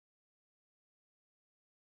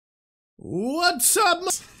What's up?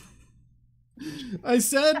 I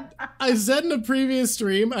said in a previous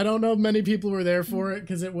stream, I don't know if many people were there for it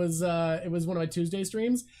because it was one of my Tuesday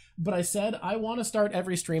streams, but I said I want to start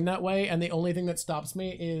every stream that way, and the only thing that stops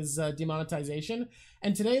me is demonetization.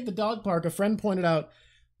 And today at the dog park, a friend pointed out,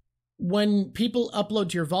 when people upload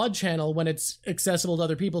to your VOD channel, when it's accessible to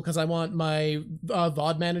other people, because I want my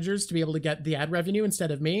VOD managers to be able to get the ad revenue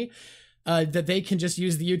instead of me, that they can just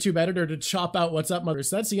use the YouTube editor to chop out "What's up,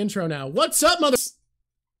 mothers." So that's the intro now. What's up, mothers?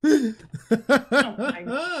 Oh my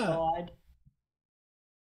god.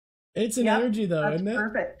 It's an energy though, that's isn't it?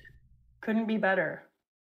 Perfect. Couldn't be better.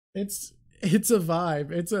 It's a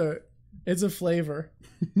vibe. It's a flavor.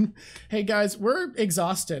 Hey guys, we're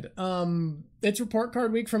exhausted. It's report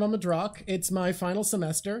card week from DrJaK. It's my final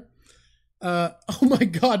semester. Oh my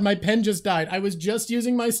god, my pen just died. I was just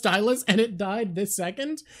using my stylus and it died this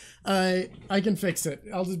second. I can fix it.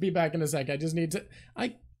 I'll just be back in a sec. I just need to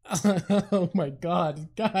oh my god,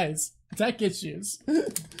 guys, tech issues.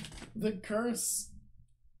 The curse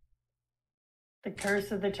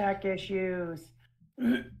of the tech issues.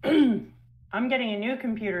 I'm getting a new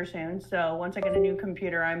computer soon, so once I get a new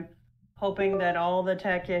computer, I'm hoping that all the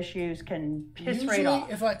tech issues can piss right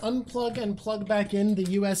off. If I unplug and plug back in the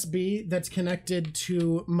USB that's connected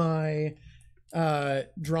to my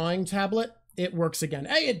drawing tablet, it works again.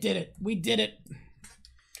 Hey, it did it. We did it.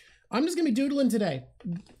 I'm just gonna be doodling today.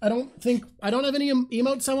 I don't have any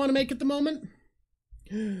emotes I want to make at the moment.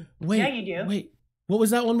 Wait, yeah, you do. Wait, what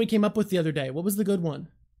was that one we came up with the other day? What was the good one?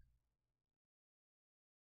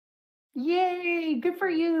 Yay! Good for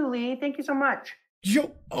you, Lee. Thank you so much.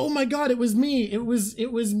 Yo, oh my god, it was me. It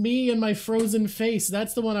was me and my frozen face.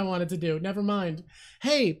 That's the one I wanted to do. Never mind.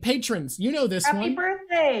 Hey, patrons, you know this one. Happy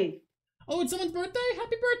birthday! Oh, it's someone's birthday?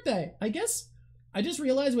 Happy birthday! I guess I just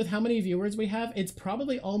realized with how many viewers we have, it's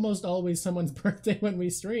probably almost always someone's birthday when we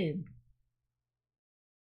stream.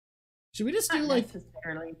 Should we just do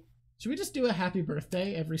should we just do a happy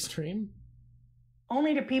birthday every stream?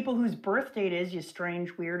 Only to people whose birthday it is, you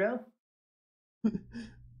strange weirdo.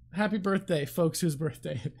 Happy birthday, folks whose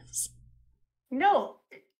birthday it is. No.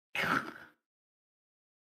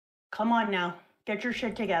 Come on now. Get your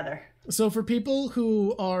shit together. So for people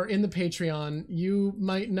who are in the Patreon, you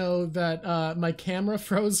might know that my camera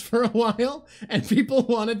froze for a while, and people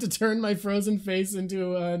wanted to turn my frozen face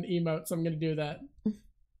into an emote, so I'm going to do that.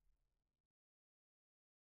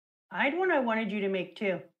 I had one I wanted you to make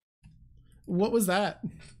too. What was that?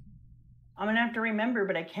 I'm gonna have to remember,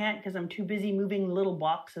 but I can't because I'm too busy moving little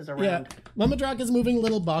boxes around. Yeah, DrJaK is moving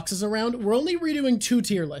little boxes around. We're only redoing 2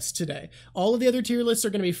 tier lists today. All of the other tier lists are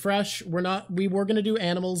going to be fresh. We were going to do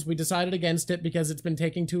animals. We decided against it because it's been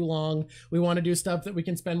taking too long. We want to do stuff that we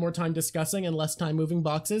can spend more time discussing and less time moving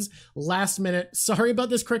boxes. Last minute, sorry about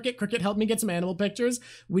this, Cricket. Cricket helped me get some animal pictures.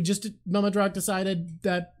 DrJaK decided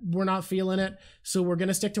that we're not feeling it, so we're going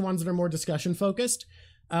to stick to ones that are more discussion focused.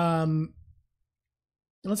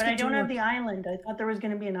 But I don't have the island. I thought there was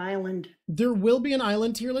going to be an island. There will be an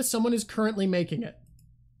island tier list. Someone is currently making it.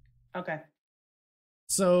 Okay.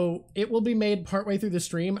 So it will be made partway through the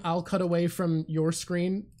stream. I'll cut away from your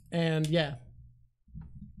screen, and yeah.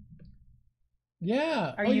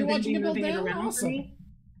 Yeah. Are you watching it moving it around? Awesome.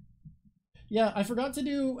 Yeah, I forgot to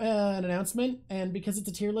do an announcement, and because it's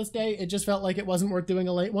a tier list day, it just felt like it wasn't worth doing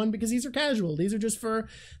a late one because these are casual. These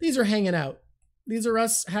are hanging out. These are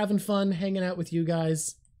us having fun, hanging out with you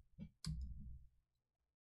guys.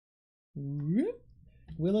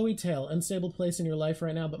 Willowy tail, unstable place in your life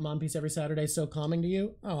right now, but mom piece every Saturday, so calming to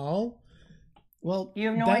you. Oh, well, you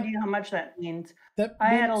have no idea how much that means.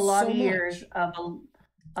 I had a lot of years of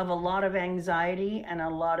a lot of anxiety and a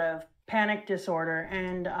lot of panic disorder,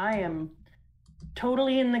 and I am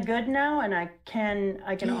totally in the good now. And I can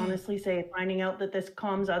honestly say, finding out that this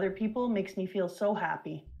calms other people makes me feel so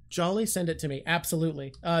happy. Jolly, send it to me.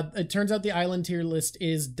 Absolutely. It turns out the island tier list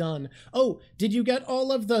is done. Oh, did you get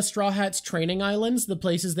all of the Straw Hats training islands, the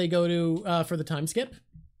places they go to for the time skip?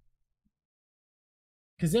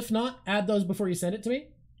 Because if not, add those before you send it to me.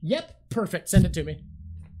 Yep, perfect. Send it to me.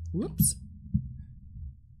 Whoops.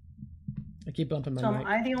 I keep bumping my mic. Am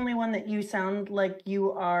I the only one that you sound like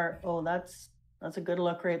you are? Oh, that's a good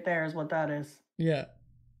look right there is what that is. Yeah.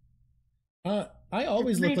 I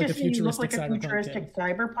always look like a futuristic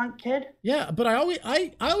cyberpunk kid. Yeah, but I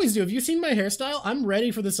always do. Have you seen my hairstyle? I'm ready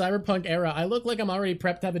for the cyberpunk era. I look like I'm already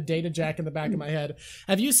prepped to have a DrJaK in the back of my head.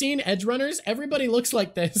 Have you seen Edge Runners? Everybody looks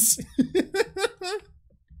like this.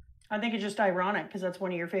 I think it's just ironic because that's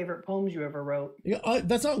one of your favorite poems you ever wrote. Yeah,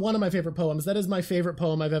 that's not one of my favorite poems. That is my favorite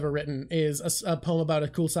poem I've ever written, is a poem about a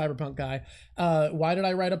cool cyberpunk guy. Why did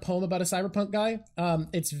I write a poem about a cyberpunk guy?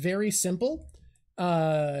 It's very simple.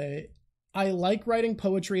 I like writing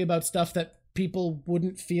poetry about stuff that people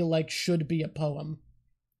wouldn't feel like should be a poem.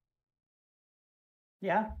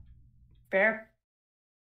 Yeah. Fair.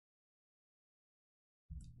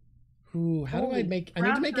 Ooh, how do I make... I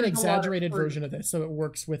need to make an exaggerated version of this so it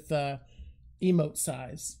works with emote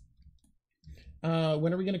size.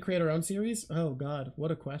 When are we going to create our own series? Oh, God.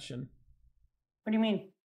 What a question. What do you mean?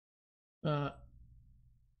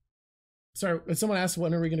 Sorry, if someone asked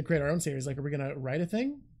when are we going to create our own series, like, are we going to write a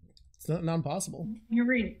thing? It's not impossible. You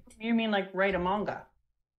mean like write a manga?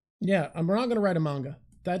 Yeah, we're not going to write a manga.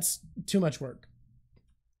 That's too much work.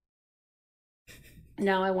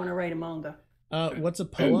 Now I want to write a manga. What's a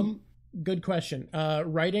poem? Good question.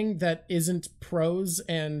 Writing that isn't prose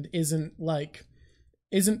and isn't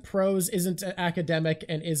prose, isn't academic,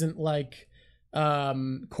 and isn't like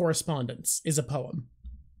correspondence is a poem.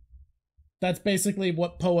 That's basically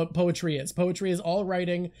what poetry is. Poetry is all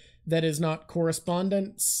writing that is not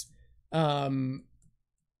correspondence,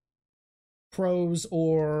 prose,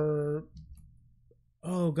 or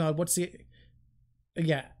oh god, what's the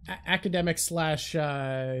academic slash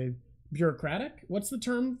bureaucratic? What's the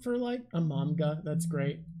term for like a manga? That's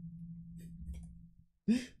great.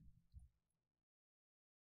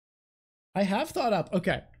 I have thought up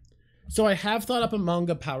a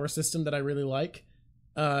manga power system that I really like.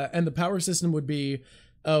 And the power system would be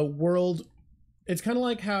a world. It's kind of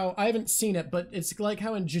like how, I haven't seen it, but it's like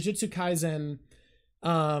how in Jujutsu Kaisen,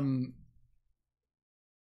 oh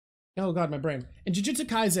god, my brain. In Jujutsu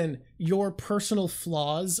Kaisen, your personal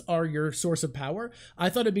flaws are your source of power. I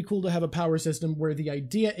thought it'd be cool to have a power system where the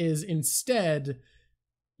idea is instead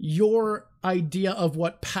your idea of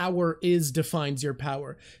what power is defines your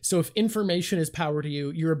power. So if information is power to you,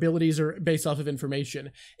 your abilities are based off of information.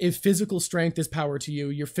 If physical strength is power to you,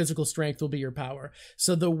 your physical strength will be your power.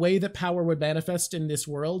 So the way that power would manifest in this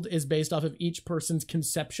world is based off of each person's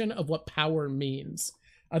conception of what power means.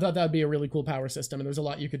 I thought that would be a really cool power system, and there's a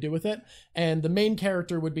lot you could do with it. And the main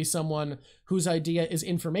character would be someone whose idea is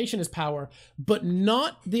information is power, but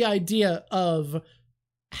not the idea of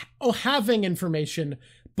having information,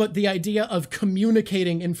 but the idea of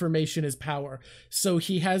communicating information is power. So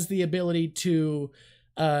he has the ability to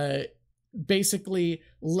basically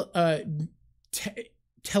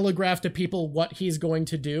telegraph to people what he's going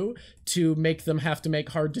to do to make them have to make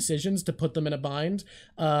hard decisions to put them in a bind,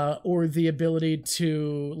 or the ability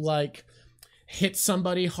to like hit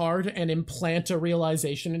somebody hard and implant a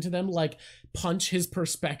realization into them, like punch his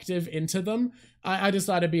perspective into them. I just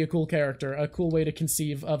thought it'd be a cool character, a cool way to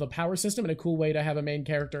conceive of a power system, and a cool way to have a main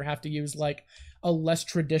character have to use like a less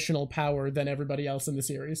traditional power than everybody else in the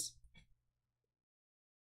series.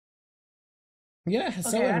 Yeah,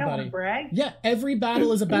 so everybody. I don't want to brag. Yeah, every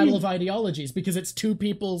battle is a battle of ideologies because it's two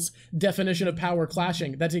people's definition of power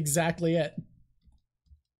clashing. That's exactly it.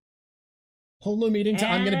 Whole new meeting to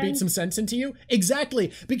I'm gonna beat some sense into you?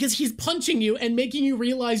 Exactly, because he's punching you and making you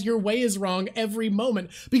realize your way is wrong every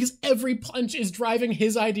moment, because every punch is driving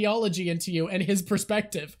his ideology into you and his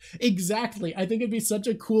perspective. Exactly. I think it'd be such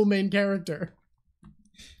a cool main character.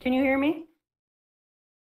 Can you hear me?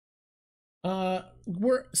 We're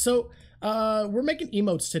making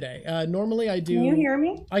emotes today. Normally I do... Can you hear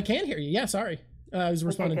me? I can hear you. Yeah, sorry. I was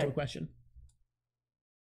responding to a question.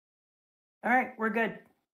 All right, we're good.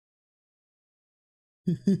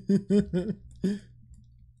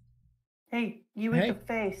 Hey, you with the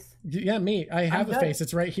face. Yeah, me. I have a face.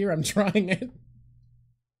 It's right here. I'm trying it.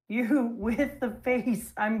 You with the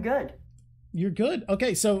face. I'm good. You're good.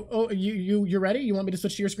 Okay, so you're ready? You want me to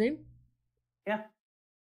switch to your screen? Yeah.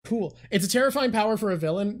 Cool. It's a terrifying power for a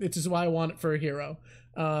villain. Which is why I want it for a hero.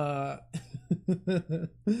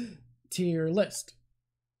 Tier list.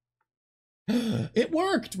 It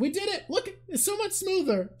worked! We did it! Look, it's so much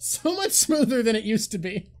smoother. So much smoother than it used to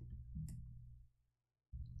be.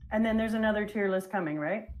 And then there's another tier list coming,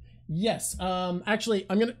 right? Yes. Actually,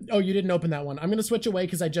 I'm gonna... Oh, you didn't open that one. I'm gonna switch away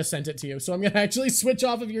because I just sent it to you. So I'm gonna actually switch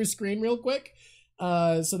off of your screen real quick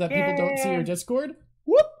so that people don't see your Discord.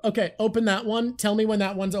 Whoop! Okay, open that one. Tell me when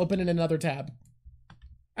that one's open in another tab.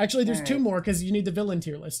 Actually, there's two more because you need the villain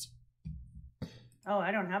tier list. Oh,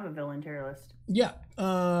 I don't have a villain tier list. Yeah.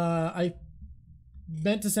 I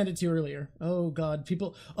meant to send it to you earlier. Oh god,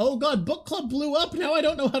 people... Oh god, book club blew up. Now I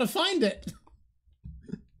don't know how to find it.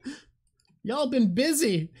 Y'all been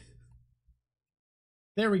busy.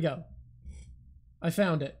 There we go. I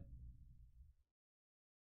found it.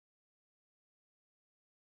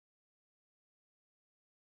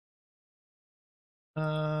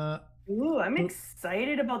 Ooh, I'm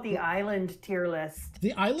excited about the island tier list.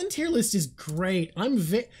 The island tier list is great.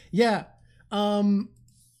 Yeah.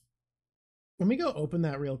 Let me go open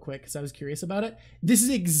that real quick because I was curious about it. This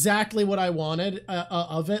is exactly what I wanted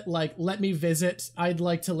of it. Like, let me visit. I'd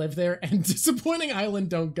like to live there. And Disappointing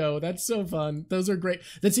Island, don't go. That's so fun. Those are great.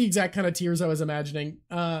 That's the exact kind of tiers I was imagining.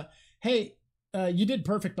 Hey, you did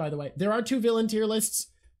perfect, by the way. There are 2 villain tier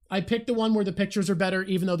lists. I picked the one where the pictures are better,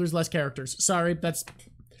 even though there's less characters. Sorry, that's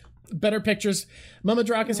better pictures. Mama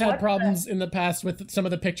DrJaK has had problems in the past with some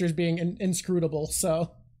of the pictures being inscrutable,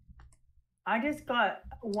 so... I just got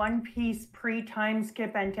One Piece pre-time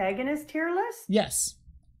skip antagonist tier list. Yes.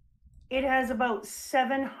 It has about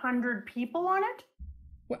 700 people on it.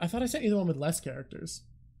 Wait, I thought I sent you the one with less characters.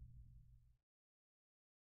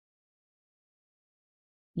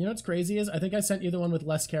 You know what's crazy is I think I sent you the one with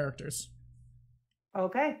less characters.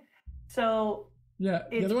 Okay. So yeah,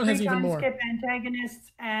 the other one has even more. Skip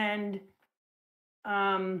antagonists and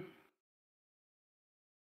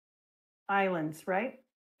islands, right?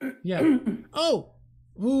 Yeah. Oh!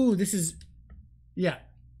 Ooh, this is... Yeah.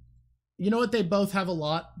 You know what? They both have a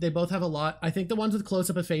lot. They both have a lot. I think the ones with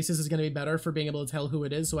close-up of faces is going to be better for being able to tell who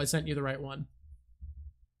it is, so I sent you the right one.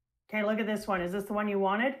 Okay, look at this one. Is this the one you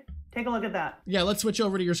wanted? Take a look at that. Yeah, let's switch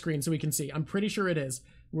over to your screen so we can see. I'm pretty sure it is.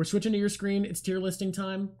 We're switching to your screen. It's tier listing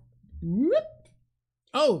time. Whoop.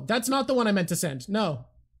 Oh, that's not the one I meant to send. No.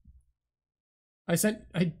 I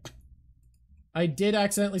did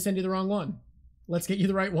accidentally send you the wrong one. Let's get you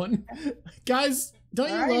the right one. Guys, don't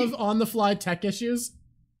you love on-the-fly tech issues?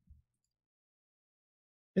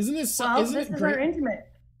 Isn't this this is our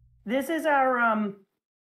intimate. This is our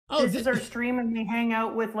this is our stream, and we hang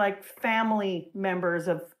out with like family members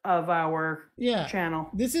of our channel.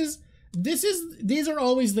 These are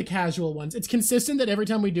always the casual ones. It's consistent that every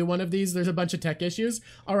time we do one of these, there's a bunch of tech issues.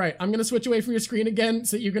 All right, I'm gonna switch away from your screen again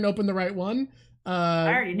so that you can open the right one. I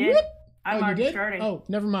already did. Whoop. I'm already starting. Oh,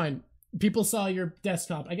 never mind. People saw your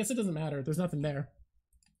desktop. I guess it doesn't matter. There's nothing there.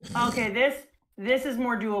 Okay, this is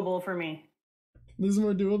more doable for me. This is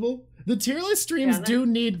more doable? The tier list streams do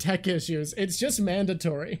need tech issues. It's just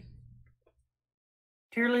mandatory.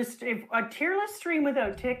 If a tier list stream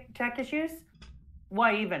without tech issues,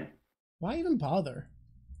 why even? Why even bother?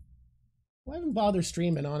 Why even bother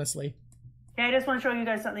streaming, honestly? Okay, I just want to show you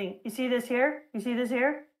guys something. You see this here? You see this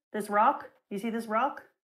here? This rock? You see this rock?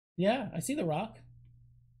 Yeah, I see the rock.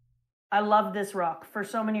 I love this rock for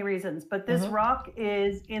so many reasons, but this rock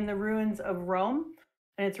is in the ruins of Rome,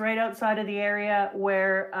 and it's right outside of the area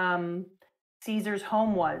where Caesar's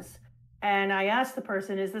home was. And I asked the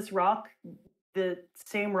person, is this rock the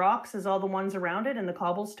same rocks as all the ones around it in the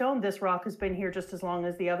cobblestone? This rock has been here just as long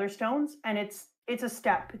as the other stones, and it's a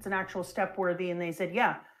step. It's an actual step worthy, and they said,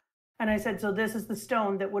 yeah. And I said, so this is the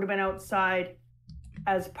stone that would have been outside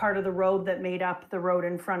as part of the road that made up the road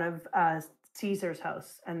in front of Caesar's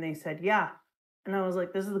house. And they said, yeah. And I was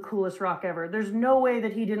like, this is the coolest rock ever. There's no way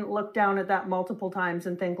that he didn't look down at that multiple times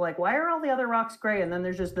and think like, why are all the other rocks gray? And then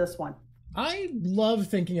there's just this one. I love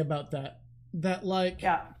thinking about that. That like,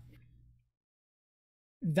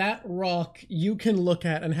 that rock you can look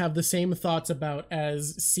at and have the same thoughts about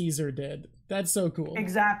as Caesar did. That's so cool.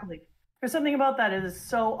 Exactly. There's something about that. It is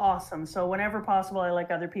so awesome. So whenever possible, I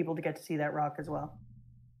like other people to get to see that rock as well.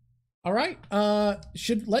 All right.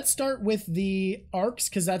 Let's start with the arcs,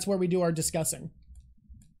 because that's where we do our discussing.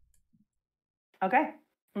 Okay.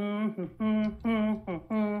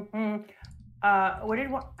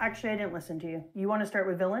 Actually, I didn't listen to you. You want to start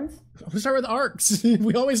with villains? We'll start with arcs.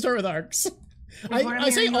 We always start with arcs. I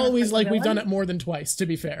say always like we've done it more than twice, to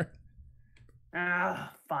be fair.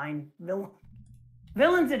 Fine.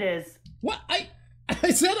 Villains it is. What? I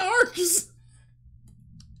said arcs.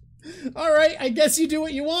 All right, I guess you do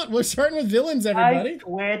what you want. We're starting with villains, everybody. I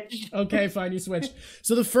switched. Okay, fine, you switched.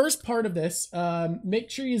 So the first part of this,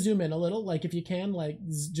 make sure you zoom in a little, like if you can, like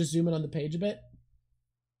just zoom in on the page a bit.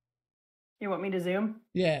 You want me to zoom?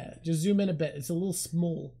 Yeah, just zoom in a bit. It's a little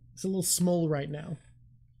small. It's a little small right now.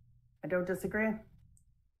 I don't disagree.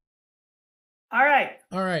 All right.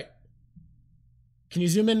 All right. Can you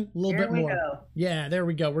zoom in a little bit more? Go. Yeah, there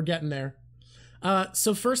we go. We're getting there.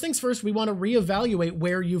 So first things first, we want to reevaluate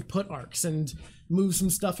where you've put arcs and move some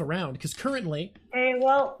stuff around, because currently... Hey,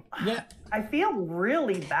 well, yeah, I feel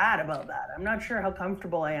really bad about that. I'm not sure how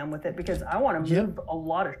comfortable I am with it, because I want to move a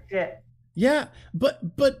lot of shit. Yeah, but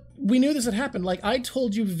we knew this had happened. Like, I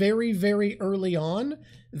told you very, very early on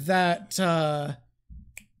that... oh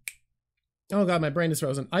god, my brain is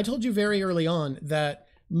frozen. I told you very early on that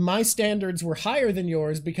my standards were higher than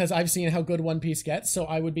yours because I've seen how good One Piece gets, so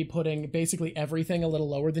I would be putting basically everything a little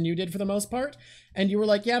lower than you did for the most part. And you were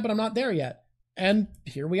like, yeah, but I'm not there yet. And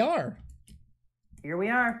here we are. Here we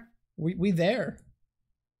are. We there.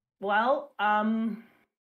 Well,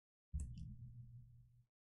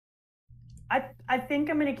 I think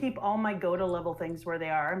I'm going to keep all my Goda level things where they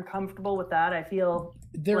are. I'm comfortable with that. I feel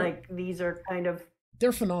like these are kind of...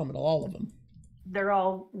 They're phenomenal, all of them. They're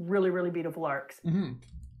all really, really beautiful arcs.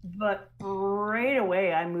 But right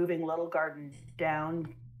away, I'm moving Little Garden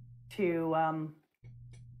down to,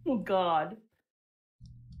 oh God.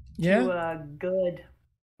 Yeah. To good.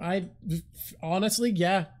 Honestly,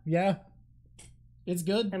 yeah. It's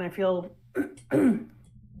good. And I feel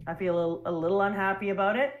a little unhappy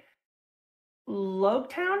about it.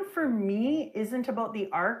 Logtown for me isn't about the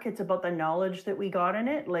arc, it's about the knowledge that we got in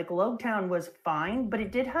it. Like Logtown was fine, but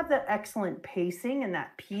it did have that excellent pacing and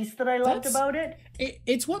that piece that I loved about it.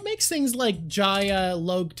 It's what makes things like Jaya,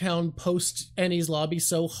 Logtown, post Enies Lobby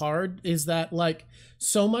so hard, is that like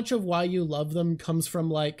so much of why you love them comes from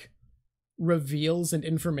like reveals and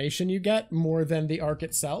information you get more than the arc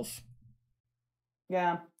itself.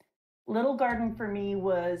 Yeah. Little Garden for me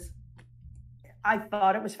was, I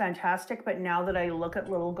thought it was fantastic, but now that I look at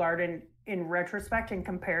Little Garden in retrospect, in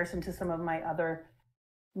comparison to some of my other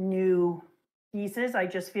new pieces, I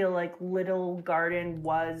just feel like Little Garden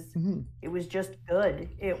was, it was just good.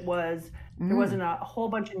 It was, there wasn't a whole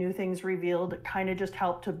bunch of new things revealed. It kind of just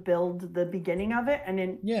helped to build the beginning of it. And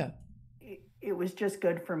then, it was just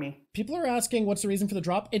good for me. People are asking what's the reason for the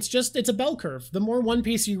drop. It's a bell curve. The more One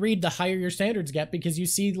Piece you read, the higher your standards get, because you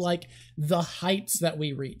see like the heights that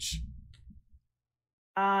we reach.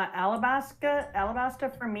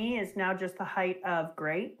 Alabasta for me is now just the height of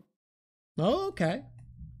great. Oh, okay.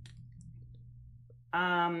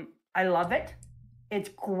 I love it. It's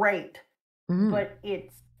great, but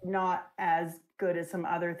it's not as good as some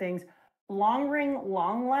other things. Long Ring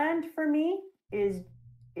Longland for me is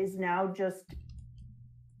now just,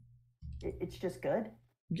 it's just good.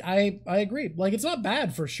 I agree. Like, it's not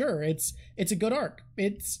bad for sure. It's a good arc.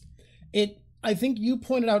 I think you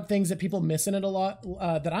pointed out things that people miss in it a lot,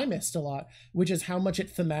 that I missed a lot, which is how much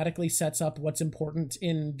it thematically sets up what's important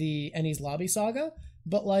in the Enies Lobby saga.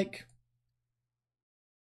 But like,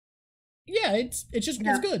 yeah, it's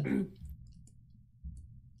good.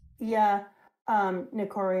 Yeah,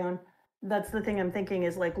 Nicorion. That's the thing I'm thinking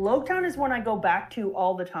is like Logtown is one I go back to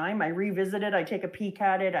all the time. I revisit it. I take a peek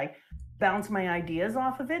at it. I bounce my ideas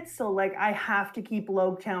off of it. So like I have to keep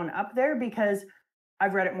Logtown up there because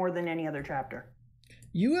I've read it more than any other chapter.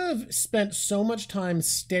 You have spent so much time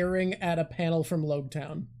staring at a panel from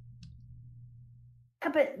Logtown. Yeah,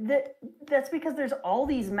 but that's because there's all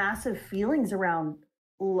these massive feelings around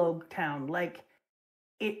Logtown. Like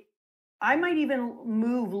I might even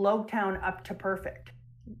move Logtown up to perfect.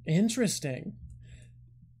 Interesting.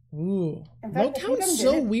 Ooh. Logtown's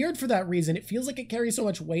so weird for that reason. It feels like it carries so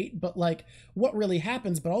much weight, but like what really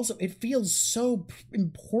happens, but also it feels so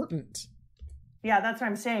important. Yeah, that's what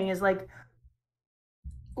I'm saying is like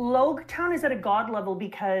Logtown is at a god level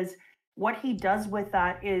because what he does with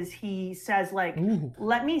that is he says like,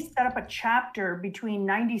 let me set up a chapter between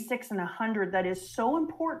 96 and 100 that is so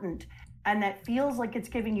important and that feels like it's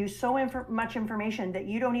giving you so much information that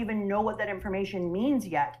you don't even know what that information means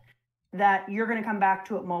yet, that you're going to come back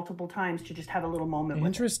to it multiple times to just have a little moment with it.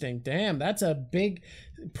 Interesting. Damn, that's a big...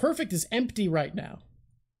 Perfect is empty right now.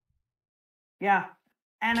 Yeah.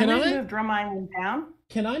 And I'm going to move Drum Island down.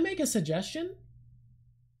 Can I make a suggestion?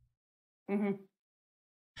 Mm-hmm.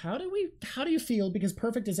 How do you feel? Because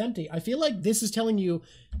Perfect is empty. I feel like this is telling you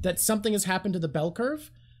that something has happened to the bell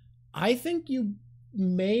curve. I think you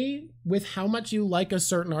may, with how much you like a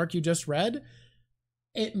certain arc you just read,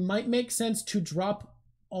 it might make sense to drop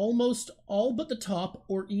almost all but the top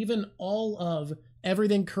or even all of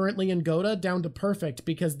everything currently in Goda down to Perfect,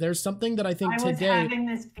 because there's something that I think today... I was having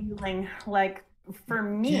this feeling like, for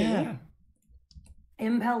me,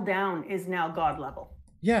 Impel Down is now god level.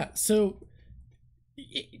 Yeah, so,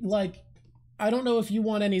 like, I don't know if you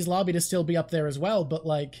want Enies Lobby to still be up there as well, but,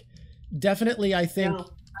 like, definitely I think... No,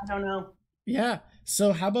 I don't know. Yeah,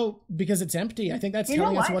 so how about, because it's empty, I think that's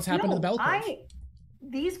telling us what's happened to the bell curve.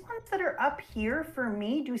 These ones that are up here, for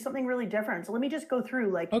me, do something really different. So let me just go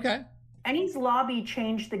through, like... Okay. Enies Lobby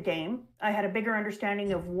changed the game. I had a bigger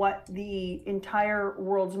understanding of what the entire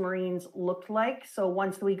World's Marines looked like. So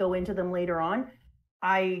once we go into them later on,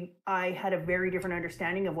 I had a very different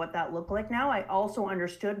understanding of what that looked like now. I also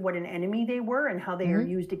understood what an enemy they were and how they are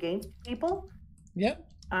used against people. Yep.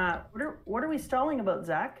 What are we stalling about,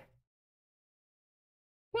 Zach?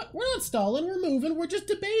 What? We're not stalling. We're moving. We're just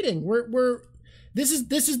debating. This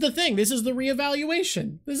is the thing. This is the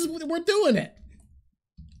reevaluation. We're doing it.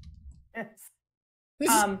 Yes.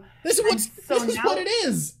 This is what it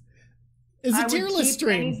is. It's a tier list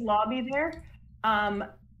stream. Enies Lobby there.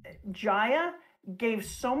 Jaya gave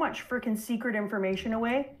so much freaking secret information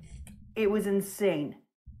away. It was insane.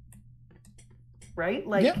 right?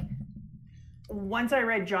 Like, once I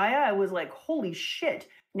read Jaya, I was like, holy shit.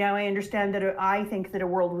 Now I understand that I think that a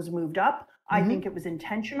world was moved up. I think it was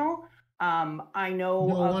intentional. I know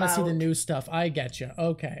I want to see the new stuff. I get you.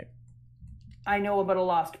 Okay. I know about a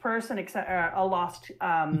lost person, a lost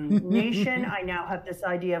nation. I now have this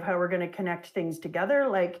idea of how we're going to connect things together.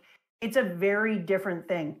 Like, it's a very different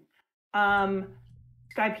thing.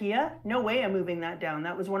 Skypiea, no way I'm moving that down.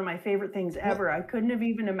 That was one of my favorite things ever. I couldn't have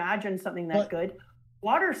even imagined something that good.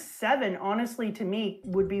 Water 7, honestly, to me,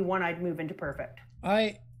 would be one I'd move into perfect.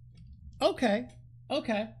 Okay.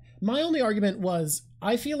 My only argument was,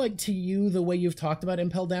 I feel like to you, the way you've talked about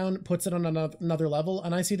Impel Down puts it on another level,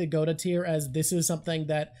 and I see the Goda tier as this is something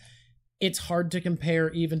that it's hard to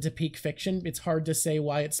compare even to peak fiction. It's hard to say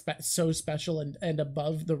why it's so special and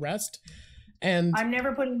above the rest. And I'm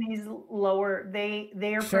never putting these lower. They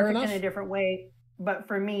are perfect in a different way. But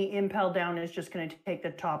for me, Impel Down is just going to take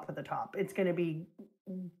the top of the top. It's going to be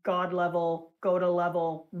God level, Goda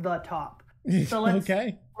level, the top. So let's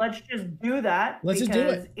just do that. Let's just do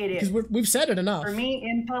it. Because we've said it enough. For me,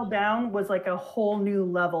 Impel Down was like a whole new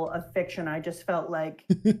level of fiction. I just felt like,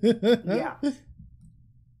 yeah,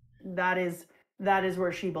 that is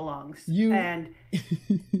where she belongs. And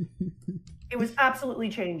it was absolutely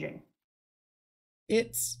changing.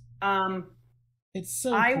 It's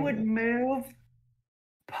so I cool. would move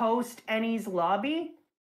post Enies Lobby.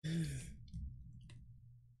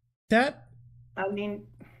 That, I mean,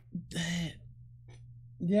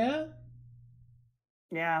 yeah,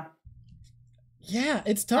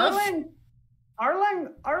 it's tough.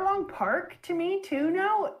 Arlong Park to me too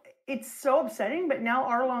now. It's so upsetting, but now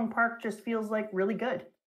Arlong Park just feels like really good.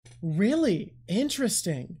 Really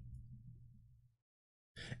interesting.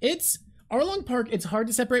 Arlong Park, it's hard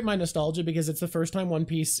to separate my nostalgia because it's the first time One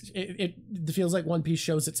Piece, it feels like One Piece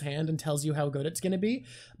shows its hand and tells you how good it's going to be.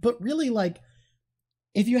 But really, like,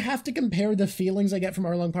 if you have to compare the feelings I get from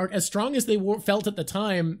Arlong Park, as strong as they felt at the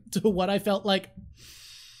time, to what I felt like,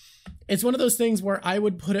 it's one of those things where I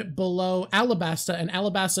would put it below Alabasta, and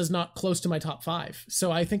Alabasta is not close to my top 5. So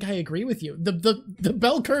I think I agree with you. The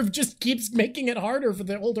bell curve just keeps making it harder for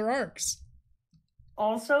the older arcs.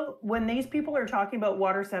 Also, when these people are talking about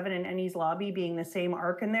Water 7 and Enies Lobby being the same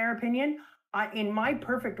arc in their opinion, in my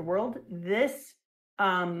perfect world, this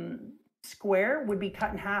square would be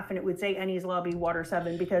cut in half and it would say Enies Lobby Water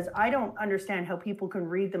 7, because I don't understand how people can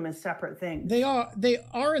read them as separate things. They are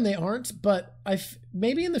and they aren't, but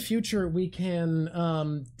maybe in the future we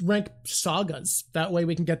can rank sagas. That way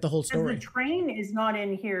we can get the whole story. The train is not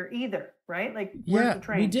in here either, right? Like, where's the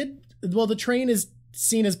train? We did. Well, the train is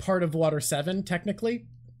seen as part of Water 7, technically.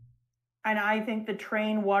 And I think the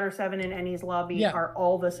train, Water 7, and Enies Lobby are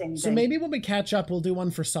all the same thing. So maybe when we catch up, we'll do one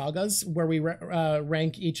for sagas where we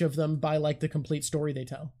rank each of them by, like, the complete story they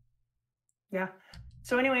tell. Yeah.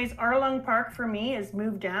 So anyways, Arlong Park for me is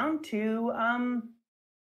moved down to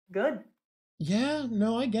good. Yeah,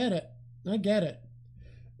 no, I get it.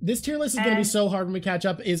 This tier list is going to be so hard when we catch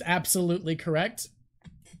up is absolutely correct.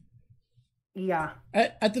 Yeah.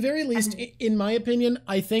 At the very least, in my opinion,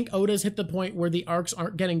 I think Oda's hit the point where the arcs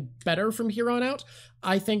aren't getting better from here on out.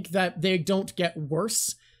 I think that they don't get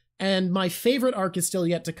worse. And my favorite arc is still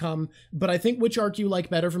yet to come, but I think which arc you like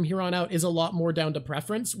better from here on out is a lot more down to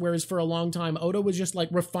preference, whereas for a long time, Oda was just like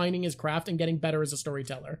refining his craft and getting better as a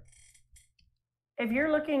storyteller. If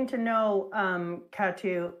you're looking to know,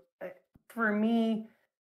 Katu, for me,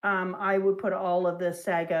 I would put all of the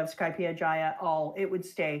saga of Skypiea Jaya, it would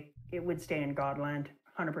stay in Godland,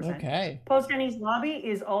 100%. Okay. Post Enies Lobby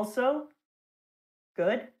is also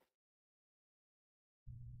good.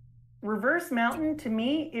 Reverse Mountain, to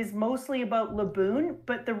me, is mostly about Laboon,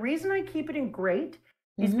 but the reason I keep it in great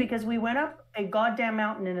is because we went up a goddamn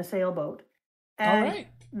mountain in a sailboat. And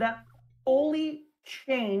that fully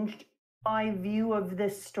changed my view of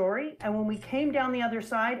this story. And when we came down the other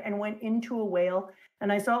side and went into a whale,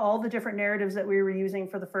 and I saw all the different narratives that we were using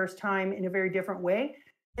for the first time in a very different way,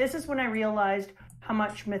 this is when I realized how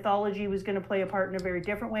much mythology was going to play a part in a very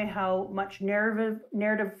different way, how much narrative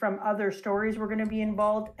from other stories were going to be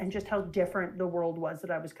involved, and just how different the world was that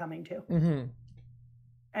I was coming to.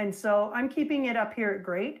 And so I'm keeping it up here at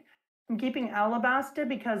great. I'm keeping Alabasta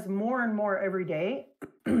because more and more every day,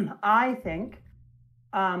 I think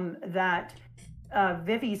that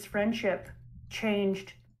Vivi's friendship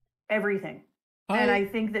changed everything. And I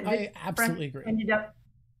think that I absolutely agree. Ended up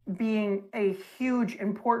being a huge,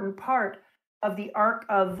 important part of the arc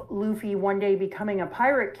of Luffy one day becoming a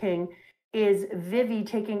pirate king, is Vivi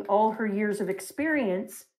taking all her years of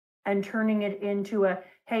experience and turning it into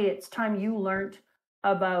hey, it's time you learned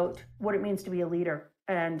about what it means to be a leader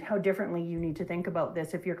and how differently you need to think about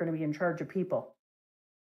this if you're going to be in charge of people.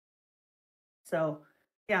 So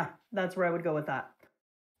yeah, that's where I would go with that.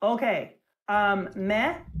 Okay.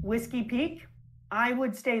 Meh, Whiskey Peak, I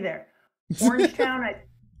would stay there. Orangetown, I'd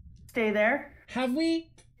stay there. Has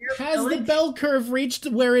the bell curve reached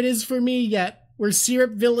where it is for me yet? Where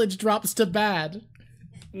Syrup Village drops to bad?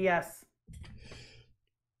 Yes.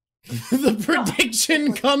 The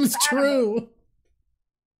prediction comes true.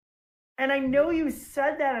 And I know you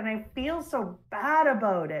said that, and I feel so bad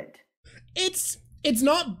about it. It's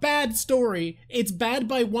not bad story. It's bad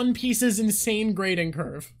by One Piece's insane grading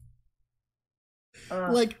curve.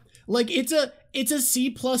 Like it's a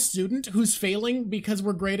C+ student who's failing because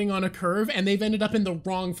we're grading on a curve, and they've ended up in the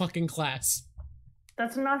wrong fucking class.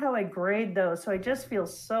 That's not how I grade, though, so I just feel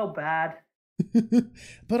so bad.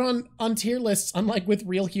 But on tier lists, unlike with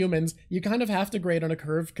real humans, you kind of have to grade on a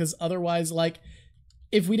curve, because otherwise, like,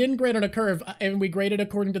 if we didn't grade on a curve and we graded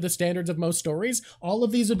according to the standards of most stories, all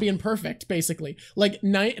of these would be imperfect, basically. Like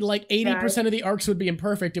 80% of the arcs would be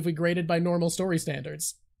imperfect if we graded by normal story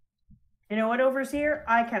standards. You know what, Overseer?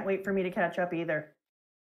 I can't wait for me to catch up either.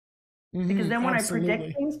 Because then when absolutely. I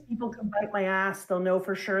predict things, people can bite my ass. They'll know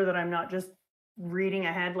for sure that I'm not just reading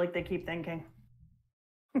ahead like they keep thinking.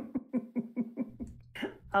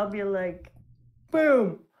 I'll be like,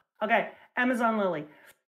 boom. Okay, Amazon Lily.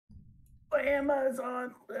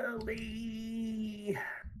 Amazon Lily.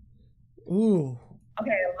 Ooh.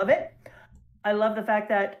 Okay, I love it. I love the fact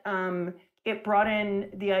that it brought in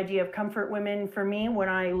the idea of comfort women for me when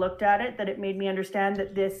I looked at it, that it made me understand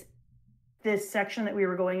that this section that we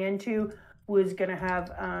were going into was going to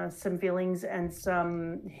have some feelings and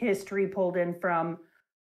some history pulled in from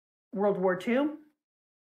World War II.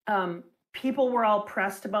 People were all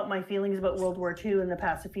pressed about my feelings about World War II and the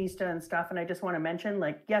pacifista and stuff. And I just want to mention,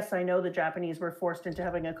 like, yes, I know the Japanese were forced into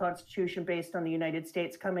having a constitution based on the United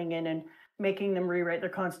States coming in and making them rewrite their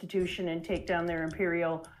constitution and take down their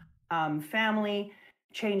imperial family,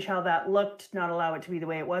 change how that looked, not allow it to be the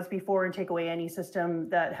way it was before, and take away any system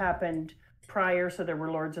that happened prior. So there were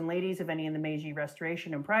lords and ladies, if any, in the Meiji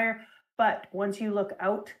Restoration and prior. But once you look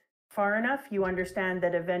out far enough, you understand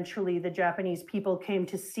that eventually the Japanese people came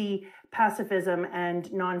to see pacifism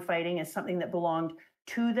and non-fighting as something that belonged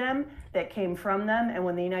to them, that came from them. And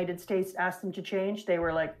when the United States asked them to change, they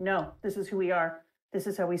were like, no, this is who we are. This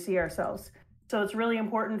is how we see ourselves. So it's really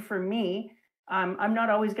important for me. I'm not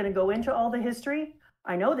always going to go into all the history.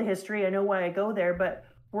 I know the history. I know why I go there, but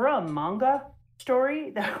we're a manga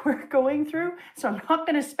story that we're going through. So I'm not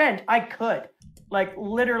going to spend, I could. Like,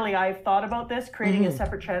 literally, I've thought about this, creating a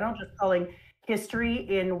separate channel, just calling history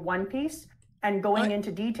in One Piece and going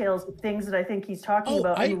into details of things that I think he's talking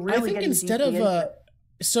about. And really I think instead of,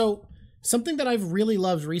 so something that I've really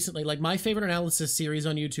loved recently, like my favorite analysis series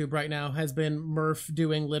on YouTube right now has been Murph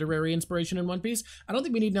doing literary inspiration in One Piece. I don't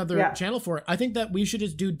think we need another channel for it. I think that we should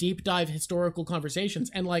just do deep dive historical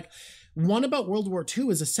conversations. And like, one about World War II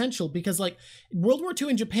is essential because, like, World War II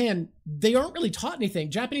in Japan, they aren't really taught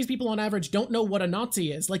anything. Japanese people on average don't know what a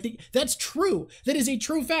Nazi is. Like, that's true. That is a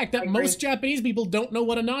true fact that most Japanese people don't know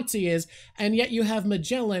what a Nazi is. And yet you have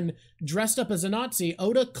Magellan dressed up as a Nazi.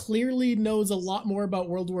 Oda clearly knows a lot more about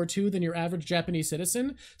World War II than your average Japanese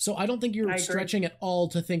citizen. So I don't think you're stretching at all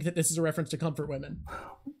to think that this is a reference to comfort women.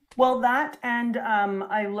 Well, that, and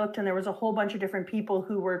I looked, and there was a whole bunch of different people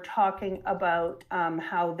who were talking about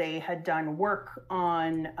how they had done work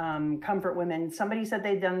on comfort women. Somebody said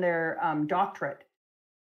they'd done their doctorate,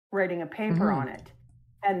 writing a paper on it.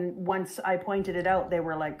 And once I pointed it out, they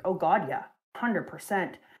were like, oh God, yeah,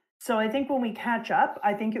 100%. So I think when we catch up,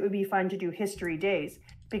 I think it would be fun to do history days,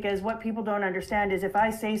 because what people don't understand is if I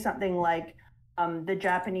say something like, the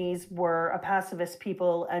Japanese were a pacifist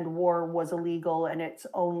people and war was illegal and it's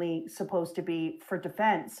only supposed to be for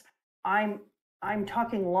defense, I'm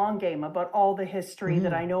talking long game about all the history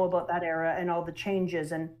that I know about that era and all the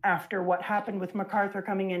changes, and after what happened with MacArthur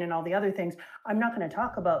coming in and all the other things. I'm not going to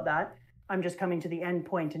talk about that. I'm just coming to the end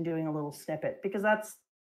point and doing a little snippet, because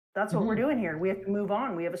that's what we're doing here. We have to move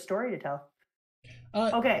on. We have a story to tell.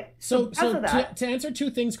 Okay, so to answer two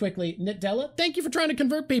things quickly, Nitdella, thank you for trying to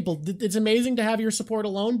convert people. It's amazing to have your support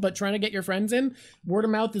alone, but trying to get your friends in. Word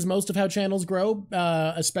of mouth is most of how channels grow,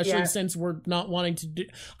 especially since we're not wanting to do.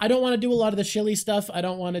 I don't want to do a lot of the shilly stuff. I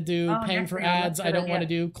don't want to do paying for ads. I don't want to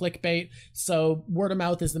do clickbait. So word of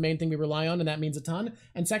mouth is the main thing we rely on, and that means a ton.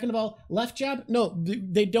 And second of all, left jab, no,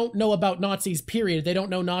 they don't know about Nazis, period. They don't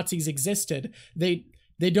know Nazis existed. They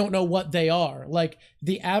They don't know what they are. Like,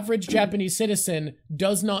 the average Japanese citizen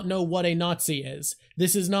does not know what a Nazi is.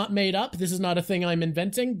 This is not made up. This is not a thing I'm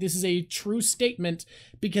inventing. This is a true statement,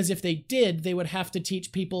 because if they did, they would have to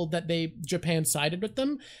teach people that Japan sided with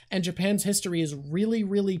them, and Japan's history is really,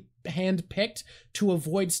 really hand-picked to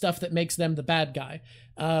avoid stuff that makes them the bad guy.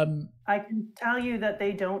 I can tell you that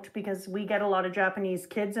they don't, because we get a lot of Japanese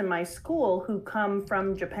kids in my school who come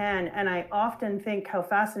from Japan, and I often think how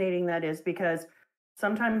fascinating that is, because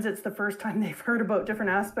sometimes it's the first time they've heard about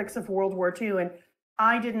different aspects of World War II, and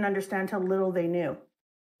I didn't understand how little they knew.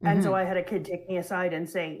 And so I had a kid take me aside and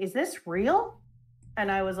say, "Is this real?"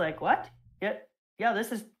 And I was like, "What? Yeah,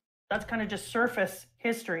 that's kind of just surface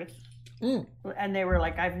history." And they were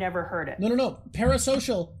like, "I've never heard it." No.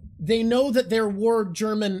 Parasocial. They know that there were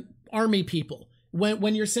German army people.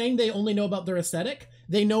 When you're saying they only know about their aesthetic,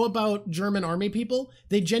 they know about German army people.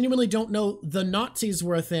 They genuinely don't know the Nazis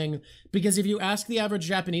were a thing, because if you ask the average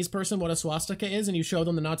Japanese person what a swastika is and you show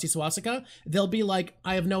them the Nazi swastika, they'll be like,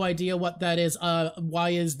 "I have no idea what that is. Why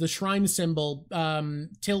is the shrine symbol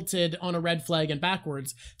tilted on a red flag and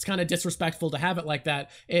backwards? It's kind of disrespectful to have it like that."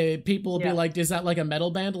 People will be like, "Is that like a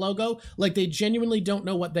metal band logo?" Like, they genuinely don't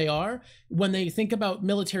know what they are. When they think about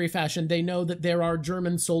military fashion, they know that there are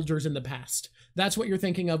German soldiers in the past. That's what you're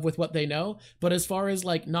thinking of with what they know. But as far as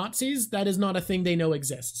like Nazis, that is not a thing they know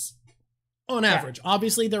exists. On average.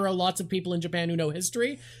 Obviously, there are lots of people in Japan who know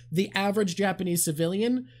history. The average Japanese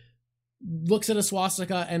civilian looks at a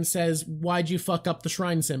swastika and says, "Why'd you fuck up the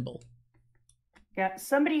shrine symbol?" Yeah,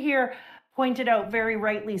 somebody here pointed out very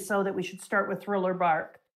rightly so that we should start with Thriller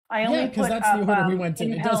Bark. I only because that's the order we went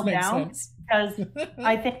in. It does make sense. Because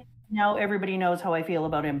I think now everybody knows how I feel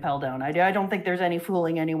about Impel Down. I don't think there's any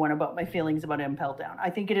fooling anyone about my feelings about Impel Down. I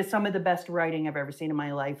think it is some of the best writing I've ever seen in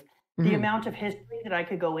my life. The amount of history that I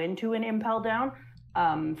could go into in Impel Down,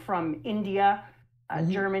 from India,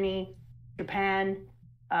 Germany, Japan.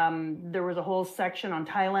 There was a whole section on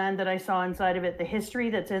Thailand that I saw inside of it, the history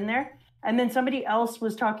that's in there. And then somebody else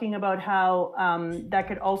was talking about how that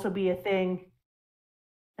could also be a thing.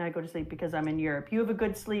 I go to sleep because I'm in Europe. You have a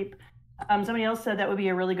good sleep. Somebody else said that would be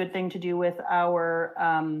a really good thing to do with our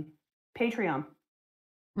Patreon.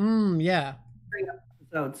 Yeah.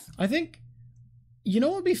 Episodes. I think, you know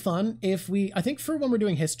what would be fun? I think for when we're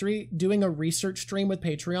doing history, doing a research stream with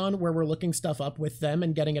Patreon where we're looking stuff up with them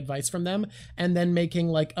and getting advice from them, and then making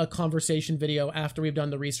like a conversation video after we've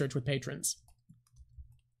done the research with patrons.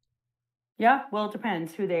 Yeah, well, it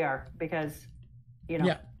depends who they are, because, you know.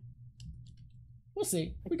 Yeah. We'll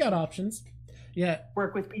see. We got options. Yeah.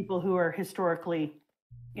 Work with people who are historically,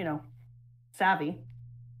 savvy.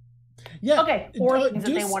 Yeah. Okay. Or things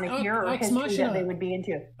that they want to hear, or history that they would be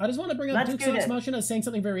into. I just want to bring up Dukes Ex Machina saying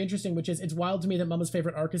something very interesting, which is, it's wild to me that Mama's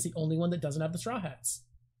favorite arc is the only one that doesn't have the Straw Hats.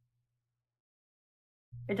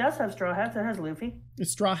 It does have Straw Hats. It has Luffy.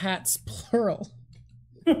 It's Straw Hats, plural.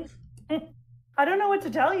 I don't know what to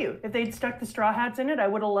tell you. If they'd stuck the Straw Hats in it, I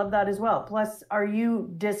would have loved that as well. Plus, are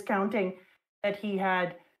you discounting that he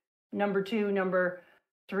had number 2, number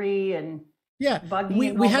 3, and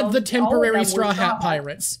Buggy? We had the temporary Straw Hat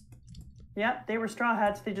pirates. Yeah, they were Straw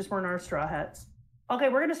Hats. They just weren't our Straw Hats. Okay,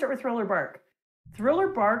 we're going to start with Thriller Bark. Thriller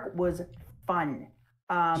Bark was fun.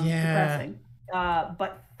 Depressing,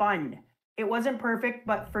 but fun. It wasn't perfect,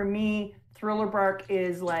 but for me, Thriller Bark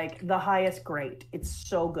is like the highest grade. It's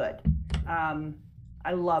so good.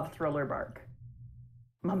 I love Thriller Bark.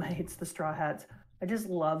 Mama hates the Straw Hats. I just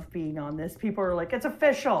love being on this. People are like, it's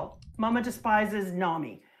official. Mama despises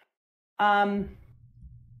Nami. And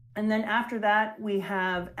then after that, we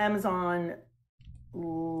have Amazon.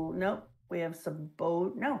 Ooh, nope. We have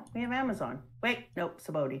Saboti. No, we have Amazon. Wait, nope,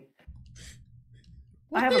 Saboti.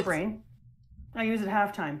 I have a brain. I use it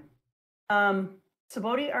halftime.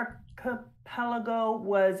 Saboti Archipelago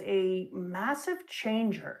was a massive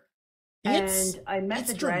changer. And I met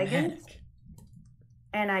the dragons.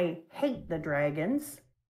 And I hate the dragons.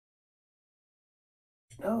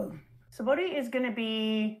 Oh, Saboti is going to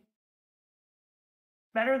be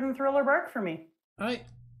better than Thriller Bark for me. I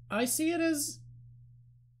see it as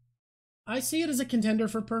a contender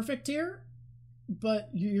for perfect tier, but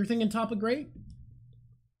you're thinking top of great?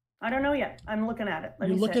 I don't know yet. I'm looking at it.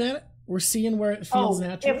 You're looking at it? We're seeing where it feels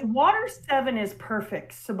natural. If Water 7 is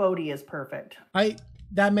perfect, Saboti is perfect.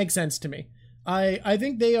 That makes sense to me. I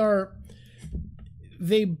think they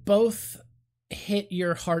both hit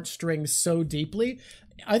your heartstrings so deeply.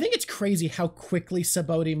 I think it's crazy how quickly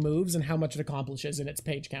Saboti moves and how much it accomplishes in its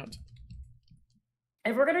page count.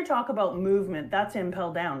 If we're going to talk about movement, that's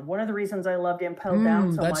Impel Down. One of the reasons I loved Impel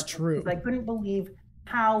Down so much. That's true. Is I couldn't believe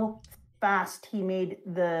how fast he made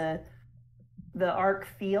the arc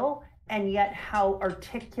feel. and yet how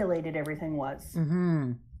articulated everything was.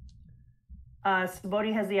 Mm-hmm.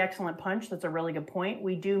 Saboti has the excellent punch. That's a really good point.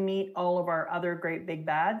 We do meet all of our other great big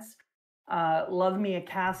bads. Love me a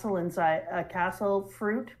castle inside a castle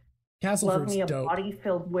fruit. Castle Love fruit's me a dope. body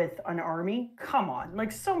filled with an army. Come on,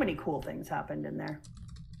 like so many cool things happened in there.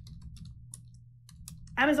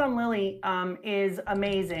 Amazon Lily is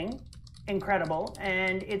amazing, incredible,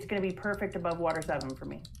 and it's going to be perfect above Water 7 for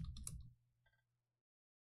me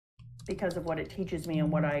because of what it teaches me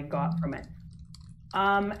and what I got from it.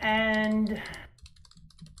 And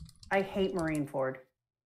I hate Marineford.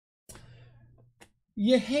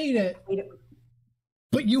 You hate it,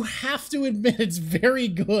 but you have to admit it's very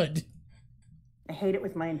good. I hate it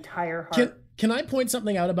with my entire heart. Can I point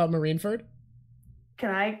something out about Marineford? Can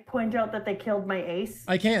I point out that they killed my ace?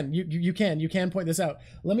 I can. You can point this out.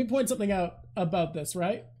 Let me point something out about this,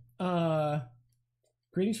 right?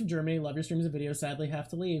 Greetings from Germany. Love your streams and videos. Sadly, have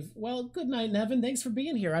to leave. Well, good night, Nevin. Thanks for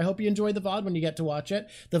being here. I hope you enjoy the VOD when you get to watch it.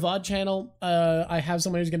 The VOD channel, I have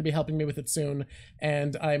someone who's going to be helping me with it soon,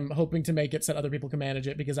 and I'm hoping to make it so other people can manage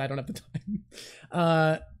it because I don't have the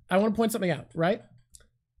time. I want to point something out, right?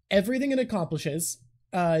 Everything it accomplishes,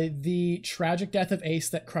 the tragic death of Ace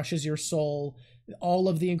that crushes your soul, all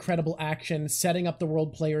of the incredible action, setting up the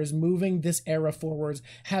world players, moving this era forwards,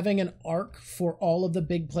 having an arc for all of the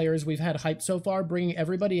big players we've had hyped so far, bringing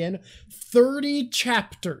everybody in. 30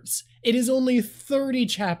 chapters. It is only 30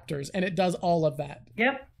 chapters, and it does all of that.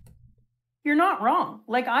 Yep. You're not wrong.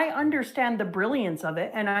 Like, I understand the brilliance of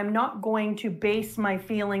it, and I'm not going to base my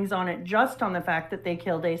feelings on it just on the fact that they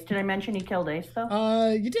killed Ace. Did I mention he killed Ace, though?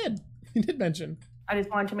 You did. You did mention. I just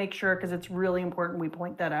wanted to make sure, because it's really important we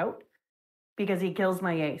point that out. Because he kills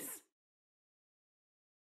my ace.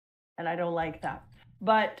 And I don't like that.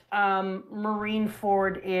 But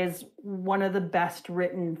Marineford is one of the best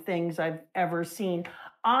written things I've ever seen.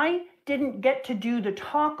 I didn't get to do the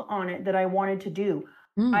talk on it that I wanted to do.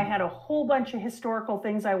 I had a whole bunch of historical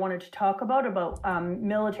things I wanted to talk about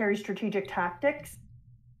military strategic tactics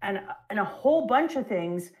and a whole bunch of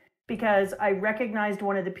things because I recognized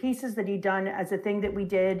one of the pieces that he'd done as a thing that we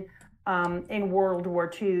did in World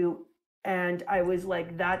War II. And I was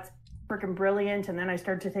like, that's freaking brilliant. And then I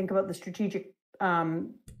started to think about the strategic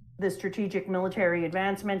military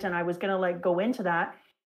advancement. And I was going to like go into that.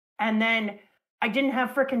 And then I didn't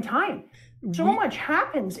have freaking time. So much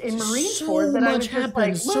happens in Marineford that I was just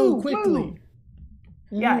like, so quickly.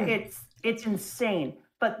 Yeah, it's insane.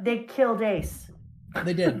 But they killed Ace.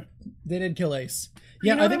 They did. They did kill Ace.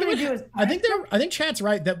 Yeah, You know I think chat's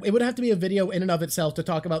right that it would have to be a video in and of itself to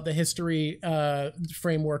talk about the history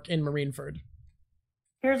framework in Marineford.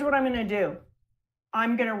 Here's what I'm going to do.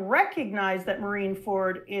 I'm going to recognize that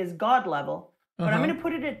Marineford is God level, but I'm going to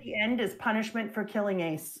put it at the end as punishment for killing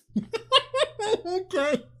Ace.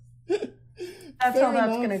 Okay. That's how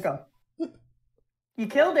that's going to go. You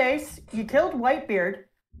killed Ace. You killed Whitebeard.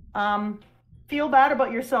 Feel bad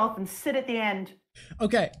about yourself and sit at the end.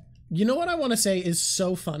 Okay. You know what I want to say is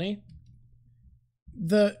so funny?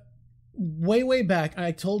 The way back,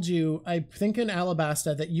 I told you, I think in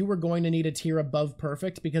Alabasta, that you were going to need a tier above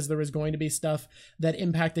perfect because there was going to be stuff that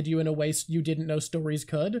impacted you in a way you didn't know stories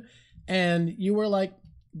could. And you were like,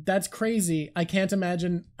 that's crazy. I can't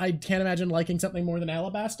imagine liking something more than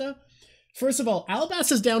Alabasta. First of all,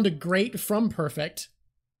 Alabasta's down to great from perfect.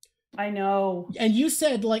 I know. And you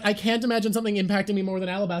said, like, I can't imagine something impacting me more than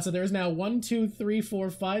Alabasta. There's now 1, 2, 3, 4,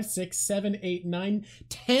 5, 6, 7, 8, 9,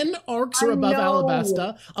 10 arcs are above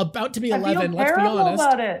Alabasta. About to be 11, let's be honest.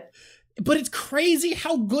 About it. But it's crazy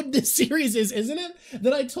how good this series is, isn't it?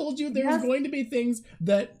 That I told you there's going to be things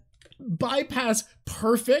that bypass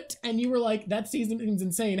perfect, and you were like, that season is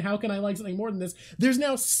insane. How can I like something more than this? There's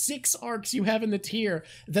now 6 arcs you have in the tier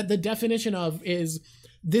that the definition of is,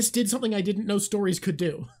 this did something I didn't know stories could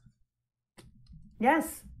do.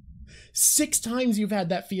 Yes. 6 times you've had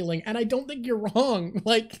that feeling, and I don't think you're wrong.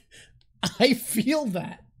 Like, I feel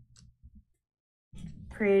that.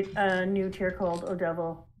 Create a new tier called O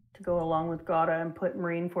Devil to go along with Gata and put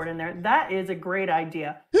Marineford in there. That is a great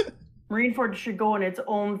idea. Marineford should go in its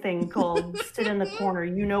own thing called Sit in the Corner.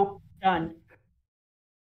 You know, done.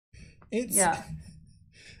 It's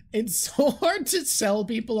so hard to sell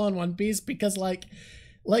people on One Piece because, like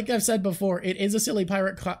I've said before, it is a silly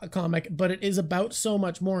pirate comic, but it is about so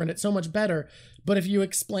much more, and it's so much better. But if you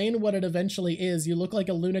explain what it eventually is, you look like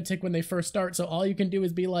a lunatic when they first start, so all you can do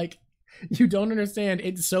is be like, you don't understand,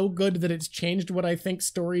 it's so good that it's changed what I think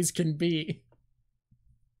stories can be.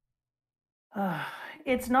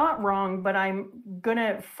 It's not wrong, but I'm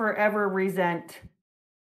gonna forever resent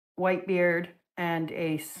Whitebeard and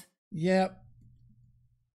Ace. Yep.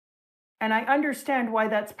 And I understand why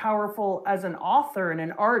that's powerful as an author and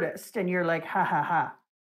an artist. And you're like, ha ha ha.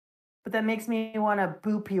 But that makes me want to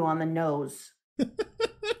boop you on the nose.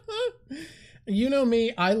 You know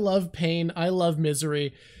me, I love pain. I love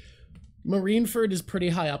misery. Marineford is pretty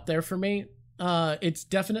high up there for me. It's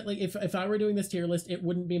definitely, if I were doing this tier list, it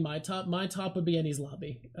wouldn't be my top. My top would be Enies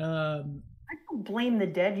Lobby. I don't blame the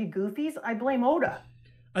dead, you goofies. I blame Oda.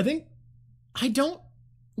 I think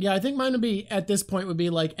mine would be, at this point, would be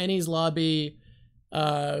like Enies Lobby,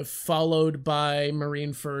 followed by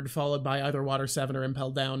Marineford, followed by either Water 7 or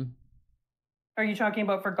Impel Down. Are you talking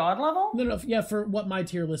about for God level? No, yeah, for what my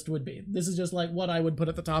tier list would be. This is just like what I would put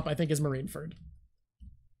at the top, I think, is Marineford.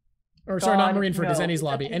 Or sorry, not Marineford, is Enies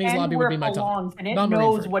Lobby. Enies Lobby would be my top. And it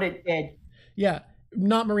knows what it did. Yeah,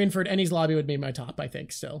 not Marineford, Enies Lobby would be my top, I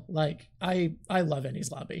think, still. Like, I love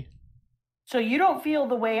Enies Lobby. So you don't feel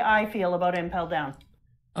the way I feel about Impel Down?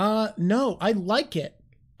 No, I like it.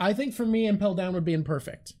 I think for me, Impel Down would be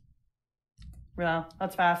imperfect. Well,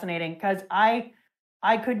 that's fascinating, because I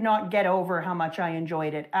could not get over how much I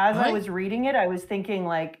enjoyed it. As I was reading it, I was thinking,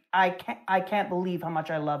 like, I can't believe how much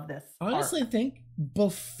I love this. Honestly, I think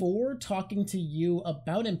before talking to you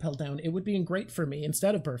about Impel Down, it would be great for me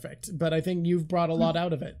instead of perfect. But I think you've brought a lot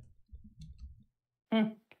out of it.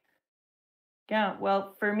 Yeah,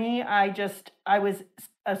 well, for me, I was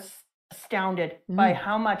astounded by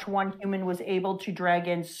how much one human was able to drag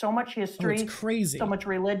in so much history, it's crazy, so much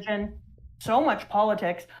religion, so much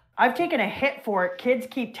politics. I've taken a hit for it. Kids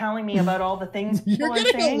keep telling me about all the things You're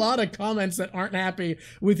getting a lot of comments that aren't happy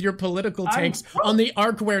with your political takes on the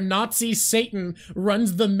arc where Nazi Satan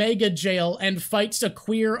runs the mega jail and fights a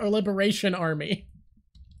queer liberation army.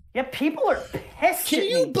 Yeah, people are pissed. Can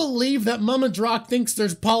you believe that Mama DrJaK thinks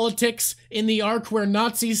there's politics in the arc where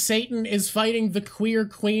Nazi Satan is fighting the queer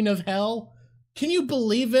queen of hell? Can you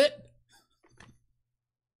believe it?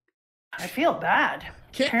 I feel bad.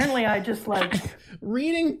 Apparently I just like...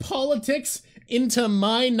 Reading politics into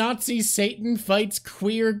my Nazi Satan fights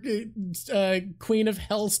queer queen of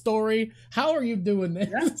hell story? How are you doing this?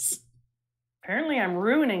 Yeah. Apparently I'm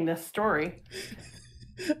ruining this story.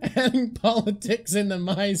 Adding politics into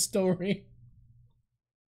my story.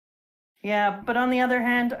 Yeah, but on the other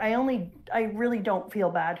hand, I really don't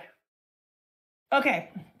feel bad.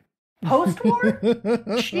 Okay. Post-war?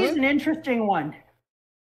 She's an interesting one.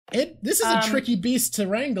 This is a tricky beast to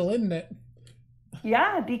wrangle, isn't it?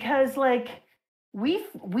 Yeah, because like we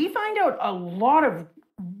find out a lot of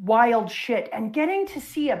wild shit, and getting to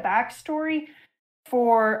see a backstory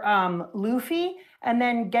for Luffy and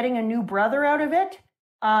then getting a new brother out of it,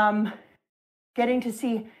 getting to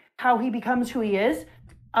see how he becomes who he is,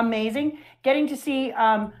 amazing. Getting to see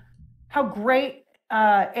how great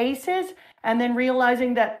Ace is, and then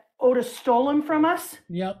realizing that Oda stole him from us.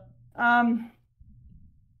 Yep.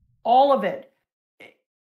 All of it,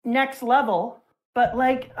 next level. But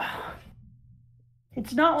like,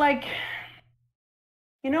 it's not like,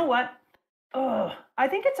 you know what? I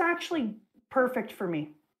think it's actually perfect for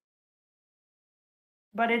me.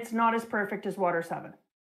 But it's not as perfect as Water 7.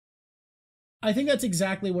 I think that's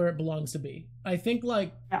exactly where it belongs to be. I think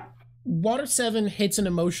like Water 7 hits an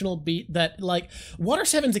emotional beat that like Water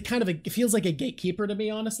 7's it feels like a gatekeeper to me,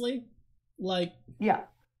 honestly. Like, yeah.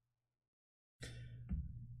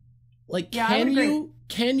 Like,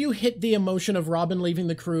 can you hit the emotion of Robin leaving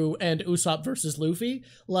the crew and Usopp versus Luffy?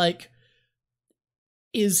 Like,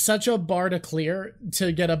 is such a bar to clear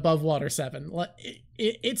to get above Water 7. Like,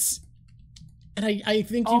 it's, and I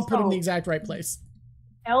think you put it in the exact right place.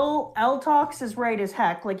 L Talks is right as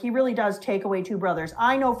heck. Like, he really does take away two brothers.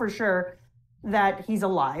 I know for sure that he's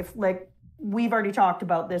alive. Like, we've already talked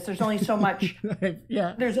about this. There's only so much.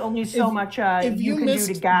 Yeah. There's only so much if you can missed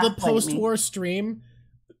do to gaslight the post-war stream,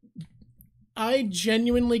 I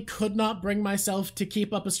genuinely could not bring myself to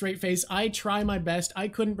keep up a straight face. I try my best. I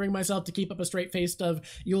couldn't bring myself to keep up a straight face of,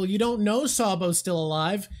 you don't know Sabo's still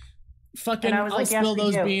alive. Fucking, I'll like, spill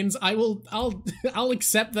those beans. I'll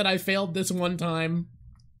accept that I failed this one time.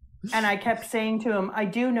 And I kept saying to him, I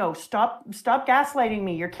do know. Stop gaslighting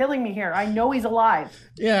me. You're killing me here. I know he's alive.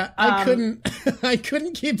 Yeah, I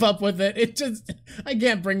couldn't keep up with it. It just, I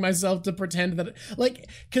can't bring myself to pretend that, like,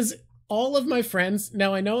 because all of my friends,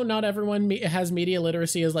 now I know not everyone has media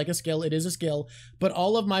literacy as like a skill, it is a skill, but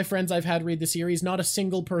all of my friends I've had read the series, not a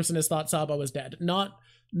single person has thought Sabo was dead. Not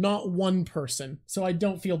one person. So I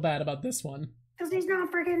don't feel bad about this one. Because he's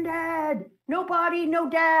not freaking dead. No body, no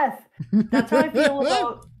death. That's how I feel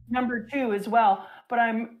about number 2 as well. But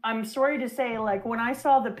I'm sorry to say, like, when I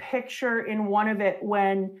saw the picture in one of it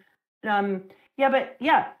when Yeah, but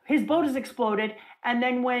yeah, his boat has exploded. And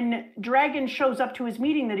then when Dragon shows up to his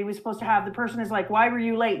meeting that he was supposed to have, the person is like, why were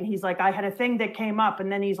you late? And he's like, I had a thing that came up.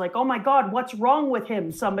 And then he's like, oh my God, what's wrong with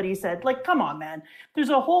him? Somebody said, like, come on, man. There's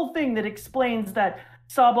a whole thing that explains that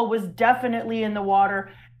Sabo was definitely in the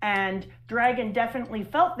water and Dragon definitely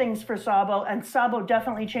felt things for Sabo, and Sabo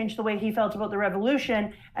definitely changed the way he felt about the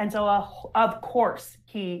revolution. And so, of course,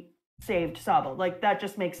 he saved Sabo. Like, that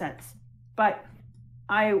just makes sense. But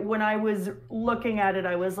when I was looking at it,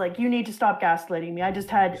 I was like, you need to stop gaslighting me. I just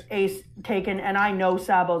had Ace taken, and I know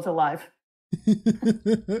Sabo's alive.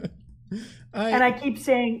 And I keep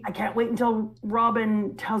saying, I can't wait until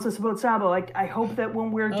Robin tells us about Sabo. I hope that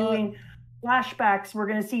when we're doing flashbacks, we're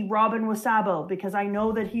going to see Robin with Sabo, because I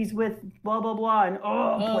know that he's with blah, blah, blah. And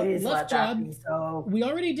please let that be so. We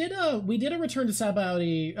already did a Return to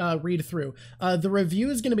Sabaody read through. The review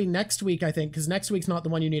is going to be next week, I think, because next week's not the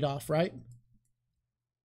one you need off, right?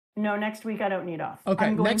 No, next week I don't need off.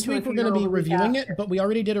 Okay, next week we're going to be reviewing it, but we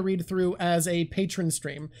already did a read through as a patron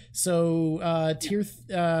stream. So tier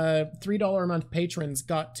 $3 a month patrons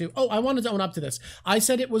got to... Oh, I wanted to own up to this. I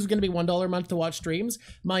said it was going to be $1 a month to watch streams.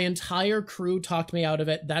 My entire crew talked me out of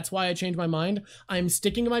it. That's why I changed my mind. I'm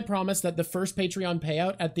sticking to my promise that the first Patreon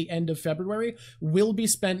payout at the end of February will be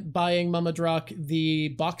spent buying Mama DrJaK the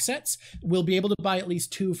box sets. We'll be able to buy at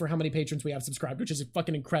least 2 for how many patrons we have subscribed, which is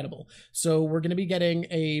fucking incredible. So we're going to be getting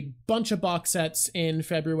a bunch of box sets in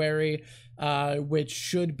February, which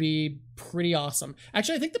should be pretty awesome.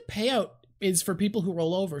 Actually, I think the payout is for people who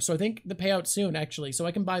roll over, so I think the payout soon, actually, so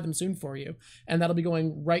I can buy them soon for you, and that'll be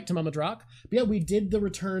going right to Mama DrJaK. But yeah, we did the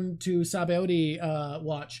Return to Sabaody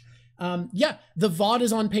watch. Yeah, the VOD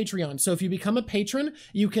is on Patreon, so if you become a patron,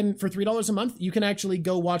 you can, for $3 a month, you can actually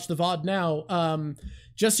go watch the VOD now.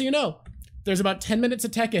 Just so you know, there's about 10 minutes of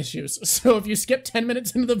tech issues, so if you skip 10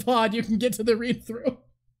 minutes into the VOD, you can get to the read-through.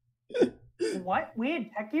 What? We had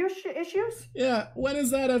tech issues? Yeah, when has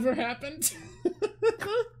that ever happened?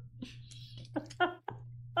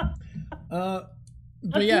 Let's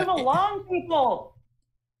move along, people.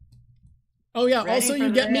 Oh yeah, also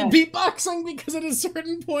you get me beatboxing because at a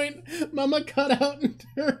certain point, Mama cut out and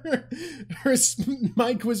her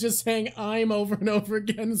mic was just saying "I'm" over and over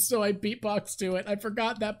again, so I beatboxed to it. I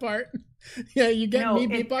forgot that part. Yeah, you get me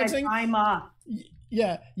beatboxing. I'm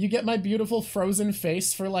Yeah, you get my beautiful frozen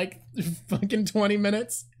face for like fucking 20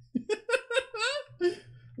 minutes.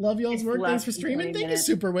 Love y'all's work. Thanks for streaming. Thank you,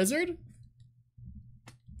 Super Wizard.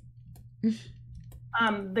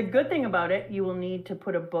 The good thing about it, you will need to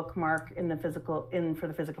put a bookmark in the physical for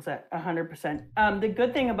the physical set, 100%. The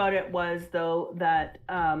good thing about it was though that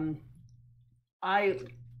I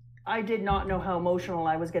did not know how emotional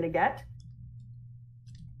I was going to get.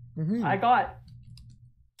 I got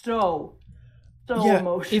so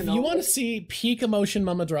emotional. If you want to see peak emotion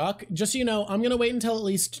Mama DrJaK, just so you know, I'm going to wait until at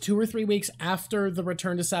least 2 or 3 weeks after the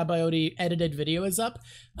Return to Sabaody edited video is up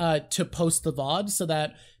to post the VOD so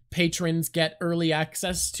that patrons get early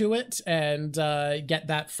access to it and get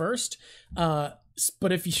that first.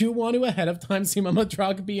 But if you want to ahead of time see Mama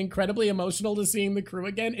DrJaK be incredibly emotional to seeing the crew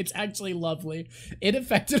again, it's actually lovely. It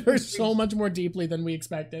affected her so much more deeply than we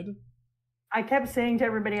expected. I kept saying to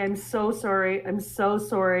everybody, I'm so sorry. I'm so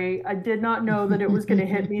sorry. I did not know that it was going to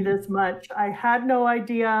hit me this much. I had no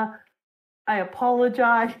idea. I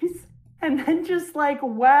apologize. And then just like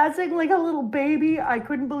wazzing like a little baby. I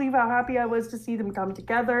couldn't believe how happy I was to see them come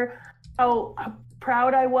together. How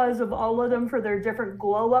proud I was of all of them for their different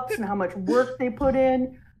glow ups and how much work they put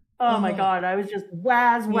in. Oh my God. I was just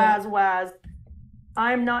wazz.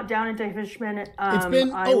 I'm not down into Fishman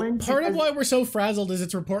Island. Part of why we're so frazzled is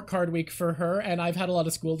it's report card week for her, and I've had a lot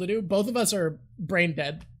of school to do. Both of us are brain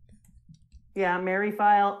dead. Yeah, Mary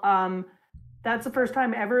File. That's the first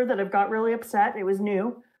time ever that I've got really upset. It was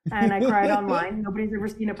new, and I cried online. Nobody's ever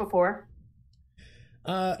seen it before.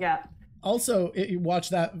 Yeah. Also, watch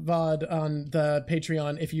that VOD on the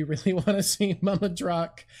Patreon if you really want to see Mama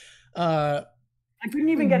DrJaK. I couldn't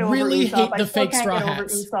even get over really Usopp. hate the fake straw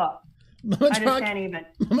hats. Mama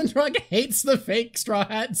DrJaK hates the fake straw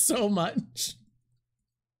hat so much.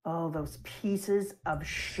 Oh, those pieces of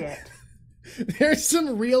shit. There's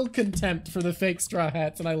some real contempt for the fake straw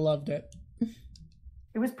hats, and I loved it.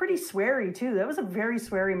 It was pretty sweary, too. That was a very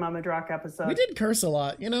sweary Mama DrJaK episode. We did curse a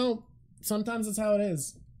lot. You know, sometimes that's how it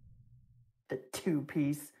is. The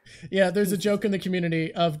 2-piece. Yeah, there's a joke in the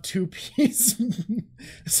community of 2-piece.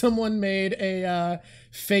 Someone made a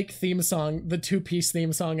fake theme song, the 2-piece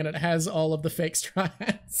theme song, and it has all of the fake straw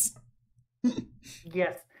hats.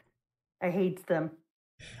 Yes. I hate them.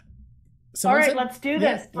 Someone all right, let's do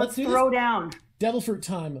this. Let's throw down. Devil fruit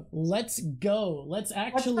time. Let's go. Let's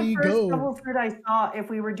actually What's the first go. devil fruit I saw if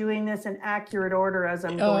we were doing this in accurate order as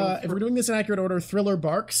I'm going through? If we're doing this in accurate order, thriller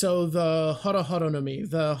bark. So the horo horo no mi,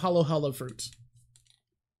 the hollow fruit.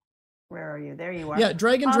 Where are you? There you are. Yeah,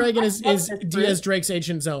 Dragon is Diaz Drake's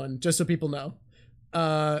Ancient Zone, just so people know.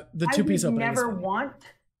 The two-piece opening I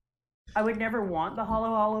would never want the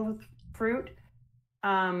hollow fruit. You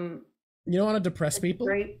don't want to depress people?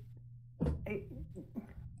 Great.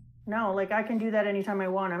 No, like I can do that anytime I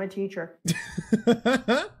want. I'm a teacher.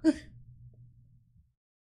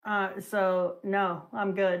 So no,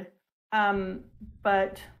 I'm good.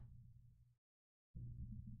 But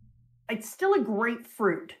it's still a great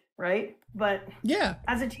fruit, right? But yeah,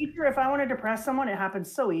 as a teacher, if I want to depress someone, it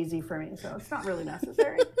happens so easy for me. So it's not really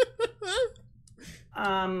necessary.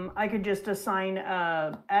 I could just assign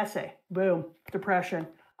essay. Boom, depression.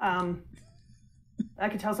 I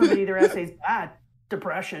could tell somebody their essay's bad.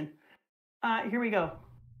 Depression. Here we go.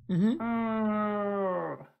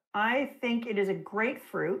 I think it is a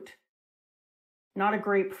grapefruit, not a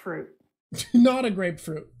grapefruit. Not a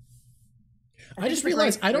grapefruit. I just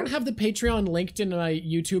realized I don't have the Patreon linked in my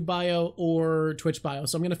YouTube bio or Twitch bio,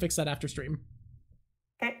 so I'm going to fix that after stream.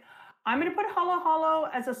 Okay. I'm going to put hollow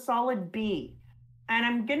as a solid B, and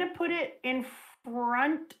I'm going to put it in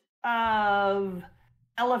front of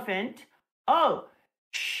elephant. Oh,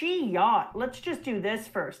 yacht. Let's just do this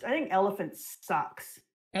first. I think elephant sucks.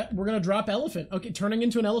 We're going to drop elephant. Okay, turning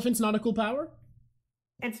into an elephant's not a cool power?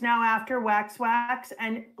 It's now after wax.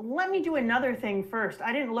 And let me do another thing first.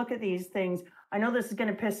 I didn't look at these things. I know this is going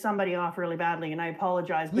to piss somebody off really badly, and I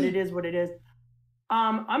apologize, but it is what it is.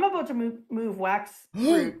 I'm about to move wax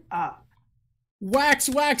fruit up. Wax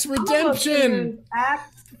redemption!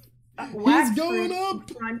 He's going up!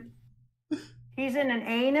 He's in an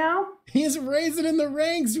A now? He's raising in the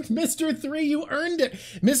ranks. Mr. 3, you earned it.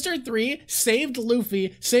 Mr. 3 saved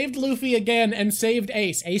Luffy again, and saved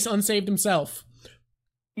Ace. Ace unsaved himself.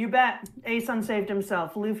 You bet. Ace unsaved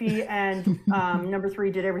himself. Luffy and number 3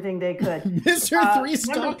 did everything they could. Mr. 3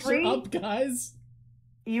 stocks are up, guys.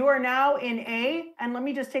 You are now in A, and let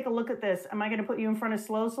me just take a look at this. Am I going to put you in front of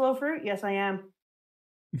slow fruit? Yes, I am.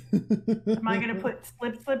 Am I going to put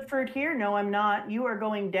slip fruit here? No, I'm not. You are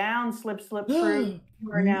going down slip fruit.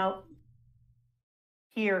 You are now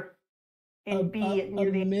here in B near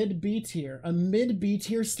the mid-B tier. A mid-B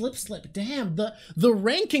tier slip. Damn, the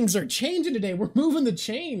rankings are changing today. We're moving the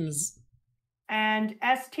chains. And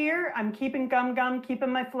S tier, I'm keeping Gum,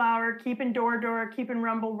 keeping my flower, keeping Door, keeping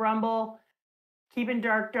Rumble, keeping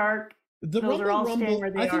Dark. Those are all staying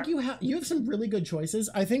where they are. I think you have some really good choices.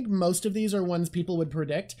 I think most of these are ones people would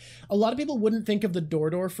predict. A lot of people wouldn't think of the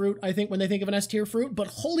Door fruit, I think, when they think of an S tier fruit, but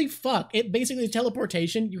holy fuck, it basically is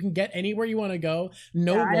teleportation. You can get anywhere you want to go.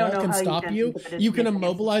 No wall can stop you. You can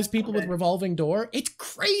immobilize people with revolving door. It's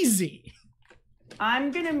crazy.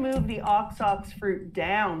 I'm going to move the Ox fruit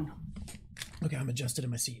down. Okay, I'm adjusted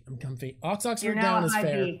in my seat. I'm comfy. Ox fruit down is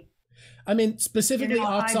fair. I mean, specifically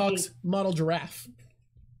Ox model giraffe.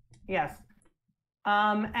 Yes.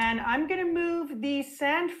 And I'm going to move the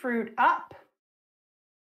sand fruit up.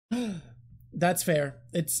 That's fair.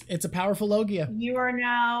 It's a powerful Logia. You are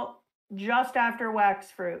now just after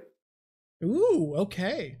wax fruit. Ooh,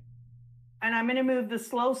 okay. And I'm going to move the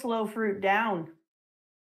slow fruit down.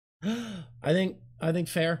 I think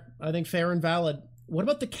fair. I think fair and valid. What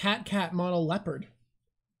about the cat model leopard?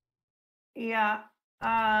 Yeah. No,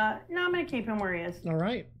 I'm going to keep him where he is. All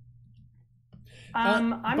right.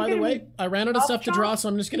 By the way, I ran out of stuff to draw, so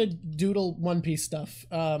I'm just going to doodle One Piece stuff.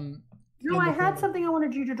 No, I had something I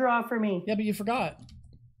wanted you to draw for me. Yeah, but you forgot.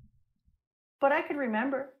 But I could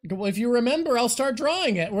remember. Well, if you remember, I'll start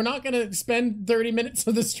drawing it. We're not going to spend 30 minutes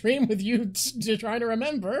of the stream with you trying to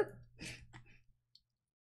remember.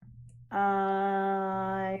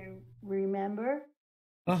 I remember.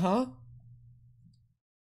 Uh-huh.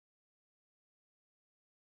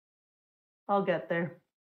 I'll get there.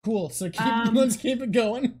 Cool. So let's keep it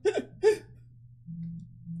going.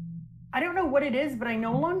 I don't know what it is, but I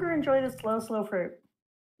no longer enjoy the slow fruit.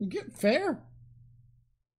 Fair.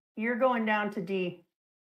 You're going down to D.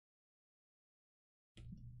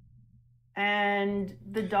 And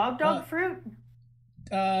the dog fruit?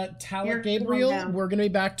 Talent Gabriel, we're going to be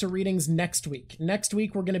back to readings next week. Next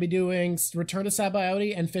week, we're going to be doing Return to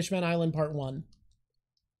Sabaody and Fishman Island Part 1.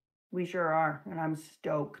 We sure are, and I'm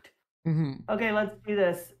stoked. Mm-hmm. Okay, let's do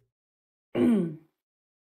this. Who's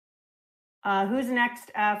next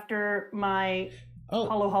after my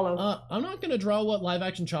hollow? I'm not going to draw what live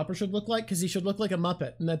action Chopper should look like, because he should look like a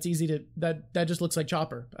Muppet, and that's easy to... That just looks like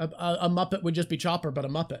Chopper. A Muppet would just be Chopper, but a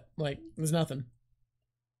Muppet. Like, there's nothing.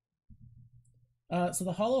 So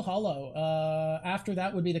the hollow hollow. After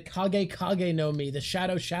that would be the kage kage no mi, the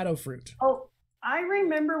shadow fruit. Oh, I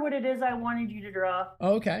remember what it is I wanted you to draw.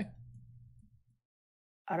 Oh, okay.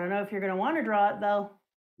 I don't know if you're gonna want to draw it though.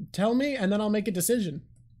 Tell me, and then I'll make a decision.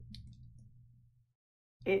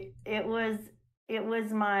 It was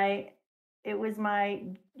my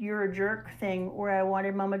you're a jerk thing where I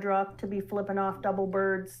wanted Mama DrJaK to be flipping off double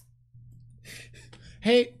birds.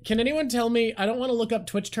 Hey, can anyone tell me, I don't want to look up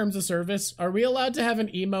Twitch terms of service, are we allowed to have an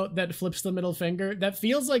emote that flips the middle finger? That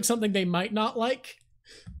feels like something they might not like.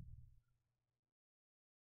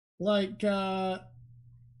 Like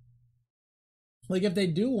if they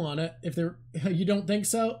do want it, if they're, you don't think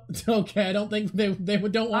so? Okay, I don't think they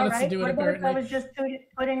don't want us to do it apparently. I was just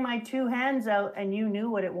putting my two hands out and you knew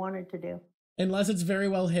what it wanted to do. Unless it's very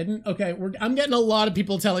well hidden. Okay, I'm getting a lot of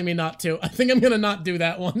people telling me not to. I think I'm gonna not do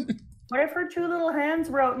that one. What if her two little hands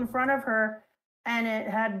were out in front of her and it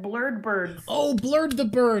had blurred birds? Oh, blurred the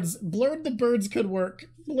birds. Blurred the birds could work.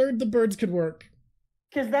 Blurred the birds could work.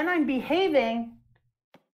 Because then I'm behaving,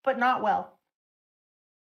 but not well.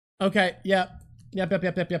 Okay, yep. Yep.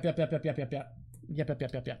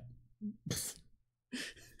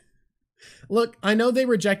 Look, I know they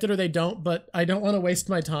reject it or they don't, but I don't want to waste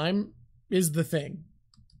my time is the thing.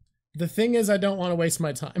 The thing is I don't want to waste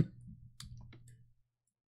my time.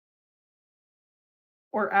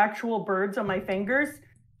 Or actual birds on my fingers.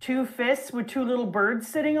 Two fists with two little birds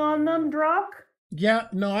sitting on them, DrJaK? Yeah,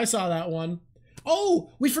 no, I saw that one.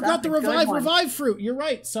 Oh, we forgot the revive fruit. You're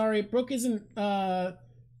right. Sorry, Brooke isn't, Brooke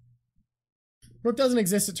doesn't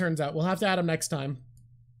exist, it turns out. We'll have to add him next time.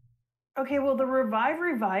 Okay, well, the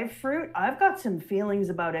revive fruit, I've got some feelings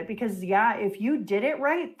about it because, yeah, if you did it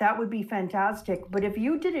right, that would be fantastic. But if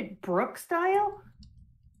you did it Brooke style...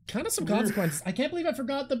 Kind of some consequences. I can't believe I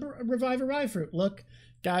forgot the revive fruit. Look,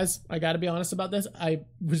 guys, I gotta be honest about this. I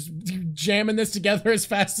was jamming this together as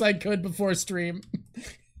fast as I could before stream.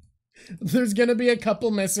 There's gonna be a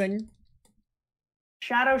couple missing.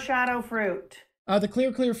 Shadow fruit. The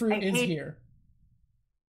clear fruit is here.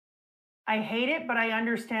 I hate it, but I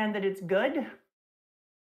understand that it's good.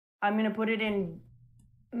 I'm gonna put it in...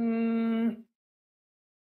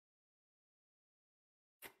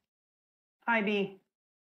 High B.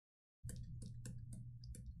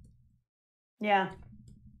 Yeah.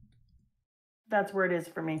 That's where it is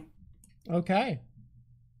for me. Okay.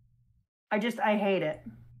 I hate it.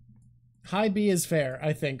 High B is fair,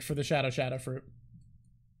 I think, for the shadow fruit.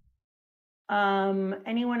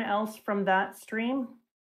 Anyone else from that stream?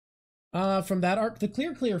 From that arc, the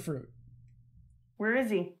clear fruit. Where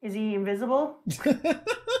is he? Is he invisible?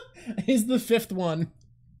 He's the fifth one.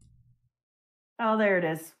 Oh, there it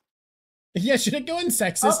is. Yeah, should it go in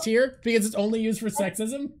sexist here? Because it's only used for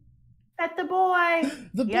sexism? At the boy.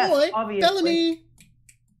 The boy, obviously. Bellamy.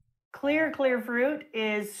 Clear fruit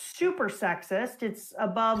is super sexist. It's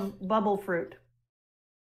above bubble fruit.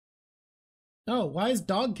 Oh, why is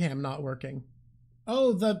dog cam not working?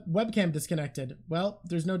 Oh, the webcam disconnected. Well,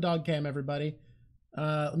 there's no dog cam, everybody.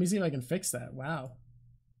 Let me see if I can fix that. Wow.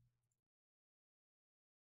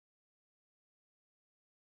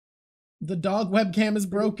 The dog webcam is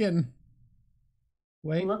broken.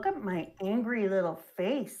 Wait. Look at my angry little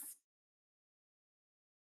face.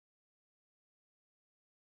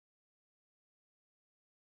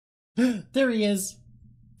 There he is.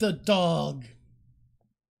 The dog.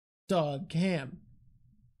 Dog cam.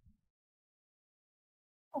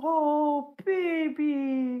 Oh,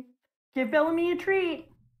 baby. Give Bellamy a treat.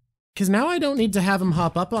 Because now I don't need to have him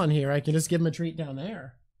hop up on here. I can just give him a treat down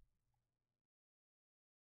there.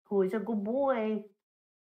 Oh, he's a good boy.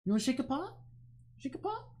 You want to shake a paw? Shake a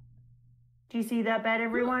paw? Do you see that bed,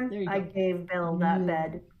 everyone? I gave Bill that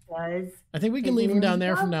bed. Guys. I think we can leave him down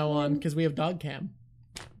there from now on because we have dog cam.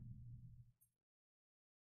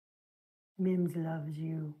 Mims loves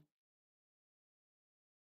you.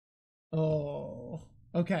 Oh,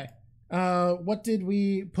 okay. What did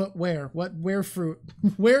we put where? Where fruit?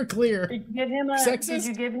 Where clear? Did you give him a sexist? Did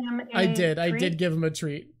you give him a I did. Treat? I did give him a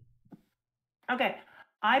treat. Okay.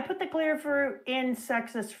 I put the clear fruit in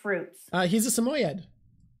sexist fruits. He's a Samoyed.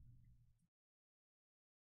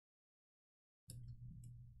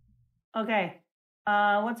 Okay.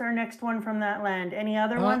 What's our next one from that land? Any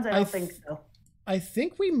other ones? I don't think so. I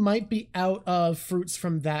think we might be out of fruits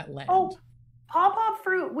from that land. Oh, Pawpaw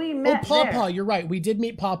fruit, we met Pawpaw, you're right. We did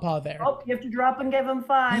meet Pawpaw there. Oh, you have to drop and give him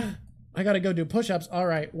 5. I gotta go do push-ups. All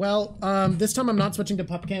right. Well, this time I'm not switching to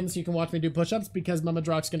PupCam so you can watch me do push-ups because Mama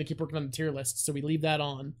DrJaK's gonna keep working on the tier list, so we leave that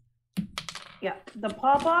on. Yeah, the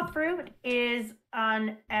Pawpaw fruit is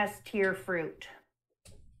an S tier fruit.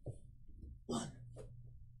 1.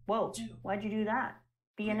 Whoa, 2. why'd you do that?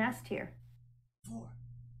 Be an S tier. 4,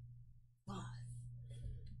 5.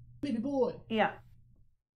 Baby boy. Yeah.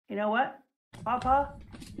 You know what, Papa?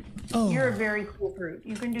 Oh. You're a very cool fruit.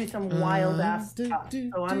 You can do some wild ass stuff.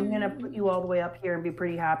 So I'm going to put you all the way up here and be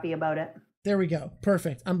pretty happy about it. There we go.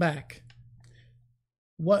 Perfect. I'm back.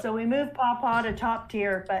 What? So we move Papa to top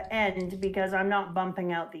tier, but end because I'm not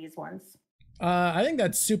bumping out these ones. I think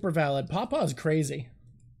that's super valid. Papa's crazy.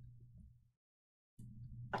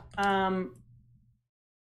 And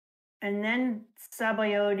then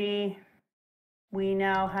Sabayoti, we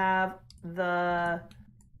now have the...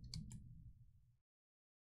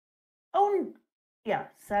 Oh, yeah,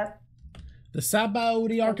 the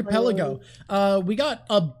Sabayoti Archipelago. We got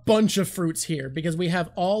a bunch of fruits here because we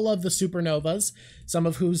have all of the supernovas, some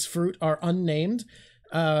of whose fruit are unnamed.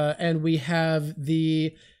 And we have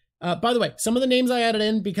the... by the way, some of the names I added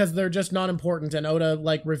in because they're just not important, and Oda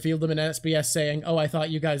like revealed them in SBS saying, "Oh, I thought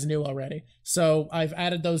you guys knew already." So I've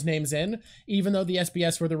added those names in, even though the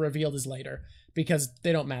SBS where they're revealed is later, because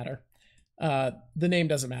they don't matter. The name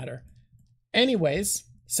doesn't matter. Anyways,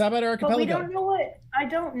 Sabayoti Archipelago. But we don't know what... I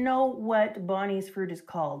don't know what Bonnie's fruit is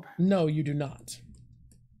called. No, you do not.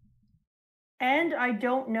 And I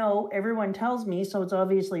don't know, everyone tells me, so it's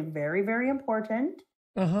obviously very, very important.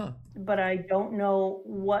 Uh-huh. But I don't know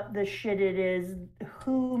what the shit it is,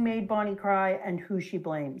 who made Bonnie cry, and who she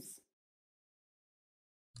blames.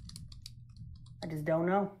 I just don't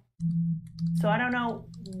know. So I don't know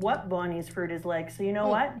what Bonnie's fruit is like. So you know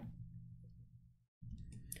what?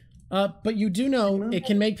 But you do know it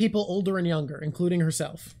can make people older and younger, including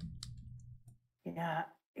herself. Yeah,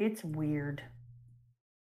 it's weird.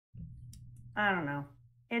 I don't know.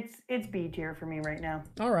 It's B tier for me right now.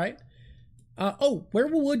 All right. Where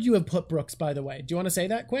would you have put Brooks, by the way? Do you want to say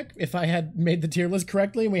that quick? If I had made the tier list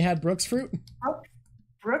correctly and we had Brooks fruit?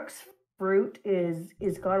 Brooks fruit is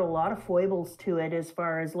got a lot of foibles to it as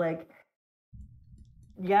far as like,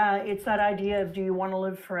 yeah, it's that idea of do you want to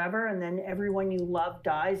live forever and then everyone you love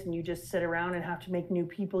dies and you just sit around and have to make new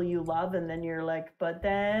people you love and then you're like, but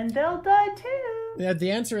then they'll die too. Yeah,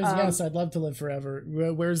 the answer is yes, I'd love to live forever.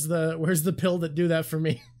 Where's the pill that do that for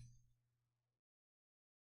me?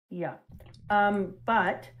 Yeah.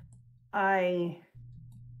 But I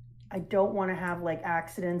don't want to have like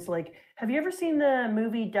accidents. Like, have you ever seen the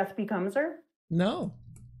movie Death Becomes Her? No.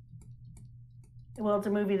 Well, it's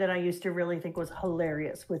a movie that I used to really think was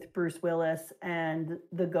hilarious with Bruce Willis and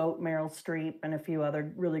the GOAT Meryl Streep and a few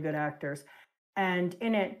other really good actors. And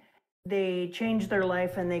in it, they change their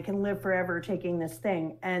life and they can live forever taking this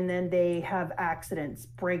thing. And then they have accidents,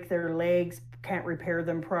 break their legs, can't repair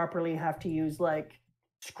them properly, have to use like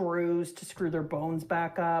screws to screw their bones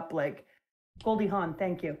back up. Like, Goldie Hawn,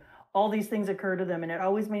 thank you. All these things occur to them. And it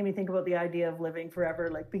always made me think about the idea of living forever.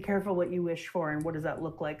 Like, be careful what you wish for and what does that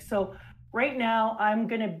look like? So right now, I'm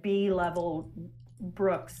going to B-level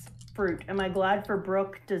Brooks fruit. Am I glad for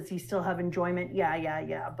Brooke? Does he still have enjoyment?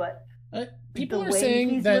 Yeah. But people are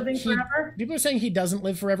saying that people are saying he doesn't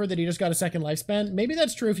live forever, that he just got a second lifespan. Maybe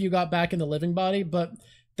that's true if you got back in the living body, but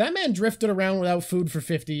that man drifted around without food for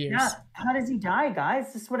 50 years. Yeah. How does he die,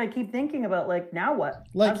 guys? This is what I keep thinking about. Like, now what?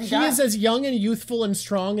 Like, he is as young and youthful and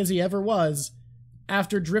strong as he ever was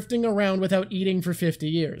after drifting around without eating for 50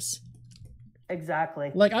 years.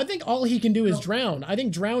 Exactly. Like, I think all he can do is drown. I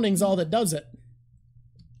think drowning's all that does it.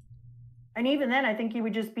 And even then, I think he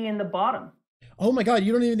would just be in the bottom. Oh my god,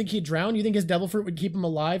 you don't even think he'd drown? You think his devil fruit would keep him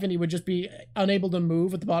alive and he would just be unable to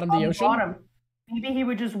move at the bottom of the ocean? Bottom. Maybe he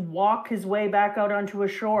would just walk his way back out onto a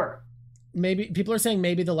shore. Maybe. People are saying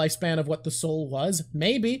maybe the lifespan of what the soul was.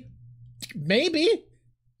 Maybe.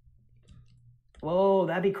 Whoa,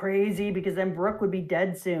 that'd be crazy because then Brooke would be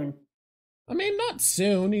dead soon. I mean, not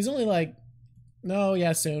soon. He's only like... No,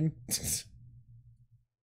 yeah, soon.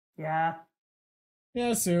 Yeah.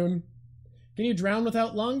 Yeah, soon. Can you drown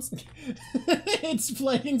without lungs? It's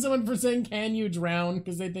flagging someone for saying, can you drown?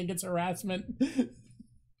 Because they think it's harassment.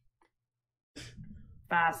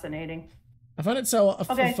 Fascinating. I find it so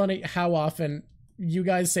funny how often you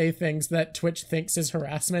guys say things that Twitch thinks is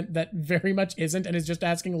harassment that very much isn't and is just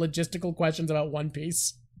asking logistical questions about One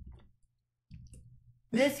Piece.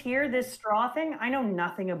 This straw thing, I know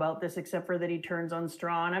nothing about this except for that he turns on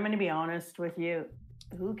straw, and I'm going to be honest with you.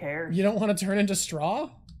 Who cares? You don't want to turn into straw?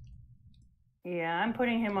 Yeah, I'm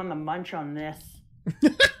putting him on the munch on this.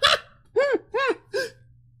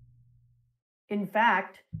 In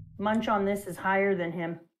fact, munch on this is higher than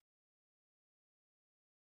him.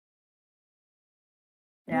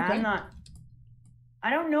 Yeah, okay. I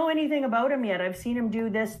don't know anything about him yet. I've seen him do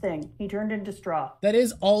this thing. He turned into straw. That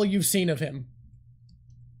is all you've seen of him.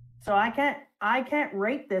 So I can't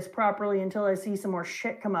rate this properly until I see some more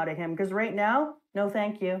shit come out of him. Because right now, no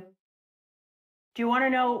thank you. Do you want to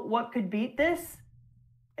know what could beat this?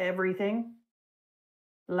 Everything.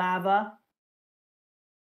 Lava.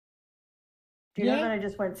 Do you know that I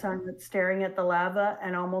just went silent staring at the lava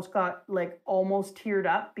and almost got almost teared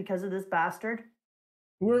up because of this bastard?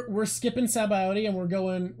 We're skipping Sabaody and we're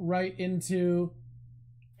going right into...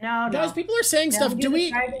 No. Guys, people are saying stuff. Do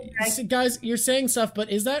we... Guys, you're saying stuff, but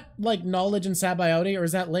is that like knowledge and Sabaody or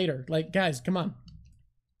is that later? Like, guys, come on.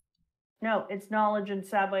 No, it's knowledge and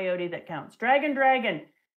Sabaody that counts. Dragon.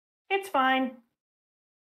 It's fine.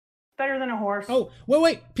 Better than a horse. Oh,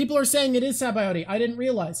 wait. People are saying it is Sabaody. I didn't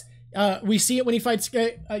realize. We see it when he fights.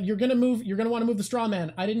 You're gonna want to move the straw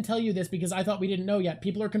man. I didn't tell you this because I thought we didn't know yet.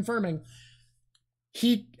 People are confirming.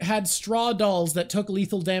 He had straw dolls that took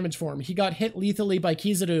lethal damage for him. He got hit lethally by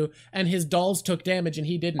Kizaru, and his dolls took damage, and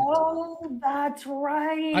he didn't. Oh, that's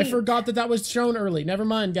right. I forgot that was shown early. Never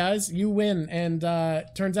mind, guys. You win, and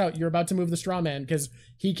turns out you're about to move the straw man because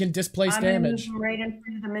he can displace damage. I'm right in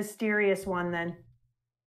front of the mysterious one, then.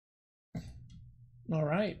 All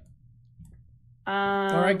right.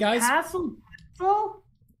 All right, guys. Castle,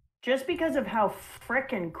 just because of how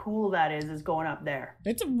frickin' cool that is going up there.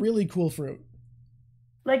 It's a really cool fruit.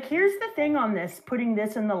 Like, here's the thing on this, putting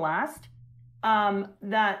this in the last,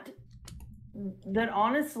 that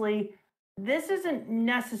honestly, this isn't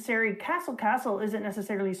necessary. Castle isn't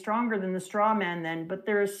necessarily stronger than the straw man then, but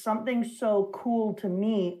there is something so cool to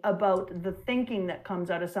me about the thinking that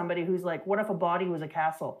comes out of somebody who's like, what if a body was a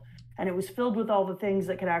castle? And it was filled with all the things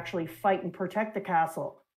that could actually fight and protect the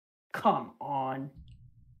castle. Come on.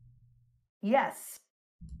 Yes.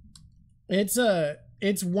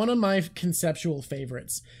 It's one of my conceptual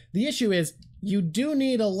favorites. The issue is you do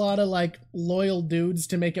need a lot of loyal dudes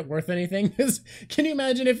to make it worth anything. Can you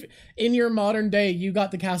imagine if in your modern day you got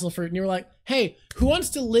the castle fruit and you were like, hey, who wants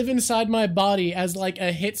to live inside my body as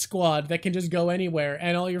a hit squad that can just go anywhere?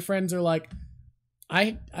 And all your friends are like,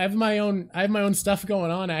 I have my own stuff going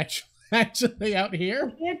on actually out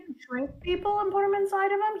here. He had to shrink people and put them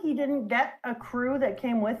inside of him. He didn't get a crew that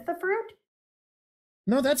came with the fruit.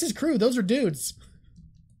 No, that's his crew. Those are dudes.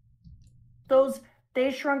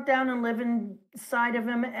 They shrunk down and live inside of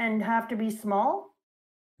him and have to be small?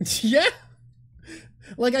 Yeah.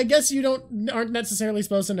 I guess you aren't necessarily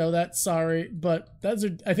supposed to know that. Sorry, but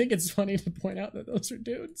I think it's funny to point out that those are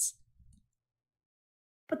dudes.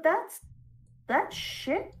 But that's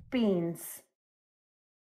shit beans.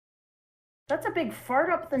 That's a big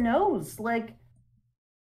fart up the nose.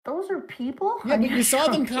 Those are people? Yeah, but you saw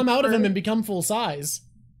them come out of him and become full size.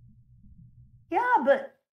 Yeah,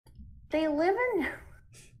 but they live in...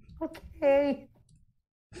 Okay.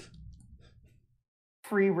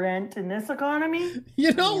 Free rent in this economy?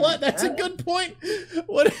 You know what? That's a good point.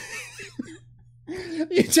 What...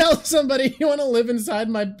 You tell somebody you want to live inside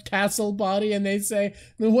my castle body and they say,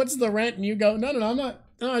 then what's the rent? And you go, no, I'm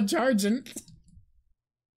not charging.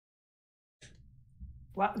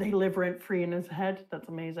 Wow, they live rent-free in his head. That's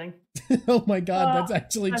amazing. Oh my god, that's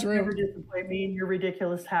actually true. Never disappoint me in your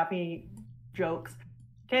ridiculous happy jokes.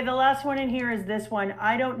 Okay, the last one in here is this one.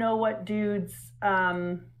 I don't know what dude's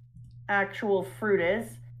actual fruit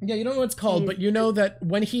is. Yeah, you don't know what it's called, but you know that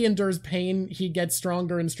when he endures pain, he gets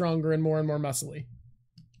stronger and stronger and more muscly.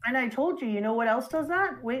 And I told you, you know what else does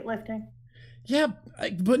that? Weightlifting. Yeah,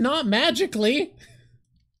 but not magically.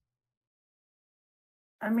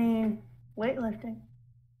 I mean, weightlifting.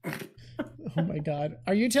 Oh my god.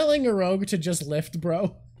 Are you telling a rogue to just lift,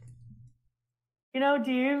 bro?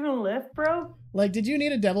 Do you even lift, bro? Did you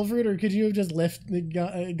need a devil fruit, or could you have just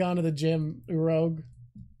gone to the gym, rogue?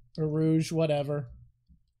 Or rouge, whatever.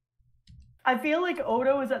 I feel like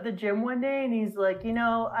Odo was at the gym one day and he's like,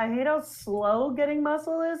 I hate how slow getting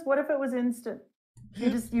muscle is. What if it was instant?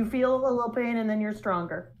 You feel a little pain and then you're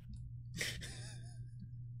stronger.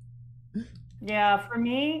 Yeah, for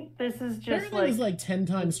me, this is just Apparently he's 10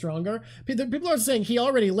 times stronger. People are saying he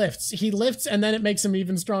already lifts. He lifts and then it makes him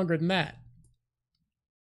even stronger than that.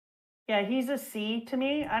 Yeah, he's a C to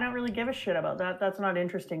me. I don't really give a shit about that. That's not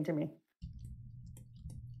interesting to me.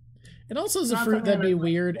 It also is a fruit that'd be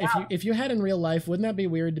weird. If you had in real life, wouldn't that be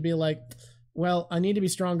weird to be like, well, I need to be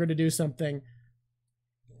stronger to do something.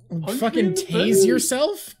 Fucking tase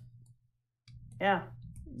yourself? Yeah.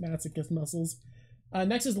 Masochist muscles.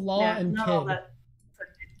 Next is Law and Kid.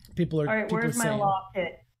 People are. All right, where's my Law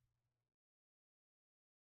kit?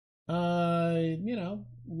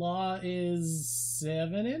 Law is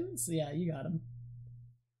 7 ins. Yeah, you got him.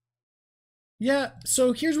 Yeah,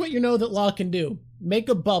 so here's what you know that Law can do. Make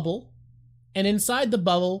a bubble, and inside the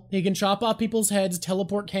bubble, he can chop off people's heads,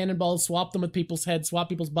 teleport cannonballs, swap them with people's heads, swap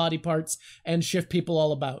people's body parts, and shift people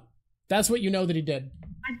all about. That's what you know that he did.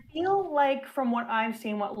 I feel like from what I've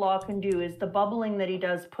seen, what Law can do is the bubbling that he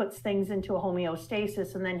does puts things into a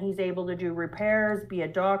homeostasis, and then he's able to do repairs, be a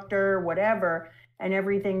doctor, whatever, and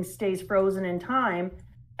everything stays frozen in time,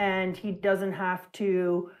 and he doesn't have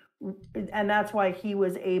to. And that's why he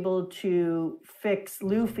was able to fix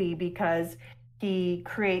Luffy, because he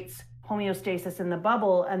creates homeostasis in the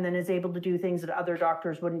bubble and then is able to do things that other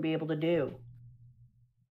doctors wouldn't be able to do.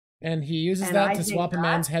 And he uses that to swap a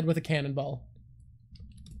man's head with a cannonball.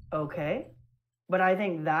 Okay. But I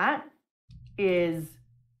think that is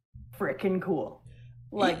freaking cool.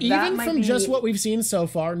 Like, even from just what we've seen so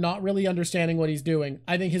far, not really understanding what he's doing,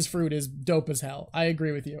 I think his fruit is dope as hell. I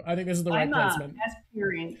agree with you. I think this is the right placement.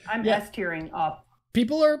 I'm S-tiering up.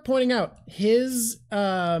 People are pointing out his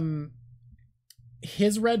Red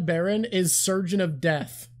Baron is Surgeon of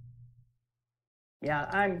Death. Yeah,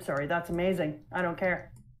 I'm sorry. That's amazing. I don't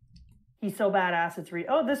care. He's so badass. It's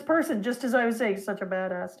this person, just as I was saying, such a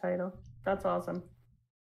badass title. That's awesome.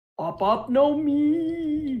 Up, no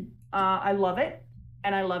me. I love it.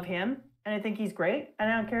 And I love him, and I think he's great,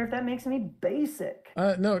 and I don't care if that makes me basic.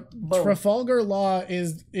 No, boom. Trafalgar Law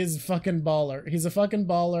is fucking baller. He's a fucking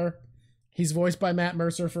baller. He's voiced by Matt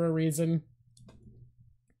Mercer for a reason.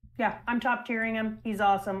 Yeah, I'm top tiering him. He's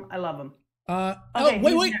awesome. I love him. Okay,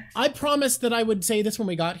 wait. Next? I promised that I would say this when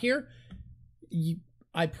we got here.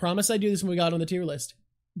 I promise I'd do this when we got on the tier list.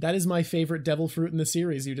 That is my favorite devil fruit in the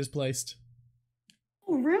series you just placed.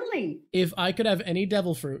 Oh, really? If I could have any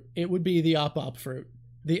devil fruit, it would be the Op fruit.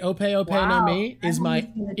 The Ope no Mi is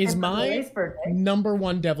my number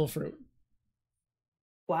one devil fruit.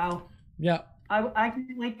 Wow. Yeah. I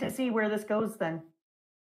can't wait to see where this goes then.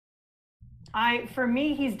 For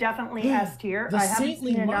me, he's definitely S tier. The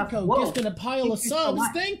Saintly Marco gifted a pile of subs.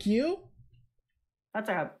 Thank you. That's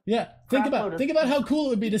a think about how cool it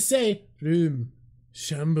would be to say room.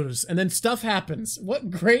 Chambers, and then stuff happens. What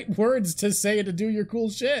great words to say to do your cool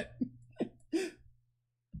shit.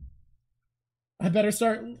 I better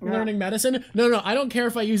start learning medicine. No, I don't care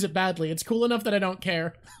if I use it badly. It's cool enough that I don't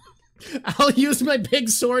care. I'll use my big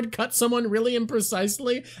sword, cut someone really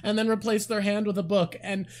imprecisely, and then replace their hand with a book.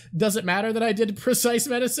 And does it matter that I did precise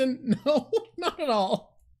medicine? No, not at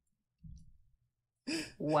all.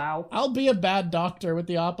 Wow. I'll be a bad doctor with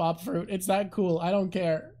the op fruit. It's that cool. I don't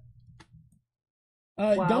care.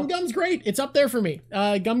 Wow. Gum Gum's great. It's up there for me.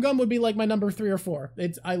 Gum Gum would be like my number 3 or 4.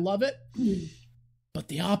 I love it. But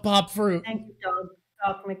the op fruit. Thank you,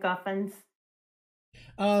 Doc McGuffins.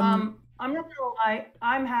 I'm not gonna lie.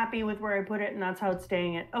 I'm happy with where I put it, and that's how it's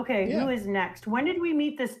staying it. Okay, Who is next? When did we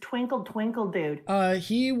meet this Twinkle Twinkle dude?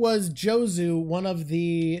 He was Jozu, one of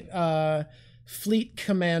the fleet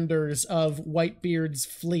commanders of Whitebeard's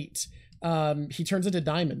fleet. He turns into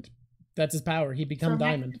Diamond. That's his power. He becomes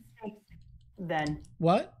Diamond. Then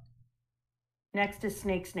what? Next is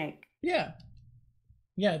Snake.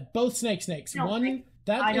 Yeah, both snakes. No, one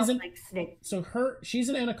that I isn't don't like snake. So she's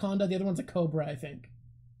an anaconda. The other one's a cobra, I think.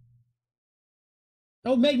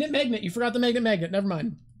 Oh, magnet. You forgot the magnet. Never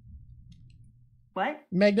mind. What?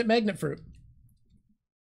 Magnet fruit.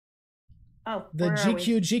 Oh, the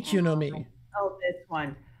GQ no Mi. Oh, this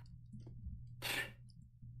one.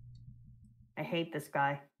 I hate this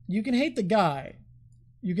guy. You can hate the guy.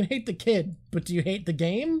 You can hate the kid, but do you hate the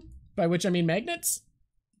game? By which I mean magnets?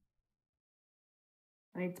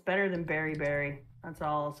 It's better than Berry. That's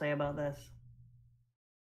all I'll say about this.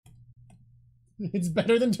 It's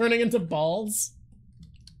better than turning into balls?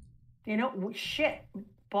 You know, shit.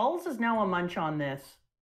 Balls is now a munch on this.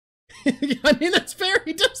 I mean, that's fair.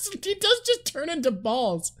 He does just turn into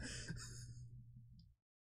balls.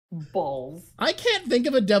 Balls. I can't think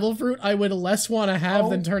of a devil fruit I would less want to have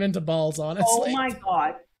than turn into balls, honestly. Oh my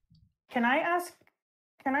god. Can I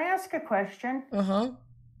ask a question? Uh-huh.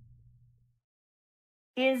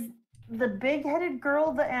 Is the big-headed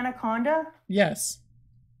girl the anaconda? Yes.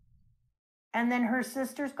 And then her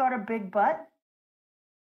sister's got a big butt?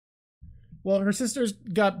 Well, her sister's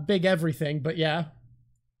got big everything, but yeah.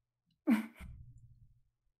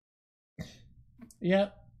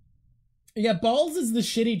 Yep. Yeah, balls is the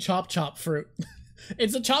shitty chop fruit.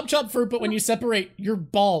 It's a chop fruit, but when you separate your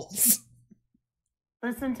balls.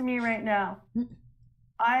 Listen to me right now.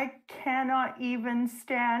 I cannot even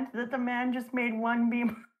stand that the man just made one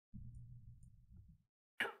beam.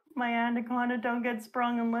 My anaconda don't get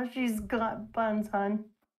sprung unless she's got buns, hun.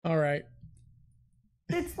 All right.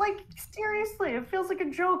 It's like, seriously, it feels like a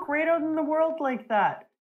joke right out in the world like that.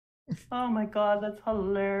 Oh my god, that's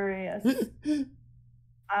hilarious.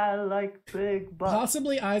 I like big butts.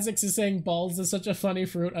 Possibly Isaacs is saying balls is such a funny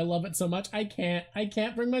fruit. I love it so much. I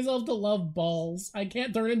can't bring myself to love balls. I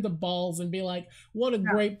can't turn into balls and be like, what a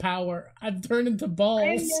great power. I've turned into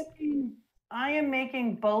balls. I am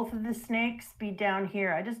making both of the snakes be down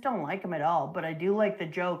here. I just don't like them at all, but I do like the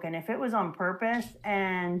joke. And if it was on purpose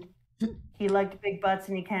and he liked big butts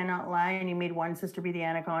and he cannot lie and he made one sister be the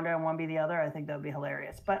anaconda and one be the other, I think that would be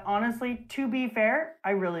hilarious. But honestly, to be fair, I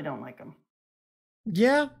really don't like them.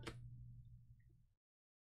 Yeah.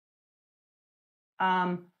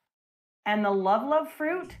 And the love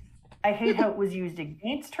fruit, I hate how it was used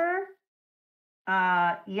against her.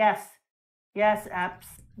 Yes, apps,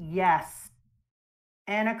 yes.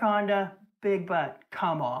 Anaconda, big butt.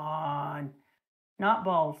 Come on. Not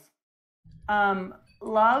balls.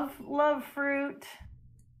 Love fruit.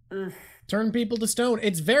 Ugh. Turn people to stone.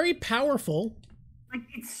 It's very powerful. Like,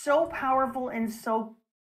 it's so powerful and so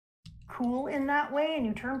cool in that way, and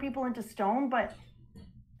you turn people into stone, but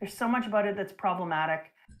there's so much about it that's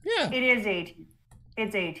problematic. Yeah. It is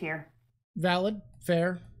It's A tier. Valid.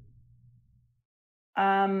 Fair.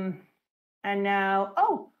 And now,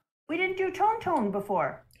 we didn't do tone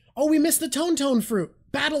before. Oh, we missed the tone fruit.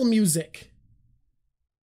 Battle music.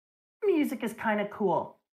 Music is kind of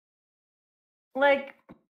cool. Like,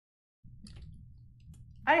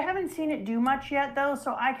 I haven't seen it do much yet though,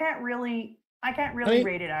 so I can't really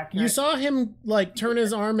rate it accurately. You saw him like turn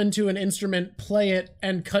his arm into an instrument, play it,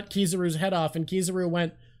 and cut Kizaru's head off, and Kizaru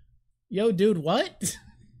went, "Yo, dude, what?"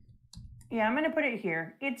 Yeah, I'm gonna put it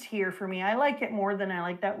here. It's here for me. I like it more than I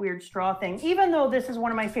like that weird straw thing. Even though this is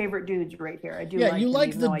one of my favorite dudes right here, I do. Yeah, you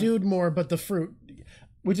like the dude more, but the fruit,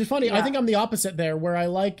 which is funny. Yeah. I think I'm the opposite there, where I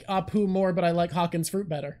like Apu more, but I like Hawkins' fruit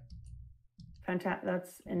better. Fantastic.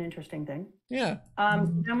 That's an interesting thing. Yeah.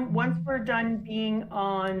 Then once we're done being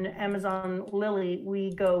on Amazon Lily,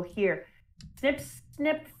 we go here.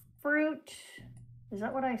 Snip fruit. Is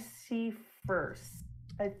that what I see first?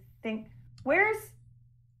 I think.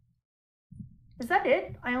 Is that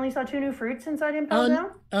it? I only saw 2 new fruits inside Impel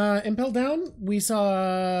Down? Impel Down, we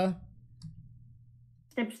saw...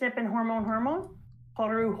 Snip and Hormone.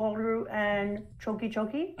 Horu and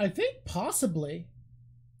Choki. I think possibly.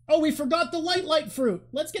 Oh, we forgot the light fruit.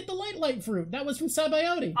 Let's get the light fruit. That was from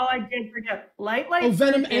Sabaody. Oh, I did forget. Light Oh,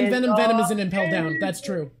 Venom and Venom is in Impel Down. That's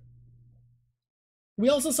true. We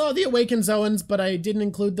also saw the Awakened Zoans, but I didn't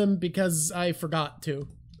include them because I forgot to.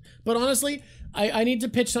 But honestly, I need to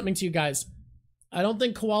pitch something to you guys. I don't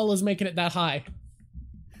think Koala's making it that high.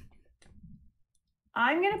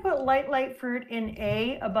 I'm going to put light fruit in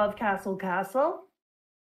A above Castle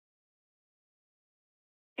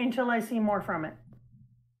until I see more from it.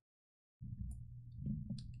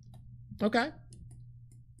 Okay.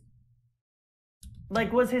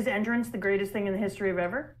 Like, was his entrance the greatest thing in the history of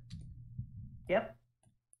ever? Yep.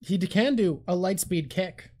 He can do a light speed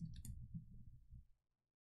kick.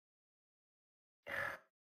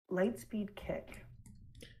 Light speed kick.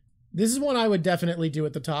 This is one I would definitely do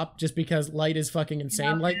at the top, just because light is fucking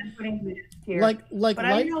insane. But I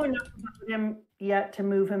don't know enough about him yet to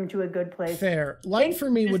move him to a good place. Fair. Light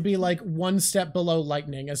for me would be like one step below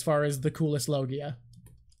lightning as far as the coolest Logia.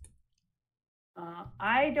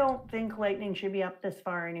 I don't think lightning should be up this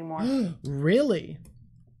far anymore. Really?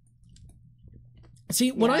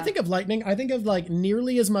 See, when I think of lightning, I think of like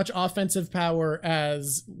nearly as much offensive power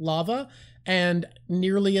as lava and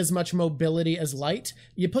nearly as much mobility as light.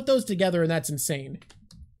 You put those together and that's insane.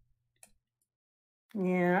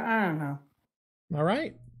 Yeah, I don't know. All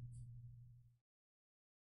right.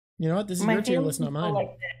 You know what? This is your tier list, not mine.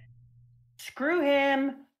 Like screw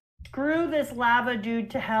him. Screw this lava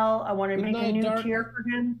dude to hell. I want to make a new tier for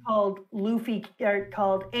him called Luffy,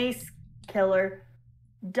 called Ace Killer.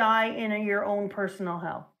 Die in your own personal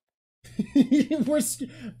hell.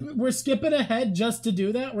 We're skipping ahead just to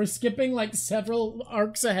do that. We're skipping like several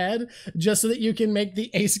arcs ahead just so that you can make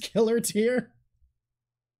the Ace Killer tier.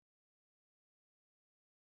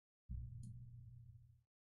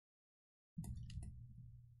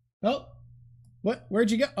 Oh, what?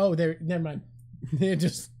 Where'd you go? Oh, there. Never mind. It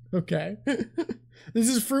just okay. This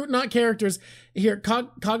is fruit, not characters. Here,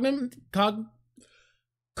 Cogna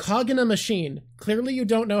Machine. Clearly you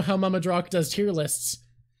don't know how Mama DrJaK does tier lists.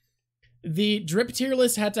 The drip tier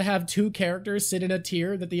list had to have 2 characters sit in a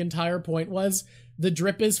tier that the entire point was, the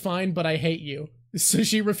drip is fine, but I hate you. So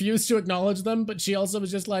she refused to acknowledge them, but she also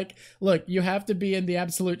was just like, look, you have to be in the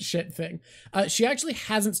absolute shit thing. She actually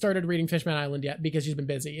hasn't started reading Fishman Island yet because she's been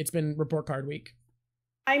busy. It's been report card week.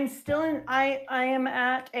 I'm still in, I am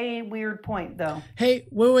at a weird point though. Hey,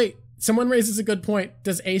 wait. Someone raises a good point.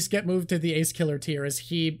 Does Ace get moved to the Ace Killer tier? Is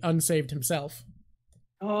he unsaved himself?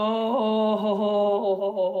 Oh,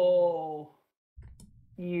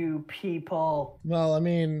 you people. Well, I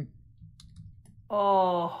mean...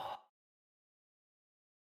 Oh.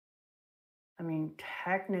 I mean,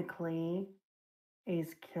 technically,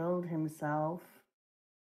 Ace killed himself.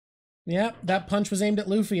 Yeah, that punch was aimed at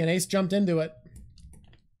Luffy, and Ace jumped into it.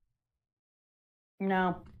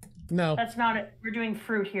 No. No. That's not it. We're doing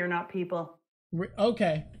fruit here, not people.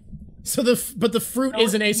 Okay. So the fruit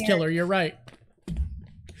is an Ace killer, you're right.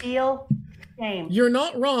 Feel shame. You're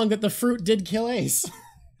not wrong that the fruit did kill Ace.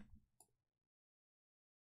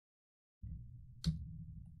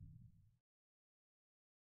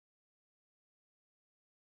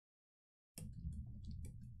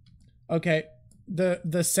 Okay,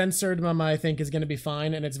 the censored mama I think is going to be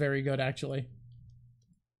fine, and it's very good actually.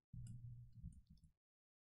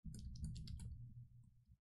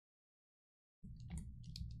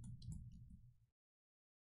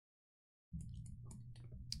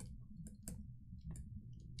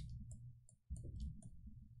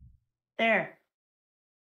 There.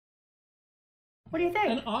 What do you think?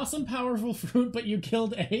 An awesome, powerful fruit, but you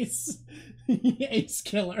killed Ace. Ace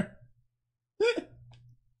killer.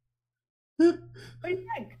 What do you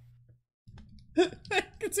think?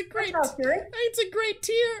 It's a great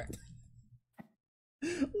tier.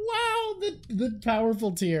 Wow, the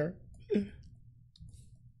powerful tier.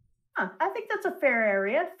 I think that's a fair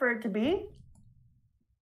area for it to be.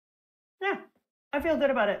 Yeah, I feel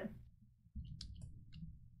good about it.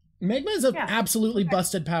 Magma is an absolutely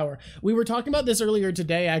busted power. We were talking about this earlier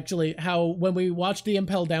today, actually, how when we watched the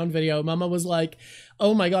Impel Down video, Mama was like,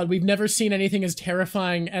 oh my god, we've never seen anything as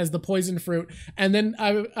terrifying as the poison fruit. And then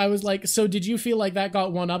I was like, so did you feel like that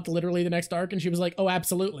got one-upped literally the next arc? And she was like, oh,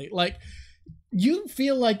 absolutely. Like, you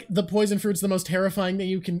feel like the poison fruit's the most terrifying thing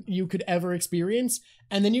you could ever experience,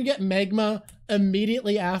 and then you get Magma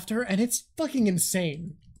immediately after, and it's fucking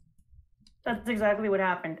insane. That's exactly what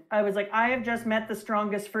happened. I was like, I have just met the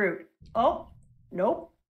strongest fruit. Oh,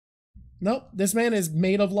 nope. Nope, this man is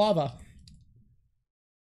made of lava.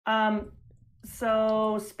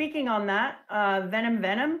 So speaking on that,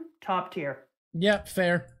 Venom, top tier. Yeah,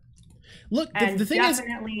 fair. Look, the thing is...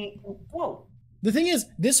 Whoa. The thing is,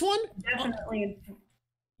 this one... Definitely...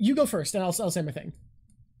 You go first, and I'll say my thing.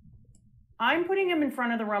 I'm putting him in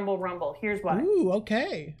front of the Rumble. Here's why. Ooh,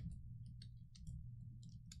 okay.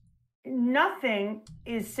 Nothing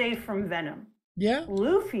is safe from Venom. Yeah.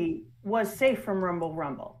 Luffy was safe from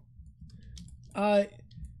Rumble. I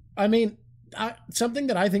mean, something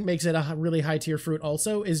that I think makes it a really high tier fruit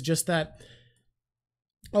also is just that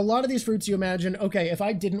a lot of these fruits you imagine, okay, if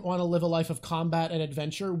I didn't want to live a life of combat and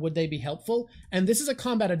adventure, would they be helpful? And this is a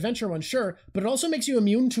combat adventure one, sure, but it also makes you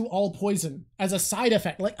immune to all poison as a side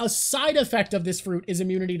effect. Like, a side effect of this fruit is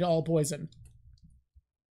immunity to all poison.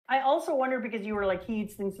 I also wonder, because you were like, he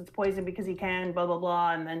thinks it's poison because he can, blah, blah,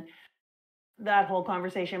 blah, and then that whole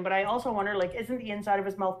conversation. But I also wonder, like, isn't the inside of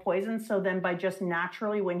his mouth poison? So then by just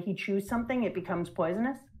naturally, when he chews something, it becomes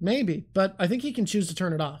poisonous? Maybe, but I think he can choose to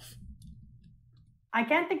turn it off. I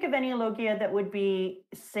can't think of any Logia that would be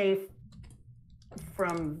safe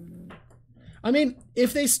from... I mean,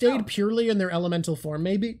 if they stayed purely in their elemental form,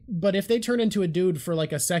 maybe. But if they turn into a dude for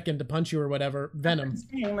like a second to punch you or whatever, Venom.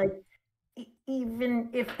 Like, even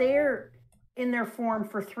if they're in their form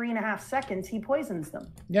for 3.5 seconds, he poisons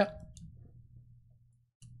them. Yep.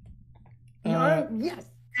 Yes.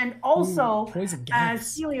 And also,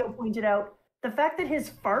 as Celio pointed out, the fact that his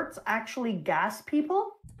farts actually gas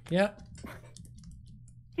people. Yeah.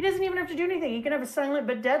 He doesn't even have to do anything. He can have a silent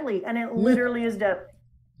but deadly, and it literally is deadly.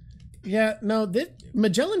 Yeah, no,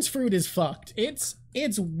 Magellan's fruit is fucked. It's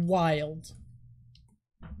wild.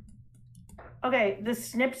 Okay, the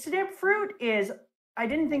snip fruit is... I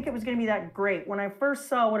didn't think it was going to be that great. When I first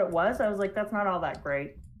saw what it was, I was like, that's not all that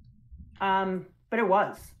great. But it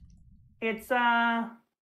was. It's, why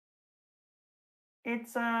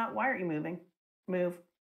aren't you moving? Move.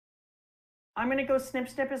 I'm going to go snip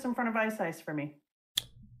is in front of ice for me.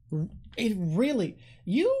 It really...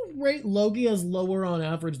 You rate Logias lower on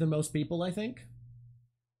average than most people, I think.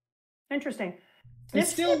 Interesting. It's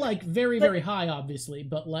still, like, very, very high, obviously,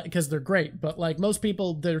 but like, because they're great. But, like, most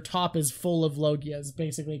people, their top is full of Logias,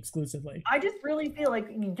 basically exclusively. I just really feel like,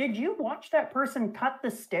 did you watch that person cut the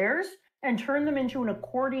stairs and turn them into an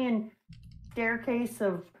accordion staircase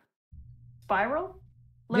of spiral?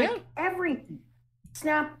 Like, everything.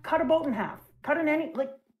 Snap, cut a boat in half. Cut an any...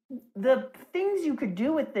 Like, the things you could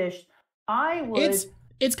do with this, I would...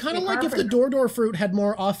 It's kind of like if the Dor fruit had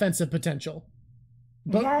more offensive potential.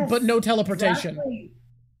 But no teleportation. Exactly.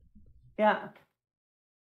 Yeah.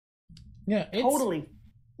 Yeah. Totally.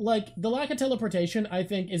 like, the lack of teleportation, I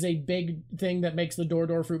think, is a big thing that makes the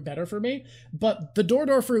Door fruit better for me, but the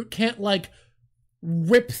Door fruit can't, like,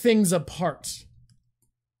 rip things apart.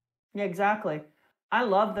 Yeah, exactly. I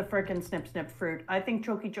love the frickin' snip fruit. I think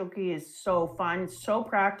Choki is so fun, so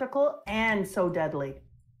practical, and so deadly.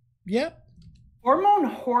 Yep.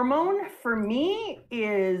 Hormone, for me,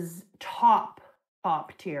 is top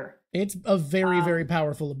tier. It's a very, very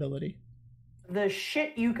powerful ability. The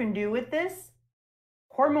shit you can do with this,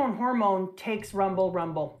 Hormone takes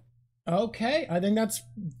Rumble. Okay, I think that's,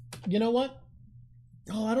 you know what?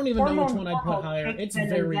 Oh, I don't even know which one I'd put higher. It's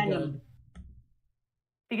very good.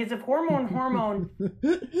 Because if Hormone...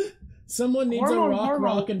 Someone needs a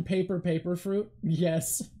rock, and paper fruit.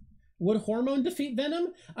 Yes. Would Hormone defeat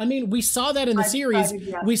Venom? I mean, we saw that in the series.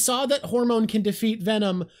 We saw that Hormone can defeat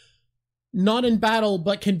Venom, not in battle,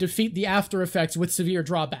 but can defeat the after effects with severe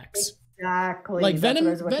drawbacks. Exactly. Like,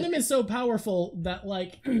 Venom is so powerful that,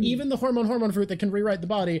 like, even the Hormone fruit that can rewrite the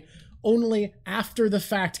body, only after the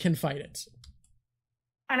fact can fight it.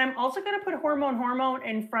 And I'm also going to put Hormone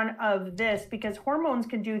in front of this, because hormones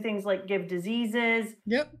can do things like give diseases.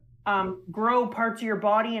 Yep. Grow parts of your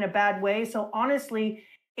body in a bad way. So honestly,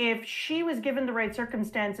 if she was given the right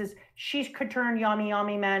circumstances, she could turn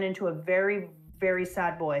Yami Man into a very, very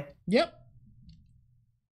sad boy. Yep.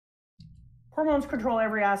 Hormones control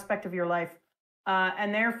every aspect of your life.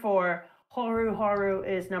 And therefore, Haru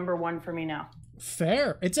is number 1 for me now.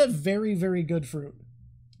 Fair. It's a very, very good fruit.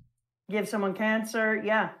 Give someone cancer,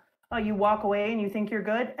 yeah. Oh, you walk away and you think you're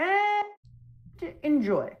good?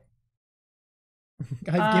 Enjoy.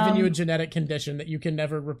 I've given you a genetic condition that you can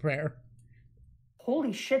never repair.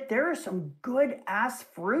 Holy shit, there are some good ass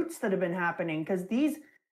fruits that have been happening, because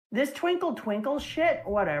this twinkle shit,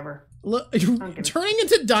 whatever. Look, turning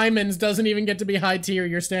into diamonds doesn't even get to be high tier.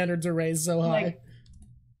 Your standards are raised so high. Like,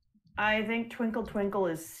 I think Twinkle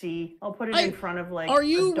is C. I'll put it in front of, like, are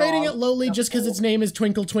you rating it lowly just because its name is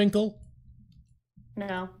Twinkle?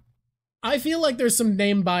 No. I feel like there's some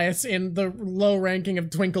name bias in the low ranking of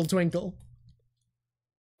Twinkle.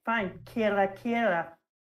 Fine. Kira.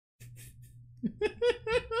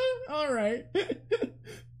 All right.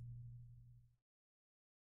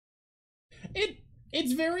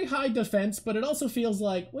 It's very high defense, but it also feels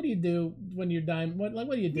like, what do you do when you're dying? What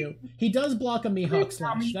do you do? He does block a Mihawk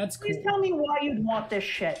slash. That's cool. Please tell me why you'd want this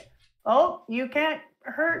shit. Oh, you can't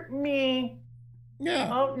hurt me. Yeah.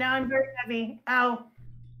 Oh, now I'm very heavy. Ow.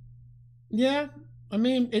 Yeah. I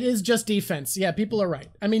mean, it is just defense. Yeah, people are right.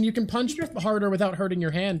 I mean, you can punch harder without hurting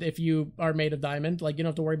your hand if you are made of diamond. Like, you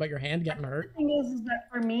don't have to worry about your hand getting hurt. The thing is that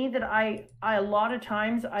for me, that I a lot of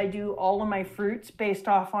times I do all of my fruits based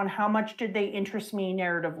off on how much did they interest me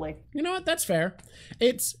narratively. You know what? That's fair.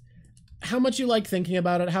 It's how much you like thinking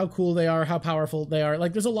about it, how cool they are, how powerful they are.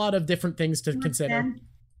 Like, there's a lot of different things to consider.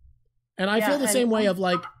 And I feel the same way of,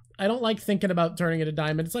 like, I don't like thinking about turning into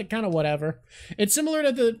diamond. It's like kind of whatever. It's similar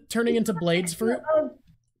to the turning into blades fruit.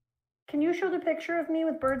 Can you show the picture of me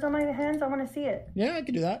with birds on my hands? I want to see it. Yeah, I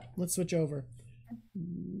can do that. Let's switch over.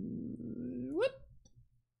 What?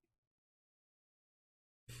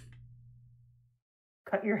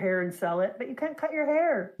 Cut your hair and sell it, but you can't cut your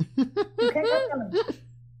hair. You can't cut them.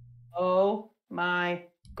 Oh my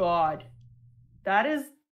God. That is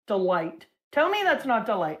delight. Tell me that's not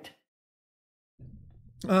delight.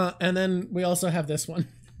 And then we also have this one.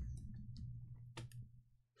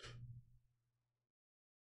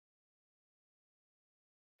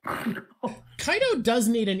 Kaido does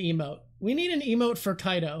need an emote. We need an emote for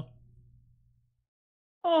Kaido.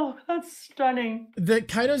 Oh, that's stunning. The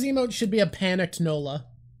Kaido's emote should be a panicked Nola.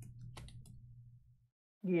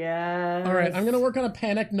 Yes. All right, I'm gonna work on a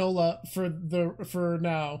panicked Nola for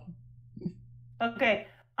now. Okay.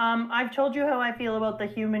 I've told you how I feel about the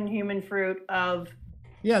human fruit of.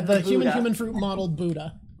 Yeah, the human fruit modeled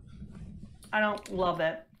Buddha. I don't love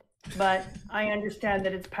it, but I understand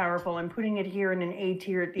that it's powerful. I'm putting it here in an A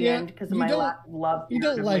tier at the end because of my love. You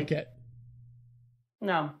don't like it?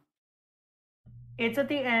 No. It's at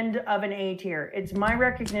the end of an A tier. It's my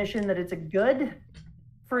recognition that it's a good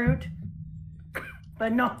fruit,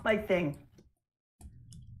 but not my thing.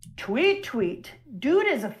 Tweet. Dude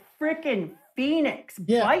is a freaking Phoenix.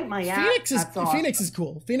 Yeah. Bite my ass. Phoenix is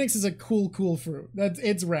cool. Phoenix is a cool fruit.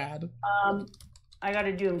 It's rad. I got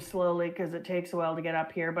to do him slowly because it takes a while to get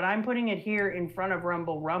up here, but I'm putting it here in front of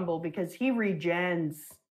Rumble because he regens.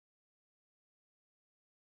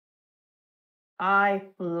 I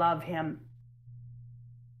love him.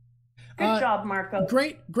 Good job, Marco.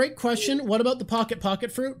 Great question. What about the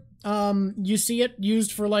pocket fruit? You see it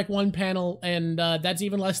used for like one panel, and that's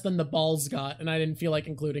even less than the balls got, and I didn't feel like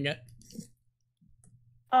including it.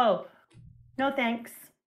 Oh, no thanks.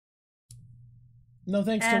 No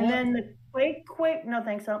thanks to And what? then the quake, no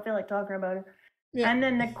thanks, I don't feel like talking about it. Yeah. And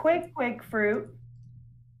then the quake fruit,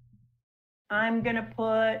 I'm going to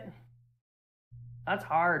put, that's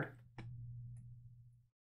hard.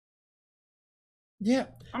 Yeah.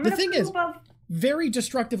 The thing is, very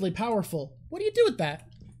destructively powerful. What do you do with that?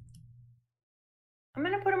 I'm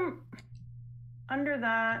going to put them under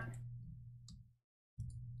that.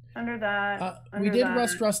 Under that. We did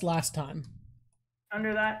Rust last time.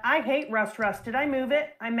 Under that. I hate Rust. Did I move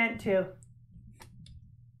it? I meant to.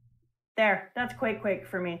 There. That's quake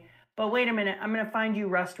for me. But wait a minute. I'm going to find you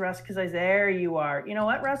Rust because there you are. You know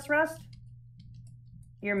what, Rust?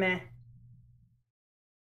 You're meh.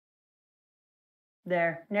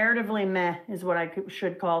 There. Narratively meh is what I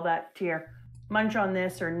should call that tier. Munch on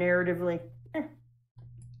this or narratively.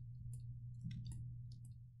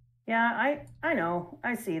 Yeah, I know.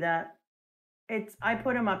 I see that. I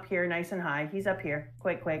put him up here nice and high. He's up here.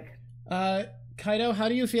 Quake. Kaido, how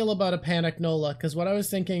do you feel about a panic Nola? Because what I was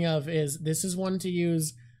thinking of is this is one to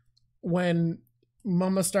use when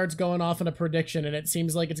Mama starts going off on a prediction and it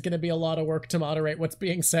seems like it's going to be a lot of work to moderate what's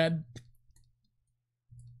being said.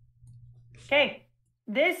 Okay.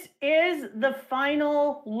 This is the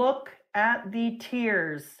final look at the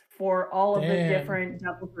tiers for all of the different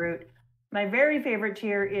devil fruit. My very favorite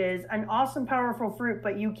tier is an awesome, powerful fruit,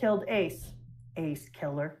 but you killed Ace. Ace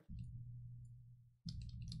killer.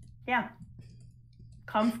 Yeah.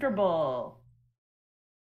 Comfortable.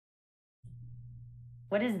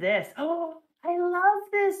 What is this? Oh, I love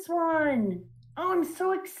this one. Oh, I'm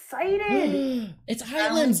so excited. It's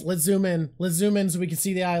islands. Let's zoom in. Let's zoom in so we can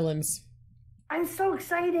see the islands. I'm so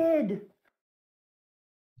excited.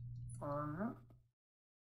 I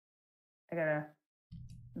gotta...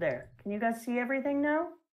 There. Can you guys see everything now?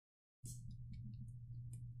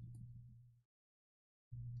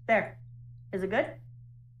 There. Is it good?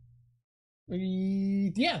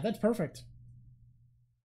 Yeah, that's perfect.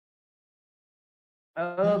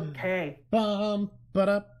 Okay. Oh,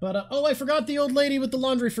 I forgot the old lady with the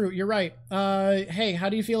laundry fruit. You're right. Hey, how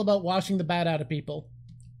do you feel about washing the bad out of people?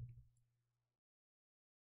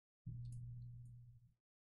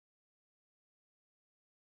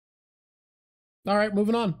 All right,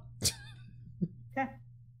 moving on. Okay.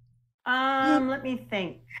 Let me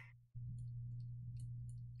think.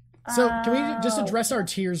 So, can we just address our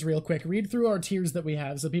tiers real quick? Read through our tiers that we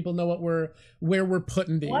have so people know where we're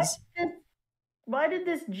putting these. Why did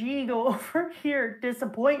this G go over here?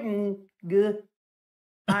 Disappointing. Good.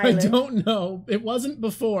 I don't know. It wasn't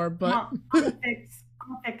before, but I'll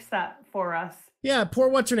fix that for us. Yeah, poor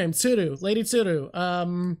what's her name? Tsuru, Lady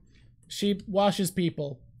Tsuru. She washes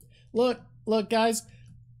people. Look, guys.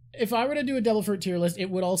 If I were to do a devil fruit tier list, it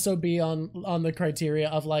would also be on the criteria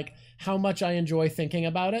of like how much I enjoy thinking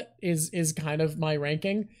about it is kind of my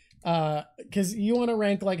ranking. Because you want to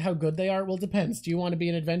rank like how good they are. Well, it depends. Do you want to be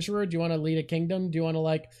an adventurer? Do you want to lead a kingdom? Do you want to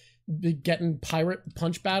like be getting pirate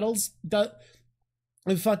punch battles?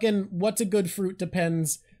 Fucking what's a good fruit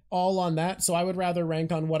depends all on that. So I would rather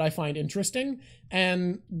rank on what I find interesting.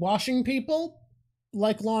 And washing people,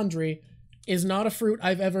 like laundry, is not a fruit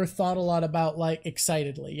I've ever thought a lot about, like,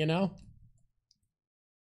 excitedly, you know?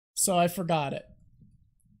 So I forgot it.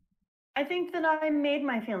 I think that I made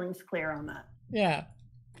my feelings clear on that. Yeah.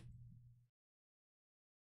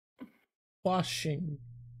 Washing.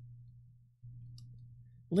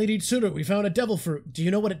 Lady Tsuru, we found a devil fruit. Do you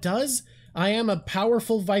know what it does? I am a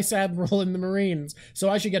powerful vice admiral in the Marines, so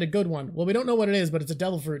I should get a good one. Well, we don't know what it is, but it's a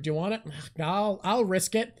devil fruit. Do you want it? I'll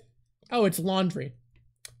risk it. Oh, it's laundry.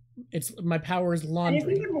 My power is laundry.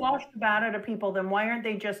 And if you can wash the bad out of people, then why aren't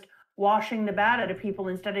they just washing the bad out of people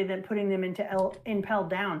instead of then putting them into impel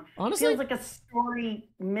down? Honestly, it feels like a story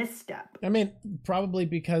misstep. I mean, probably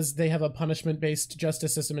because they have a punishment-based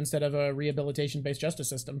justice system instead of a rehabilitation-based justice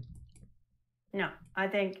system. No, I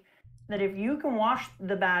think that if you can wash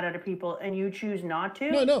the bad out of people and you choose not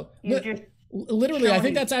to, literally, I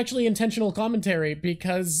think that's actually intentional commentary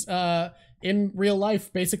because in real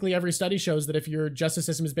life, basically every study shows that if your justice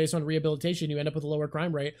system is based on rehabilitation, you end up with a lower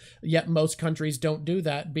crime rate. Yet most countries don't do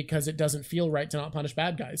that because it doesn't feel right to not punish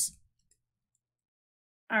bad guys.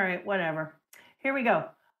 All right, whatever. Here we go.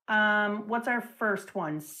 What's our first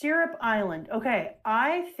one? Syrup Island. Okay,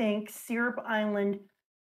 I think Syrup Island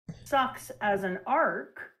sucks as an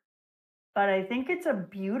arc, but I think it's a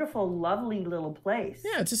beautiful, lovely little place.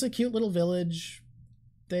 Yeah, it's just a cute little village.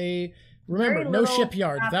 Remember, no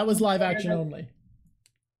shipyard. That was live action only.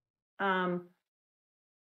 I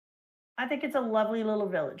think it's a lovely little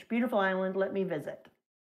village. Beautiful island. Let me visit.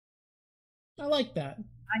 I like that.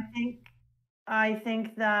 I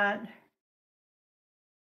think that...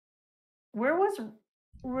 Where was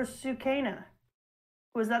Rusukena?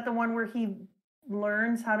 Was that the one where he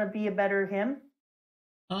learns how to be a better him?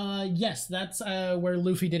 Yes, that's where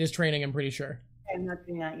Luffy did his training, I'm pretty sure. I'm not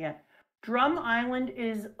doing that yet. Drum Island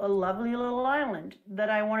is a lovely little island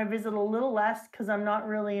that I want to visit a little less because I'm not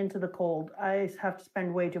really into the cold. I have to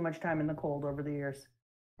spend way too much time in the cold over the years.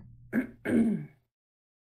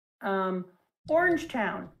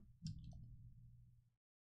 Orangetown.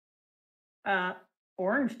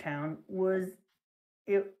 Orangetown was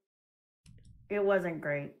it wasn't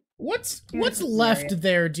great. What's left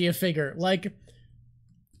there, do you figure? Like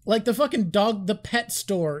the fucking dog, the pet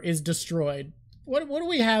store is destroyed. What do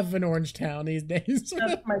we have in Orangetown these days?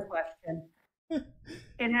 That's my question.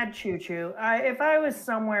 It had Choo Choo. If I was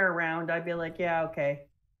somewhere around, I'd be like, yeah, okay.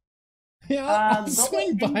 Yeah, I'll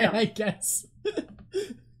swing by, I guess.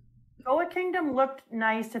 Goa Kingdom looked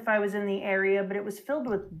nice if I was in the area, but it was filled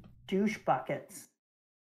with douche buckets.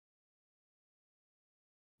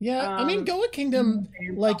 Yeah, I mean, Goa Kingdom,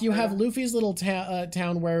 like, you have Luffy's little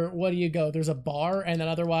town where, what do you go? There's a bar, and then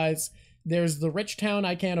otherwise, there's the rich town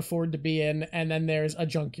I can't afford to be in, and then there's a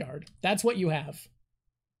junkyard. That's what you have.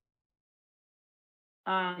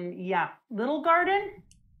 Yeah. Little Garden,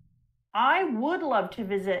 I would love to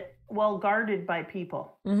visit well guarded by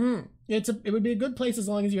people. Mm-hmm. It would be a good place as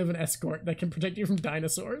long as you have an escort that can protect you from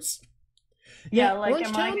dinosaurs. Yeah, like,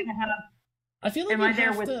 am I gonna have... I feel like am I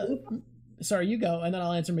there with Luffy? Sorry, you go, and then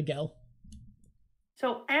I'll answer Miguel.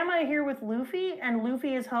 So, am I here with Luffy, and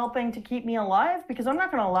Luffy is helping to keep me alive? Because I'm not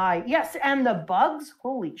gonna lie. Yes, and the bugs?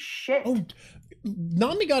 Holy shit. Oh,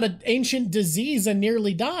 Nami got an ancient disease and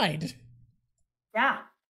nearly died. Yeah.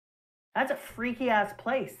 That's a freaky-ass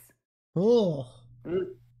place. Oh.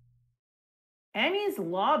 Enies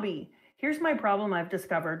Lobby. Here's my problem I've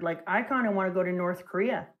discovered. Like, I kind of want to go to North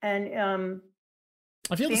Korea. And,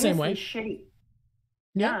 I feel the same way. Shitty.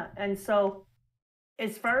 Yeah, and so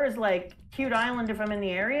as far as like cute island, if I'm in the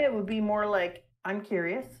area, it would be more like I'm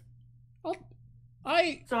curious. So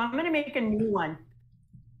I'm gonna make a new one.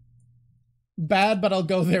 Bad, but I'll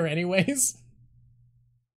go there anyways.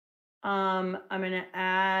 I'm gonna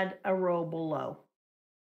add a row below,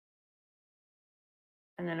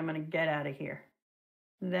 and then I'm gonna get out of here.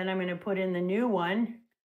 Then I'm gonna put in the new one.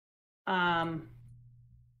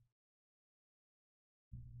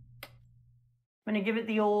 I'm going to give it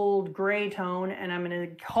the old gray tone, and I'm going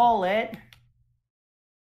to call it...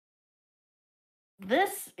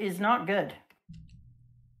 This is not good.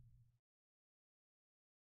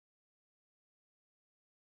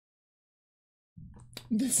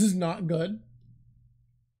 This is not good.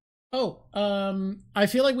 Oh, I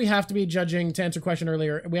feel like we have to be judging, to answer a question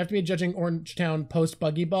earlier, we have to be judging Orangetown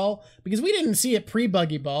post-Buggy Ball, because we didn't see it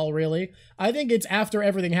pre-Buggy Ball, really. I think it's after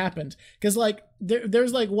everything happened. Because, like,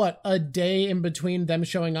 there's, like, what, a day in between them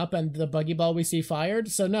showing up and the Buggy Ball we see fired?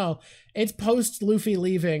 So, no, it's post-Luffy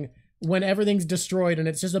leaving when everything's destroyed and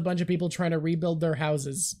it's just a bunch of people trying to rebuild their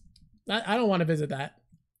houses. I don't want to visit that.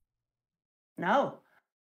 No.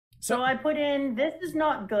 So I put in, this is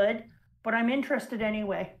not good, but I'm interested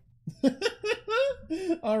anyway.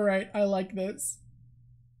 All right, I like this.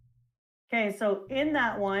 Okay, so in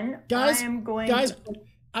that one, guys,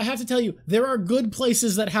 I have to tell you, there are good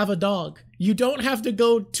places that have a dog. You don't have to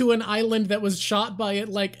go to an island that was shot by it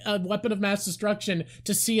like a weapon of mass destruction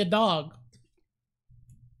to see a dog.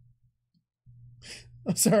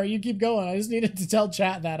 I'm sorry, you keep going. I just needed to tell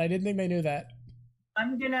chat that. I didn't think they knew that.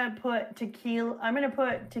 I'm gonna put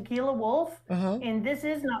Tequila Wolf, and this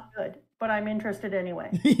is not good, but I'm interested anyway.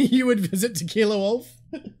 You would visit Tequila Wolf?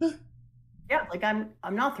 Yeah, like I'm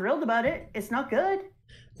not thrilled about it. It's not good.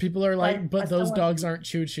 People are like, but those dogs aren't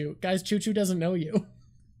Choo Choo. Guys, Choo Choo doesn't know you.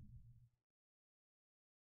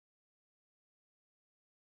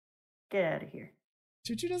 Get out of here.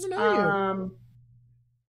 Choo Choo doesn't know you.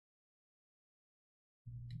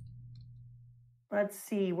 Let's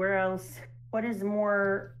see, where else? What is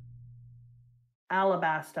more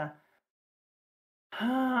Alabasta?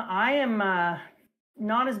 I am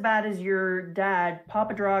not as bad as your dad.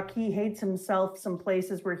 Papa DrJaK, he hates himself some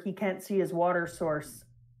places where he can't see his water source.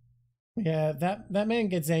 Yeah, that man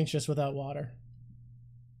gets anxious without water.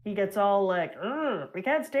 He gets all like, we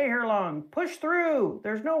can't stay here long. Push through.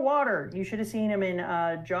 There's no water. You should have seen him in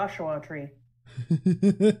Joshua Tree.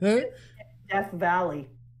 Death Valley.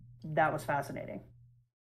 That was fascinating.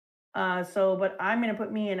 But I'm going to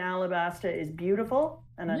put me in Alabasta is beautiful,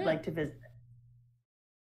 and I'd like to visit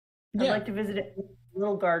it. I'd like to visit it in a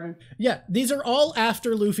little garden. Yeah, these are all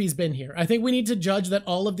after Luffy's been here. I think we need to judge that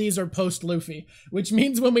all of these are post-Luffy, which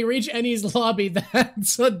means when we reach Enies Lobby,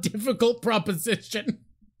 that's a difficult proposition.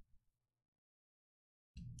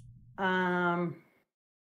 Trying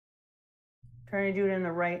to do it in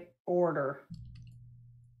the right order.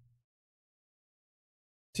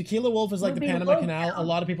 Tequila Wolf is like the Panama Canal. A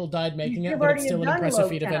lot of people died making it, but it's still an impressive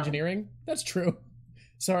feat of engineering. That's true.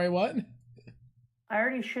 Sorry, what? I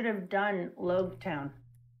already should have done Logtown.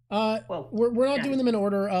 Well, we're not doing them in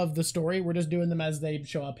order of the story. We're just doing them as they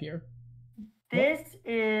show up here. This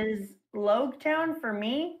is Logtown for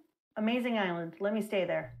me. Amazing island. Let me stay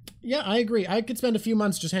there. Yeah, I agree. I could spend a few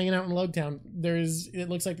months just hanging out in Logtown. It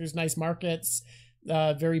looks like there's nice markets,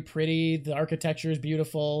 very pretty. The architecture is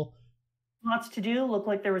beautiful. Lots to do. Look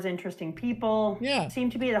like there was interesting people. Yeah.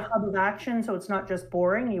 Seemed to be the hub of action, so it's not just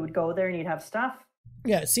boring. You would go there and you'd have stuff.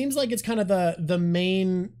 Yeah, it seems like it's kind of the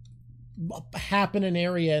main happening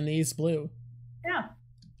area in the East Blue. Yeah,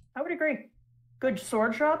 I would agree. Good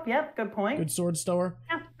sword shop. Yep, good point. Good sword store.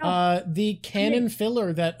 Yeah, no. The canon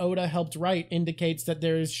filler that Oda helped write indicates that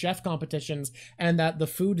there's chef competitions and that the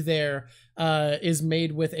food there is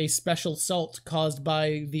made with a special salt caused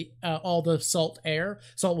by all the salt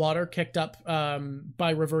water kicked up by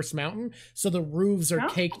Reverse Mountain. So the roofs are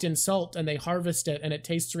caked in salt and they harvest it and it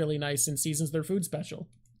tastes really nice and seasons their food special.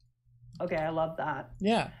 Okay, I love that.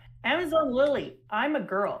 Yeah. Amazon Lily. I'm a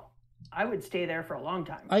girl. I would stay there for a long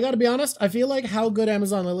time. I gotta be honest, I feel like how good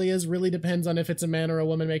Amazon Lily is really depends on if it's a man or a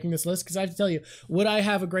woman making this list, because I have to tell you, would I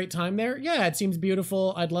have a great time there? Yeah, it seems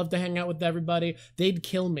beautiful. I'd love to hang out with everybody. They'd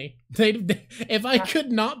kill me. If I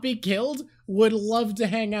could not be killed, would love to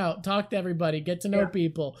hang out, talk to everybody, get to know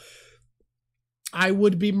people. I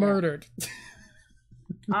would be murdered.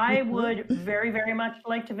 I would very, very much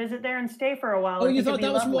like to visit there and stay for a while. Oh, you thought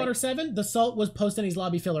that was from Water 7? The salt was post-Enies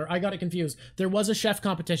lobby filler. I got it confused. There was a chef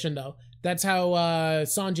competition, though. That's how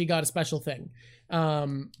Sanji got a special thing.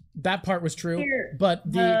 That part was true. But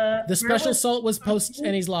the special salt was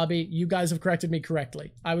post-Enies lobby. You guys have corrected me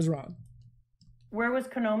correctly. I was wrong. Where was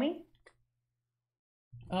Konomi?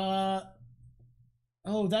 Oh,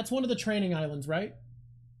 that's one of the training islands, right?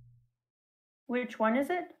 Which one is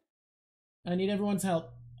it? I need everyone's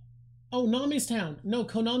help. Oh, Nami's Town. No,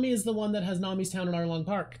 Konami is the one that has Nami's Town in Arlong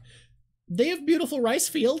Park. They have beautiful rice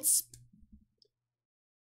fields.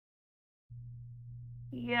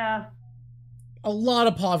 Yeah. A lot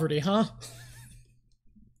of poverty, huh?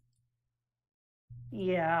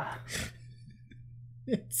 Yeah.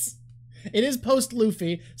 It is post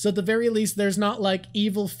Luffy, so at the very least there's not like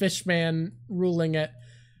evil fishman ruling it.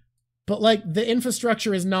 But like the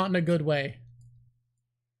infrastructure is not in a good way.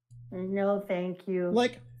 No, thank you.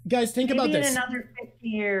 Like, guys, think about this. In another 50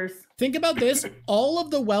 years. Think about this. All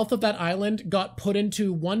of the wealth of that island got put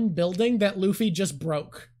into one building that Luffy just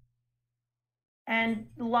broke. And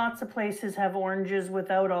lots of places have oranges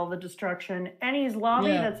without all the destruction. Enies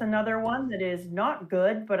Lobby, that's another one that is not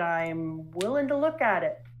good, but I'm willing to look at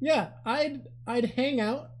it. Yeah, I'd hang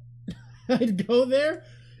out. I'd go there.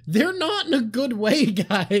 They're not in a good way,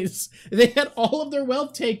 guys. They had all of their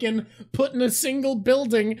wealth taken, put in a single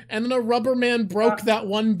building, and then a rubber man broke that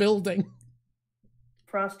one building.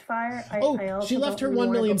 Frostfire? She left her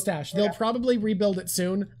 1 million stash. They'll probably rebuild it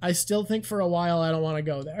soon. I still think for a while I don't want to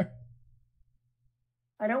go there.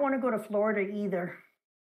 I don't want to go to Florida either.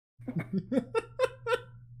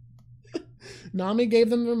 Nami gave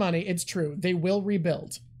them their money. It's true. They will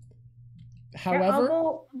rebuild. However,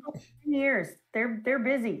 I'll go 10 years. They're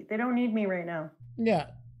busy. They don't need me right now. Yeah.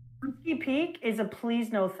 Whiskey Peak is a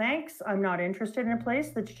please no thanks. I'm not interested in a place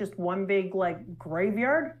that's just one big like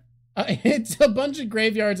graveyard. It's a bunch of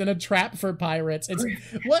graveyards and a trap for pirates. It's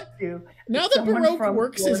what? Now that Baroque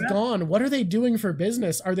Works is gone, what are they doing for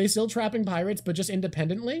business? Are they still trapping pirates but just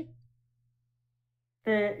independently?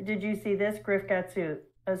 Did you see this? Griff Gatsu.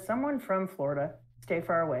 As someone from Florida, stay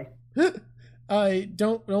far away.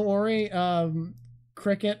 Don't worry.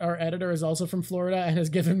 Cricket, our editor, is also from Florida and has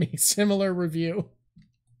given me similar review.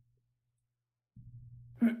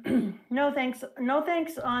 No thanks. No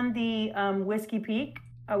thanks on the Whiskey Peak.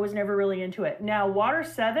 I was never really into it. Now, Water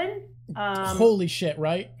 7. Holy shit,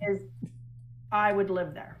 right? I would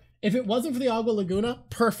live there. If it wasn't for the Agua Laguna,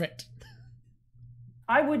 perfect.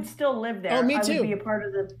 I would still live there. Oh, me too. I would be a part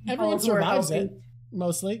of the people. Everyone survives it,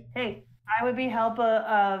 mostly. Hey, I would be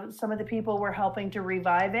some of the people were helping to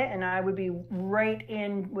revive it, and I would be right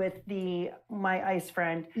in with my ice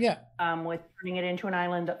friend. Yeah. With turning it into an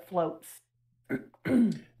island that floats.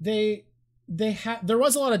 There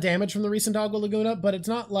was a lot of damage from the recent Agua Laguna, but it's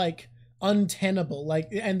not like untenable.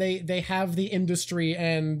 And they have the industry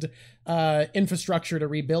and infrastructure to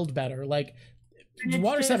rebuild better. Like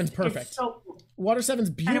Water 7's perfect. Water 7's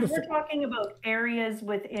beautiful. And if we're talking about areas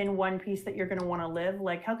within One Piece that you're going to want to live,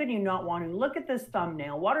 like how could you not want to? Look at this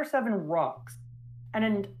thumbnail. Water 7 rocks.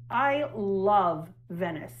 And I love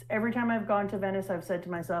Venice. Every time I've gone to Venice, I've said to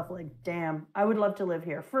myself, like, damn, I would love to live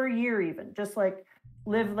here for a year even. Just like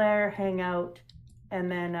live there, hang out.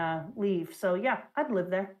 and then leave. So yeah, I'd live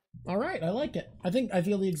there. All right, I like it. I think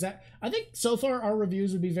so far our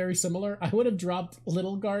reviews would be very similar. I would have dropped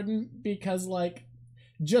Little Garden because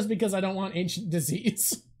just because I don't want ancient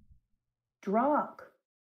disease. DrJaK.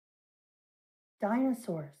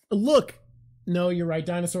 Dinosaurs. Look. No, you're right.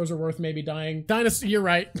 Dinosaurs are worth maybe dying. You're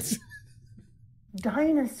right.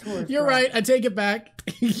 Dinosaurs. You're right. I take it back.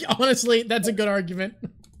 Honestly, that's a good argument.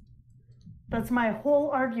 That's my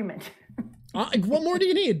whole argument. What more do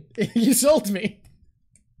you need? You sold me.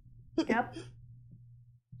 Yep.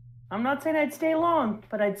 I'm not saying I'd stay long,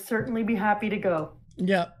 but I'd certainly be happy to go.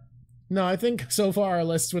 Yeah. No, I think so far our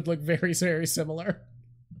lists would look very, very similar.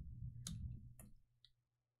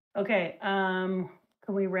 Okay, can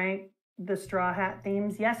we rank the Straw Hat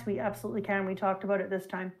themes? Yes, we absolutely can. We talked about it this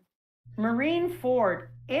time. Marineford.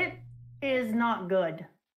 It is not good.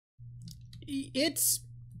 It's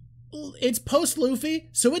post Luffy,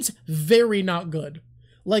 so it's very not good.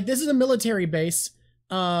 Like, this is a military base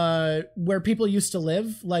where people used to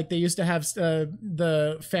live. Like, they used to have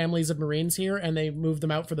the families of Marines here, and they moved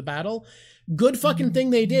them out for the battle. Good fucking thing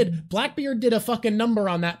they did. Blackbeard did a fucking number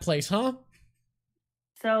on that place, huh?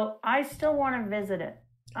 So I still want to visit it.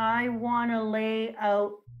 I want to lay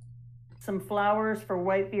out some flowers for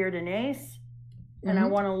Whitebeard and Ace, and I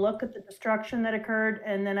want to look at the destruction that occurred,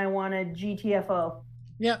 and then I want a GTFO.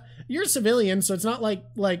 Yeah, you're a civilian, so it's not like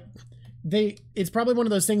it's probably one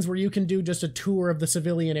of those things where you can do just a tour of the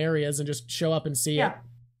civilian areas and just show up and see it.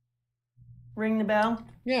 Ring the bell.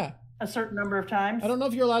 Yeah. A certain number of times. I don't know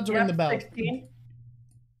if you're allowed to ring the bell. 16.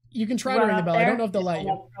 You can try to ring the bell. I don't know if they'll let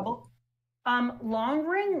you.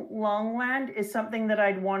 Longland is something that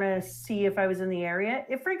I'd want to see if I was in the area.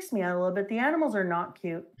 It freaks me out a little bit. The animals are not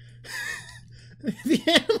cute. The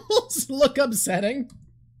animals look upsetting.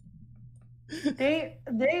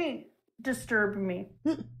 They disturb me.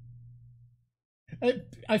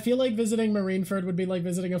 I feel like visiting Marineford would be like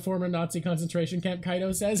visiting a former Nazi concentration camp,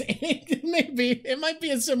 Kaido says. Maybe. It might be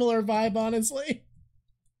a similar vibe, honestly.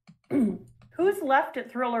 Who's left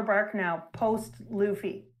at Thriller Bark now, post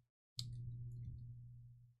Luffy?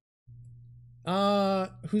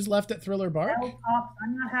 Who's left at Thriller Bark?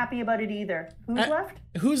 I'm not happy about it either. Who's left?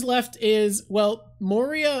 Who's left is, well,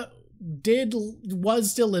 Moria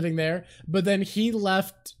was still living there, but then he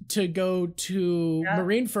left to go to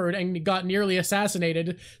Marineford and got nearly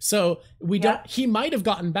assassinated. So he might have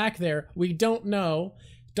gotten back there. We don't know.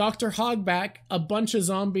 Dr. Hogback, a bunch of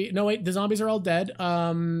zombies. No, wait, the zombies are all dead.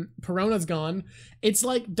 Perona's gone. It's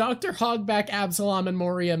like Dr. Hogback, Absalom, and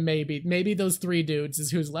Moria, maybe. Maybe those three dudes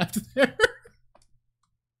is who's left there.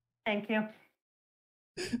 Thank you.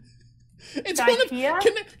 It's one of,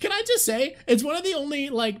 can I just say, it's one of the only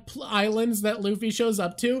islands that Luffy shows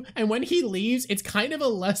up to, and when he leaves, it's kind of a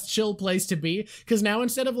less chill place to be, because now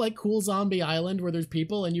instead of cool zombie island where there's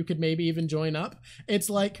people and you could maybe even join up,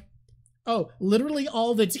 it's like, oh, literally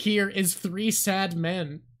all that's here is 3 sad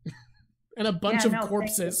men and a bunch of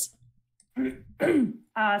corpses.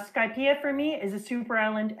 Skypiea for me is a super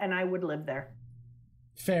island, and I would live there.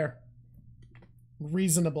 Fair.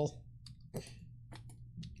 Reasonable.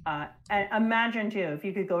 Imagine too if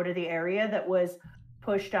you could go to the area that was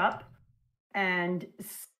pushed up and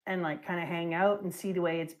kind of hang out and see the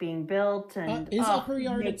way it's being built. And is Upper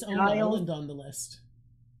Yard its own island on the list?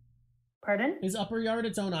 Pardon? Is Upper Yard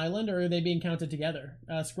its own island, or are they being counted together?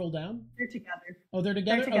 Scroll down. They're together. Oh, they're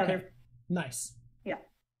together. They're together. Okay. Nice. Yeah.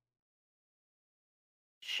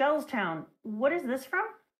 Shellstown. What is this from?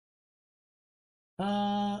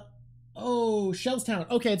 Oh,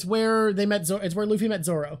 Shellstown. Okay, it's where they met. It's where Luffy met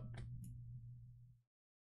Zoro.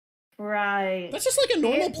 Right. That's just like a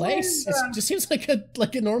normal place. It just seems like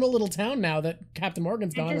a normal little town now that Captain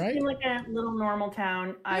Morgan's gone, right? It just seemed like a little normal town.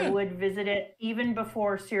 Yeah. I would visit it even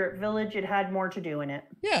before Syrup Village. It had more to do in it.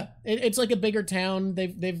 Yeah, it's like a bigger town.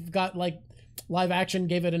 They've got live action.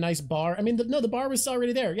 Gave it a nice bar. I mean, the bar was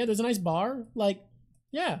already there. Yeah, there's a nice bar.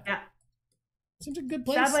 Yeah. Seems like a good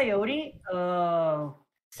place. Sabaody. Oh.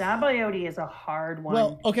 Sabaody is a hard one.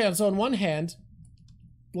 Well, okay, so on one hand,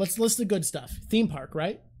 let's list the good stuff. Theme park,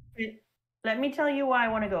 right? Let me tell you why I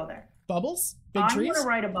want to go there. Bubbles? Big trees? I want to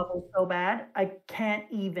ride a bubble so bad, I can't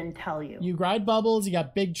even tell you. You ride bubbles, you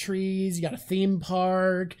got big trees, you got a theme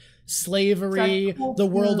park, slavery, the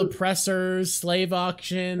world oppressors, slave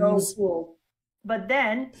auctions. So cool. But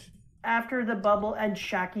then, after the bubble and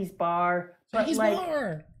Shaki's bar,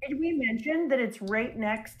 bar. Did we mention that it's right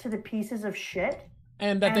next to the pieces of shit?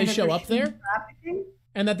 And that they show up there?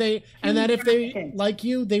 And that if they like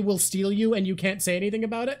you, they will steal you and you can't say anything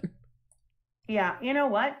about it? Yeah, you know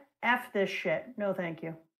what? F this shit. No, thank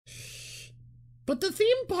you. But the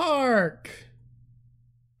theme park!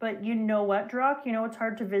 But you know what, DrJaK? You know what's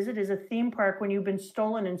hard to visit is a theme park when you've been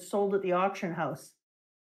stolen and sold at the auction house.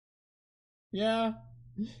 Yeah.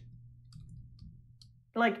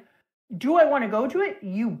 Like, do I want to go to it?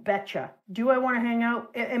 You betcha. Do I want to hang out?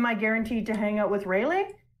 Am I guaranteed to hang out with Rayleigh?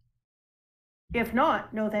 If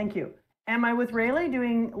not, no thank you. Am I with Rayleigh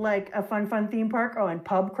doing like a fun theme park? Oh, and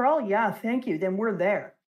pub crawl? Yeah, thank you. Then we're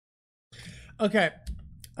there. Okay.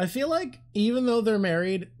 I feel like even though they're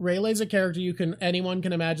married, Rayleigh's a character anyone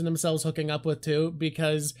can imagine themselves hooking up with too,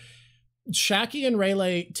 because Shaki and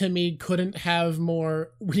Rayleigh, to me, couldn't have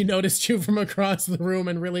more "we noticed you from across the room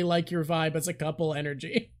and really like your vibe as a couple"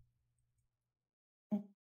 energy.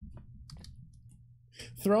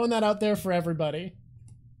 Throwing that out there for everybody.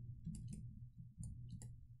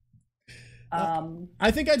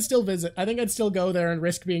 I think I'd still visit. I think I'd still go there and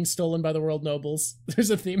risk being stolen by the world nobles. There's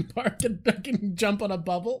a theme park and I can jump on a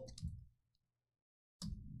bubble.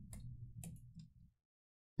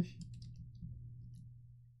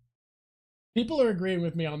 People are agreeing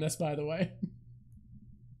with me on this, by the way.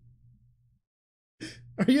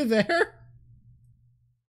 Are you there?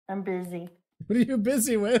 I'm busy. What are you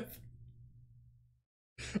busy with?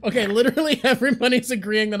 Okay, literally everybody's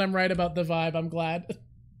agreeing that I'm right about the vibe. I'm glad.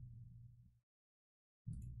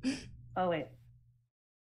 Oh, wait.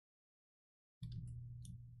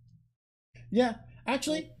 Yeah,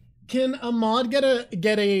 actually, can Ahmad get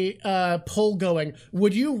a poll going?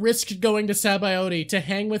 Would you risk going to Sabaody to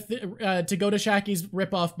hang with to go to Shaki's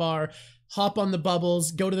ripoff bar, hop on the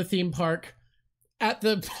bubbles, go to the theme park, at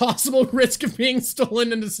the possible risk of being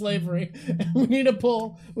stolen into slavery? We need a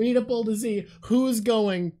poll. We need a poll to see who's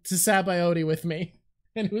going to Sabaody with me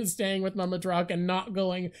and who's staying with Mama DrJaK and not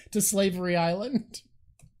going to Slavery Island.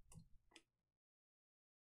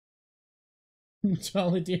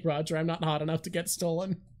 Jolly D. Roger, I'm not hot enough to get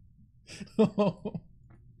stolen. Prince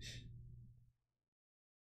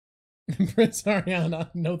Ariana,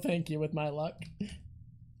 no thank you with my luck.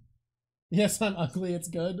 Yes, I'm ugly, it's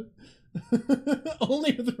good.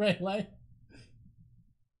 Only with Rayleigh.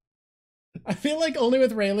 I feel like only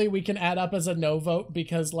with Rayleigh we can add up as a no vote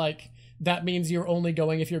because, like, that means you're only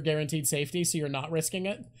going if you're guaranteed safety, so you're not risking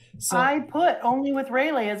it. So I put only with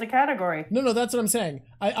Rayleigh as a category. No, that's what I'm saying.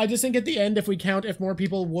 I just think at the end, if we count if more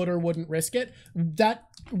people would or wouldn't risk it, that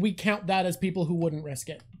we count that as people who wouldn't risk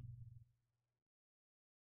it.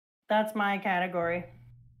 That's my category.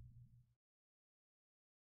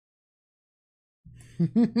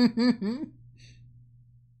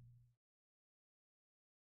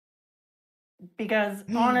 Because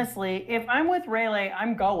honestly, if I'm with Rayleigh,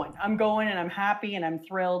 I'm going and I'm happy and I'm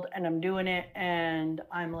thrilled and I'm doing it and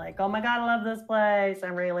I'm like, oh my God, I love this place.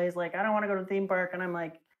 And Rayleigh's like, I don't want to go to the theme park. And I'm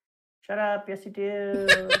like, shut up. Yes, you do.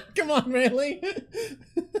 Come on, Rayleigh.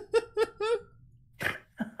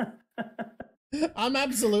 I'm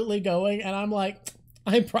absolutely going and I'm like,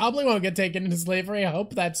 I probably won't get taken into slavery. I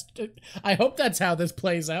hope that's how this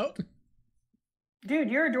plays out.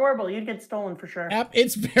 Dude, you're adorable. You'd get stolen for sure.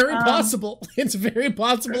 It's very possible. It's very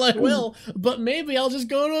possible I will, but maybe I'll just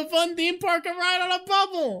go to a fun theme park and ride on a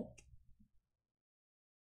bubble.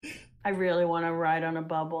 I really want to ride on a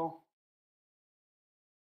bubble.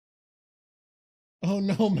 Oh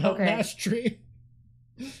no, Mount Ash Tree.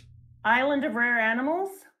 Island of Rare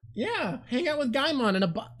Animals? Yeah, hang out with Gaimon in a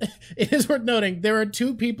box. It is worth noting, there are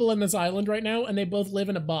 2 people in this island right now, and they both live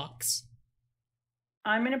in a box.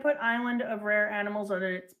 I'm going to put Island of Rare Animals on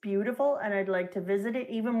it. It's beautiful, and I'd like to visit it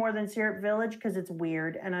even more than Syrup Village because it's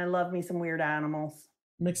weird, and I love me some weird animals.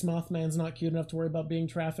 Mixed Mothman's not cute enough to worry about being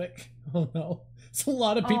traffic. Oh no. It's a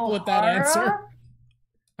lot of people with that answer.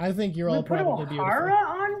 I think you're all probably beautiful. O'Hara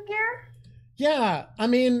on here? Yeah, I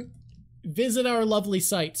mean, visit our lovely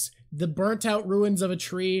sites. The burnt out ruins of a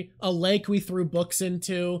tree, a lake we threw books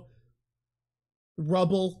into,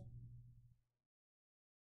 rubble.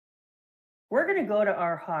 We're going to go to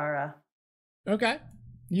O'Hara. Okay.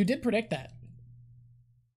 You did predict that.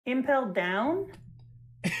 Impel Down?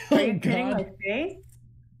 Are you kidding my face?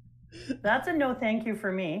 That's a no thank you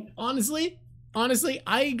for me. Honestly,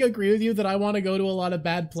 I agree with you that I want to go to a lot of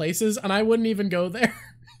bad places, and I wouldn't even go there.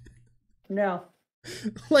 No.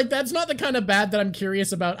 Like, that's not the kind of bad that I'm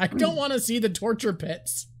curious about. I don't want to see the torture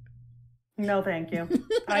pits. No, thank you.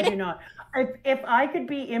 I do not. If I could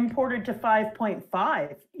be imported to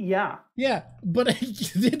 5.5, yeah. Yeah, but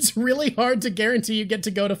it's really hard to guarantee you get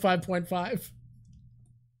to go to 5.5.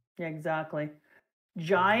 Yeah, exactly.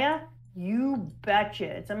 Jaya, you betcha.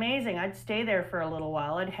 It's amazing. I'd stay there for a little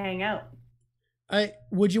while. I'd hang out.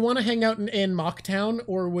 Would you want to hang out in Mocktown,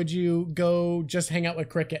 or would you go just hang out with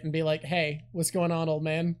Cricket and be like, hey, what's going on, old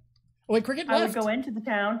man? Oh, wait, Cricket left. I would go into the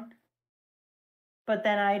town, but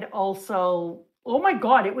then I'd also Oh my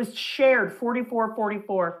God, it was shared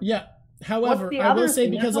 44-44. Yeah. However, I will say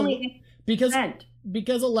because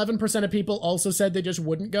 11% of people also said they just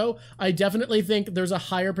wouldn't go, I definitely think there's a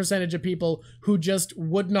higher percentage of people who just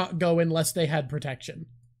would not go unless they had protection.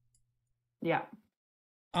 Yeah.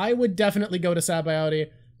 I would definitely go to Sabaody.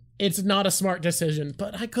 It's not a smart decision,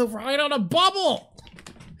 but I could ride on a bubble!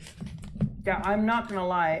 Yeah, I'm not gonna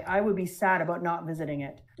lie. I would be sad about not visiting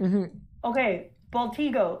it. Mm-hmm. Okay,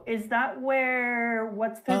 Baltigo, is that where,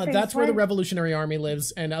 what's the that's where the Revolutionary Army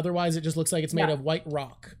lives, and otherwise it just looks like it's made of white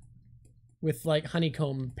rock with like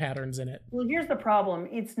honeycomb patterns in it. Well, here's the problem.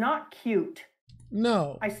 It's not cute.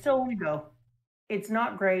 No. I still want to go. It's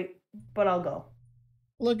not great, but I'll go.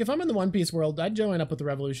 Look, if I'm in the One Piece world, I'd join up with the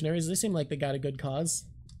Revolutionaries. They seem like they got a good cause.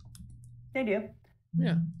 They do.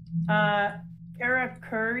 Yeah.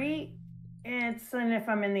 Karakuri, and if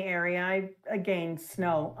I'm in the area, again,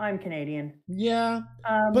 snow. I'm Canadian. Yeah.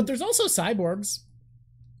 But there's also cyborgs.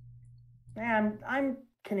 Yeah, I'm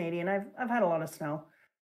Canadian. I've had a lot of snow.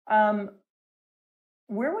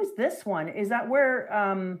 Where was this one? Is that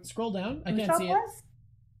where scroll down? I can't see it.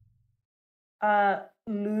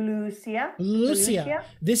 Lucia.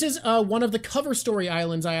 This is one of the cover story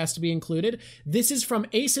islands I asked to be included. This is from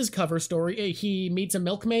Ace's cover story. He meets a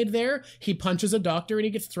milkmaid there, he punches a doctor, and he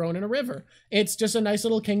gets thrown in a river. It's just a nice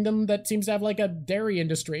little kingdom that seems to have like a dairy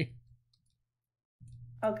industry.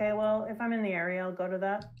 Okay, well, if I'm in the area, I'll go to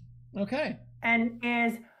that. Okay. And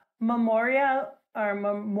is Memoro,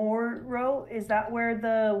 is that where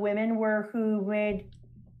the women were who made...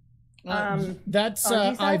 that's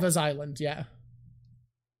Iva's island, yeah.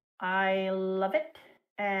 I love it,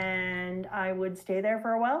 and I would stay there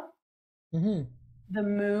for a while. Mm-hmm. The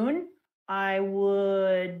moon, I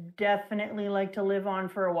would definitely like to live on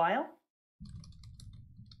for a while.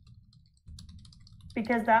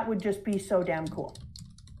 Because that would just be so damn cool.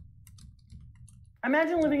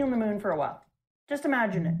 Imagine living on the moon for a while. Just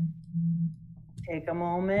imagine it. Take a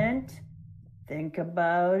moment, think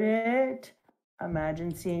about it.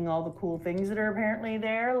 Imagine seeing all the cool things that are apparently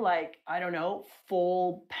there, like, I don't know,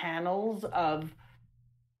 full panels of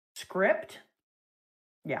script.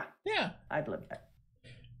 Yeah. Yeah. I'd live there.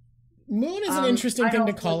 Moon is an interesting thing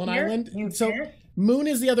to call an island. Moon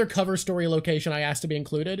is the other cover story location I asked to be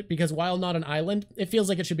included, because while not an island, it feels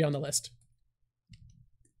like it should be on the list.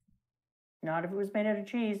 Not if it was made out of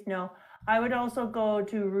cheese, no. I would also go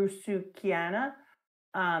to Rusukiana.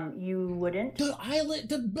 You wouldn't. The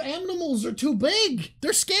animals are too big.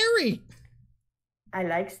 They're scary. I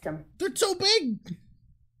liked them. They're so big.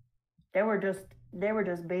 They were just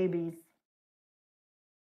babies.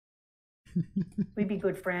 We'd be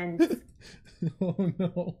good friends. Oh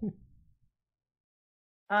no.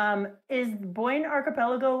 Is Boyne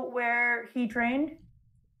Archipelago where he trained?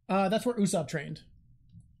 That's where Usopp trained.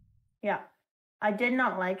 Yeah. I did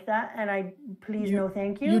not like that, and no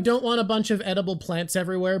thank you. You don't want a bunch of edible plants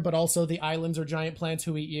everywhere, but also the islands are giant plants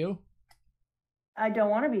who eat you? I don't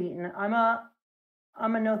want to be eaten. I'm a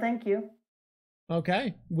no thank you.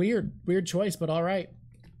 Okay. Weird choice, but all right.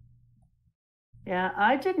 Yeah,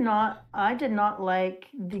 I did not like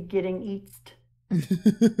the getting eaten.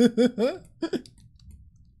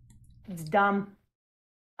 It's dumb.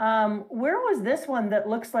 Where was this one that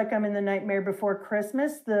looks like I'm in the Nightmare Before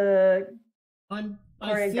Christmas? I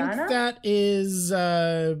think that is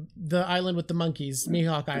the island with the monkeys,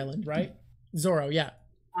 Mihawk Island, right? Zoro, yeah.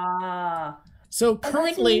 So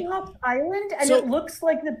currently, Mihawk Island, and it looks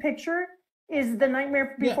like the picture is the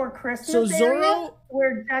Nightmare Before Christmas area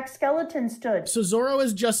where Jack Skeleton stood. So Zoro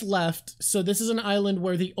has just left. So this is an island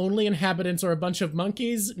where the only inhabitants are a bunch of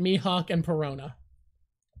monkeys, Mihawk, and Perona.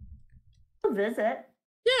 I'll visit.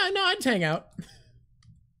 Yeah, no, I'd hang out.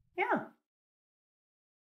 Yeah.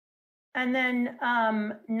 And then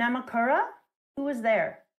Namakura, who was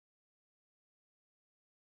there?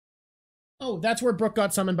 Oh, that's where Brook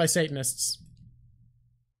got summoned by Satanists.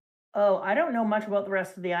 Oh, I don't know much about the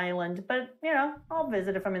rest of the island, but, I'll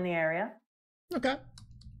visit if I'm in the area. Okay.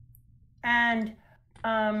 And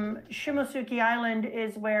Shimosuke Island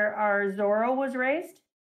is where our Zoro was raised?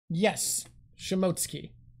 Yes,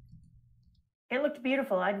 Shimotsuki. It looked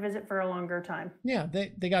beautiful. I'd visit for a longer time. Yeah,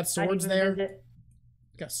 they got swords there.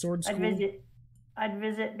 Got sword school. I'd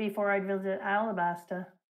visit before I'd visit Alabasta.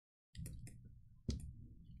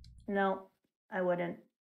 No, I wouldn't.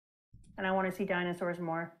 And I want to see dinosaurs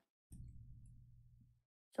more.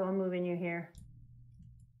 So I'm moving you here.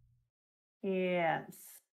 Yes.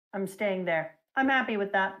 I'm staying there. I'm happy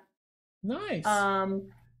with that. Nice.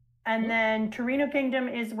 And then Torino Kingdom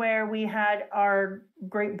is where we had our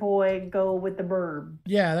great boy go with the burb.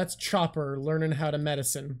 Yeah, that's Chopper learning how to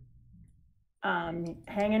medicine.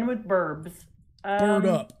 Hanging with burbs. Third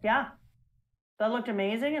up. Yeah. That looked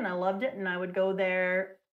amazing, and I loved it, and I would go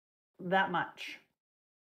there that much.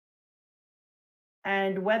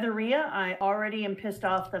 And Weatheria, I already am pissed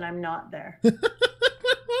off that I'm not there.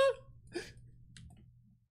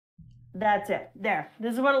 That's it. There.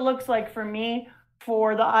 This is what it looks like for me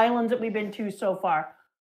for the islands that we've been to so far.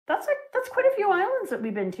 That's quite a few islands that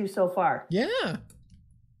we've been to so far. Yeah.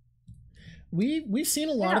 We've seen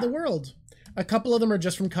a lot of the world. A couple of them are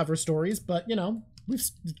just from cover stories, but you know, we've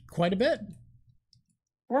quite a bit.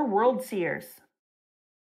 We're world seers.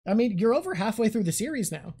 I mean, you're over halfway through the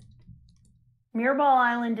series now. Mirabal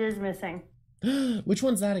Island is missing. Which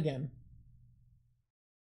one's that again?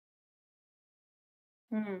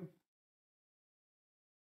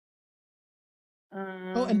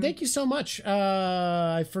 Oh, and thank you so much.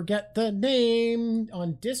 I forget the name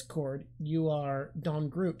on Discord. You are Don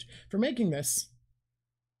Groot for making this.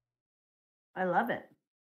 I love it.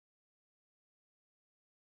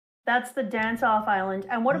 That's the dance-off island.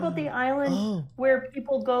 And what about the island where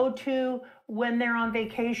people go to when they're on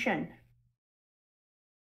vacation?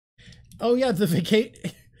 Oh, yeah, the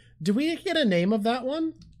Do we get a name of that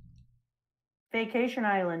one? Vacation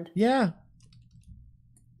Island. Yeah.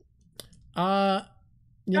 You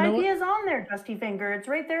know what? Idea's on there, Dusty Finger. It's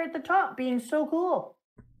right there at the top, being so cool.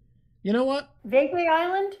 You know what? Vacay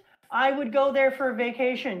Island? I would go there for a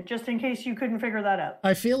vacation, just in case you couldn't figure that out.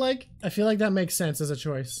 I feel like that makes sense as a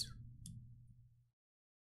choice.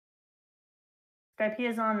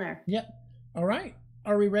 Skypia's on there. Yep. All right.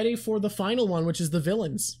 Are we ready for the final one, which is the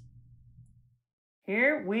villains?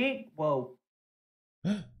 Here we... Whoa.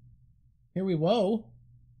 Here we whoa.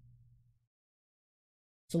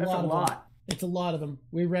 That's a lot. It's a lot of them.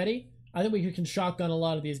 We ready? I think we can shotgun a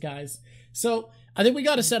lot of these guys. So I think we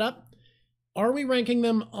got to set up. Are we ranking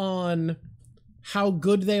them on how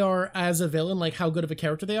good they are as a villain, like how good of a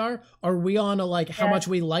character they are? Are we on a like how much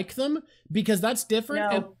we like them? Because that's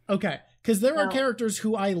different. No. And, okay. Because there are characters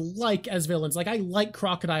who I like as villains. Like I like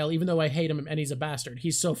Crocodile, even though I hate him and he's a bastard.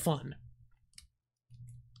 He's so fun.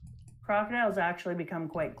 Crocodile's actually become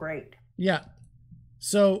quite great. Yeah.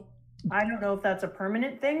 So I don't know if that's a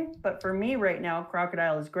permanent thing, but for me right now,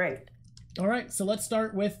 Crocodile is great. All right, so let's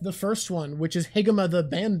start with the first one, which is Higama the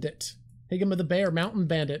Bandit. Higama the Bear Mountain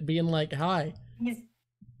Bandit being like, hi.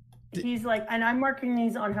 He's like, and I'm marking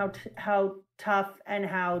these on how tough and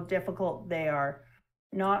how difficult they are,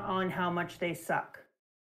 not on how much they suck.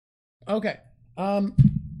 Okay.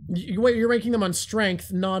 You're ranking them on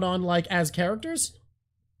strength, not on like as characters?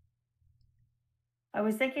 I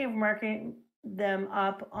was thinking of marking them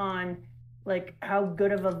up on like how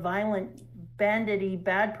good of a violent bandit-y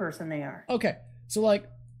bad person they are. Okay, so like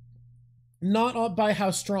not by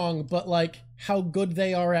how strong, but like how good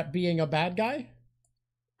they are at being a bad guy?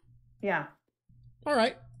 Yeah. All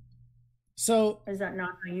right. So is that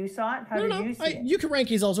not how you saw it? How did you see it? You can rank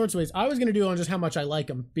these all sorts of ways. I was going to do it on just how much I like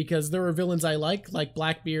them, because there are villains I like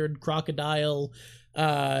Blackbeard, Crocodile,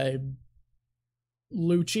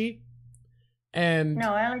 Lucci. And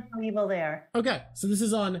no, I like how evil they are. Okay, so this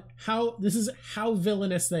is how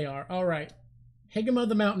villainous they are. All right. Higama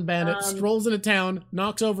the Mountain Bandit strolls into town,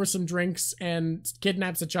 knocks over some drinks, and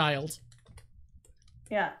kidnaps a child.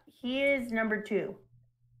 Yeah, he is number 2.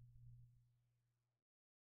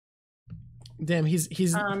 Damn, he's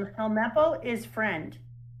Helmeppo is friend.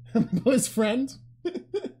 His friend?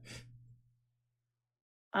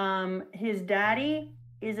 His daddy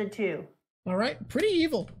is a 2. All right, pretty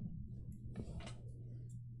evil.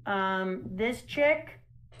 This chick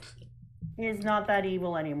is not that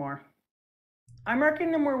evil anymore. I'm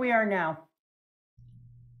marking them where we are now.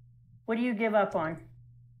 What do you give up on?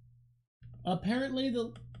 Apparently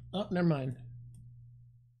never mind.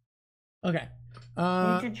 Okay.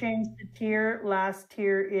 Need to change the tier. Last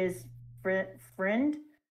tier is friend.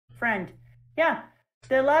 Yeah,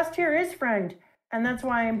 the last tier is friend. And that's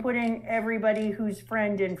why I'm putting everybody who's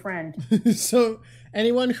friend in friend. So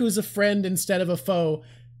anyone who's a friend instead of a foe.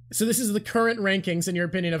 So this is the current rankings, in your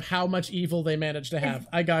opinion, of how much evil they managed to have.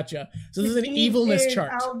 I gotcha. So this is an evilness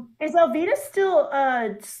chart. Is Alvita still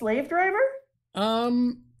a slave driver? I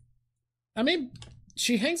mean,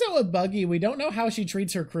 she hangs out with Buggy. We don't know how she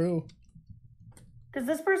treats her crew. Because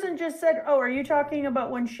this person just said, oh, are you talking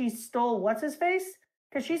about when she stole what's-his-face?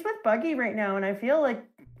 Because she's with Buggy right now, and I feel like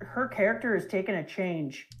her character has taken a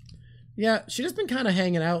change. Yeah, she's just been kind of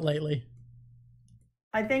hanging out lately.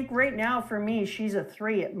 I think right now, for me, she's a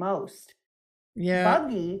 3 at most. Yeah.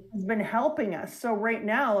 Buggy has been helping us. So right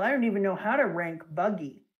now, I don't even know how to rank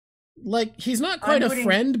Buggy. Like, he's not quite a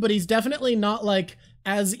friend, but he's definitely not, like,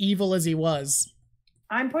 as evil as he was.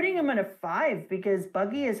 I'm putting him at a 5 because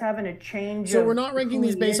Buggy is having a change. So we're not ranking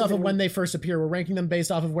these based off of when they first appear. We're ranking them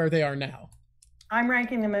based off of where they are now. I'm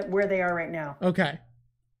ranking them at where they are right now. Okay.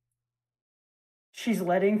 She's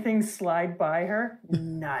letting things slide by her.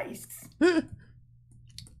 Nice.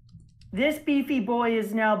 This beefy boy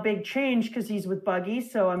is now big change because he's with Buggy,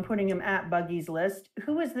 so I'm putting him at Buggy's list.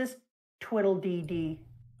 Who is this Twiddle DD?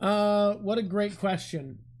 What a great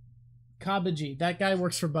question. Kabaji. That guy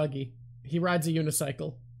works for Buggy. He rides a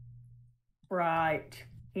unicycle. Right.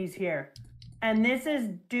 He's here. And this is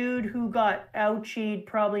dude who got ouchied,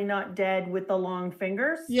 probably not dead, with the long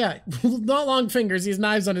fingers. Yeah, not long fingers. He has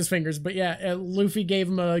knives on his fingers. But yeah, Luffy gave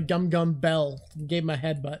him a gum bell. Gave him a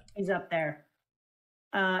headbutt. He's up there.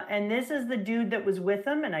 And this is the dude that was with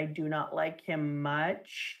him, and I do not like him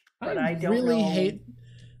much. But I don't really hate...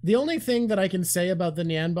 The only thing that I can say about the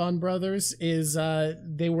Nyanbon brothers is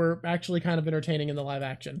they were actually kind of entertaining in the live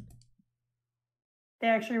action. They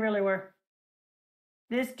actually really were.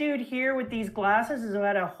 This dude here with these glasses has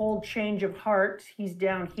had a whole change of heart. He's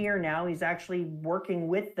down here now. He's actually working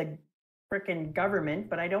with the frickin' government,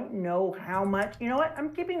 but I don't know how much. You know what?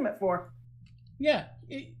 I'm keeping him at 4. Yeah.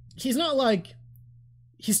 He's not like...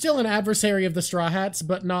 He's still an adversary of the Straw Hats,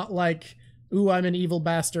 but not like, ooh, I'm an evil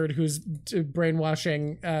bastard who's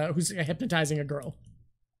brainwashing, who's hypnotizing a girl.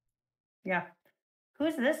 Yeah.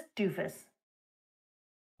 Who's this doofus?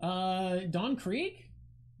 Don Krieg?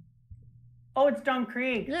 Oh, it's Don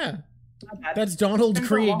Krieg. Yeah. That's Donald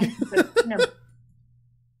Krieg. You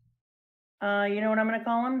know what I'm going to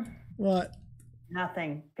call him? What?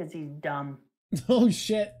 Nothing, because he's dumb. Oh,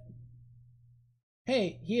 shit.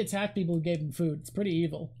 Hey, he attacked people who gave him food. It's pretty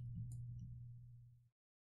evil.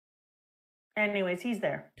 Anyways, he's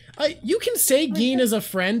there. You can say Gin is a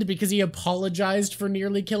friend because he apologized for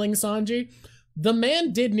nearly killing Sanji. The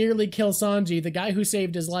man did nearly kill Sanji, the guy who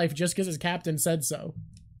saved his life, just because his captain said so.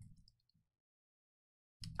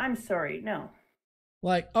 I'm sorry, no.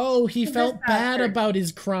 Like, oh, he felt bad about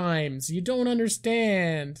his crimes. You don't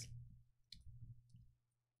understand.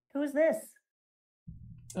 Who is this?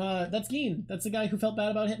 That's Gin. That's the guy who felt bad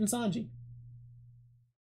about hitting Sanji.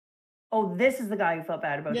 Oh, this is the guy who felt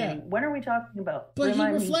bad about hitting. When are we talking about? But he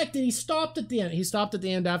reflected. He stopped at the end. He stopped at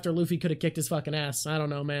the end after Luffy could have kicked his fucking ass. I don't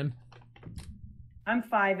know, man. I'm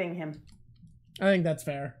 5ing him. I think that's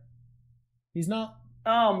fair. He's not...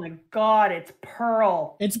 Oh my god, it's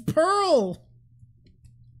Pearl. It's Pearl!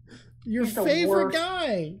 Your favorite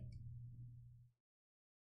guy.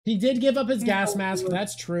 He did give up his gas mask,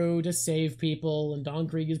 that's true, to save people, and Don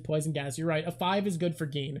Krieg is poison gas. You're right, a 5 is good for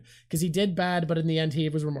Gin, because he did bad, but in the end he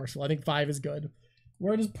was remorseful. I think 5 is good.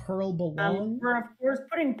 Where does Pearl belong? We're of course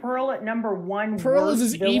putting Pearl at number 1. Pearl is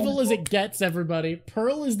as evil as it gets, everybody.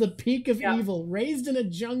 Pearl is the peak of evil, raised in a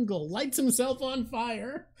jungle, lights himself on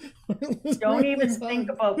fire. Don't even think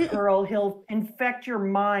about Pearl, he'll infect your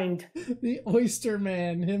mind. The Oyster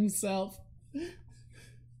Man himself. Mihawk.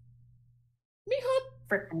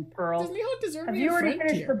 Frickin' Pearl. Does Mihawk deserve Have you already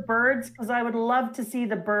finished the birds? Because I would love to see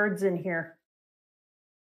the birds in here.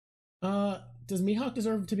 Does Mihawk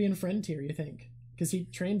deserve to be in friend tier, you think? Because he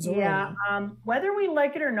trained Zoro. Yeah, whether we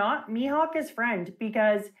like it or not, Mihawk is friend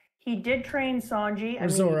because he did train Sanji.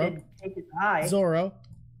 Zoro. He did take his eye. Zoro.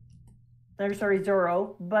 Sorry,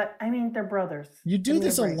 Zoro. But, I mean, they're brothers. You do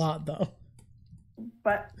this a lot, though.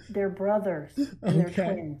 But they're brothers. And they're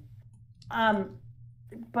twins.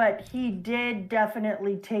 But he did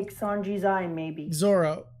definitely take Sanji's eye, maybe.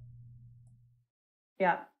 Zoro.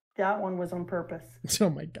 Yeah, that one was on purpose. Oh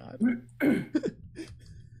my god.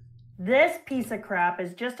 This piece of crap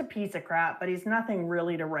is just a piece of crap, but he's nothing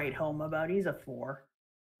really to write home about. He's a 4.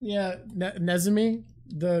 Yeah, Nezumi,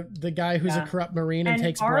 the guy who's a corrupt marine and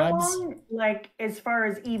takes bribes. Arlong, like, as far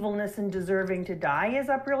as evilness and deserving to die is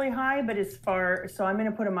up really high, but so I'm going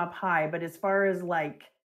to put him up high, but as far as, like,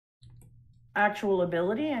 actual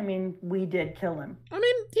ability, I mean, we did kill him. I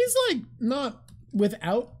mean, he's, like, not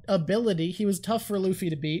without ability. He was tough for Luffy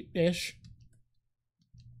to beat-ish.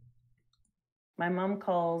 My mom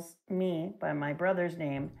calls me by my brother's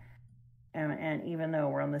name, and even though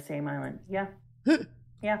we're on the same island. Yeah.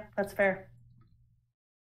 Yeah, that's fair.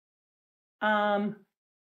 Oh,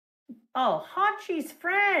 Hachi's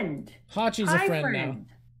friend. Hachi's a friend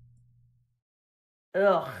now.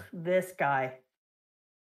 Ugh, this guy.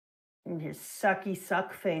 And his sucky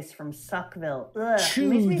suck face from Suckville. Ugh,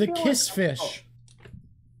 Chew the kiss fish.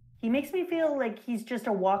 He makes me feel like he's just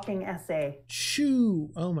a walking essay. Chew.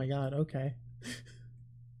 Oh my god, okay.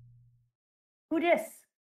 Who dis?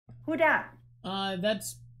 Who dat?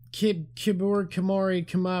 That's Kibur Kamori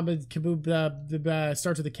Kamaba Kabub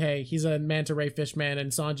starts with a K. He's a manta ray fish man,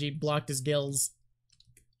 and Sanji blocked his gills.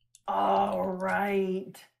 All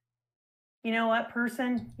right. You know what,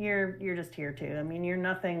 person? You're just here too. I mean, you're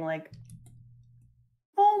nothing like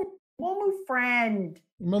Momu friend.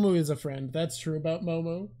 Momu is a friend. That's true about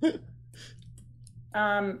Momu.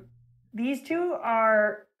 These two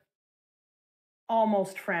are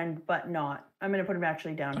almost friend, but not. I'm gonna put them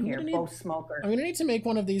actually down here. Both smoker. I'm gonna need to make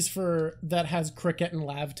one of these for that has Cricket and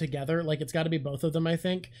Lav together. Like it's got to be both of them. I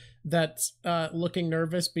think that's looking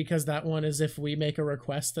nervous because that one is if we make a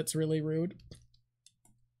request that's really rude.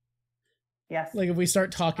 Yes. Like if we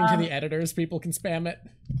start talking to the editors, people can spam it.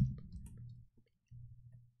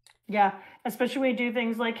 Yeah, especially when you do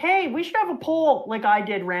things like, hey, we should have a poll, like I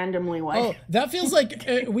did randomly once. Oh, that feels like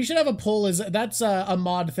we should have a poll. That's a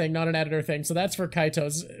mod thing, not an editor thing. So that's for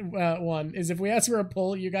Kaito's one, is if we ask for a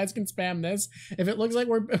poll, you guys can spam this. If it looks like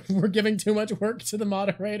we're giving too much work to the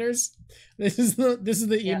moderators, this is the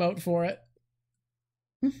emote for it.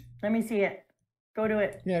 Let me see it. Go to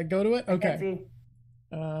it. Yeah, go to it. Okay.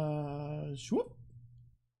 Swoop.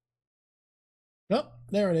 Oh,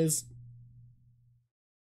 there it is.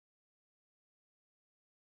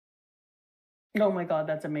 Oh my god,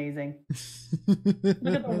 that's amazing.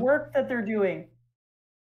 Look at the work that they're doing.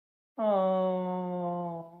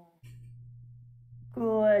 Oh.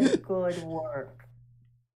 Good work.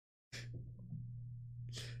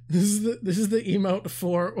 This is the emote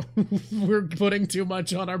for we're putting too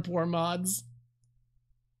much on our poor mods.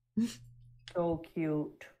 So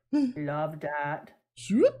cute. Love that.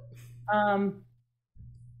 Swoop.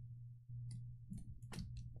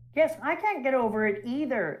 Yes, I can't get over it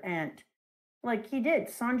either, Ant. Like he did.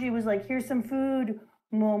 Sanji was like, here's some food,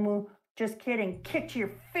 Momu. Just kidding. Kick to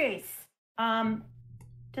your face.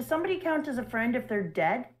 Does somebody count as a friend if they're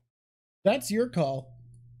dead? That's your call.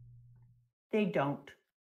 They don't.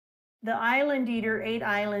 The Island Eater ate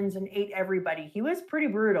islands and ate everybody. He was pretty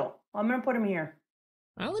brutal. I'm going to put him here.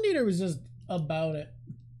 Island Eater was just about it.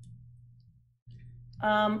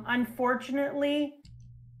 Unfortunately,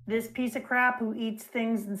 this piece of crap who eats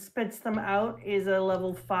things and spits them out is a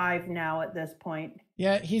level 5 now at this point.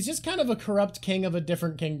 Yeah, he's just kind of a corrupt king of a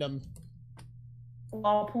different kingdom.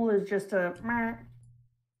 Lawpool is just a... Meh.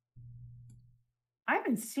 I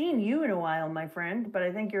haven't seen you in a while, my friend, but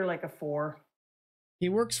I think you're like a 4. He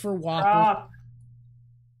works for Wapol.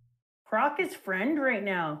 Croc is friend right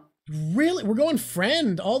now. Really? We're going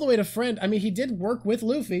friend, all the way to friend. I mean, he did work with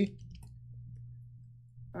Luffy.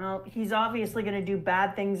 Well, he's obviously going to do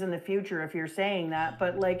bad things in the future if you're saying that.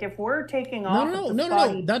 But, like, if we're taking off...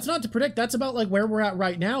 No. That's not to predict. That's about, like, where we're at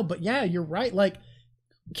right now. But, yeah, you're right. Like,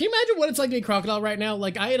 can you imagine what it's like to be a crocodile right now?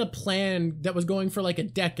 Like, I had a plan that was going for, like, a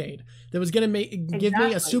decade that was going to give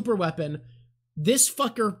me a super weapon. This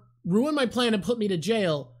fucker ruined my plan and put me to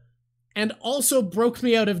jail and also broke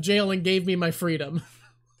me out of jail and gave me my freedom.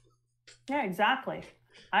 Yeah, exactly.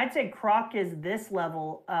 I'd say Croc is this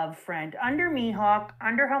level of friend. Under Mihawk,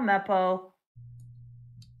 under Helmeppo,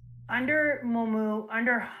 under Momu,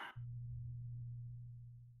 under...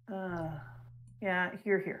 yeah,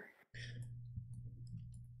 here.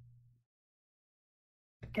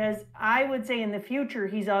 Because I would say in the future,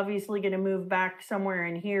 he's obviously going to move back somewhere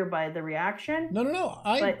in here by the reaction. No.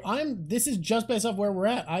 This is just based off where we're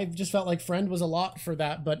at. I just felt like friend was a lot for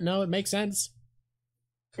that, but no, it makes sense.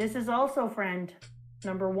 This is also friend.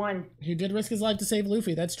 Number 1. He did risk his life to save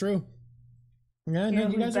Luffy. That's true. Yeah, no,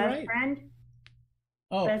 you guys are right. Friend?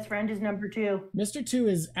 Oh, best friend is number 2. Mr. 2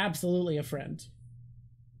 is absolutely a friend.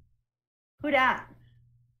 Who dat?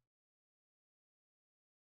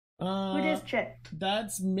 Who this chick?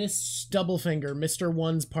 That's Miss Doublefinger, Mr.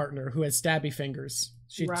 1's partner, who has stabby fingers.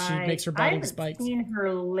 She makes her biting spikes. I haven't seen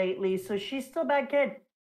her lately, so she's still a bad kid.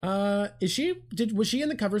 Was she in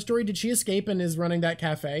the cover story? Did she escape and is running that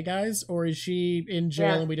cafe, guys? Or is she in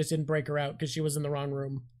jail and we just didn't break her out because she was in the wrong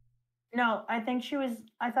room? No, I think she was,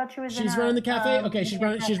 I thought she was She's running the cafe? Okay, she's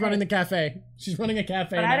running the cafe. She's running a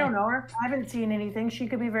cafe But now. I don't know her. I haven't seen anything. She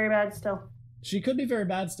could be very bad still. She could be very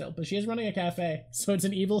bad still, but she is running a cafe. So it's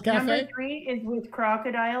an evil cafe? Number 3 is with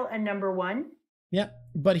Crocodile and number 1. Yep,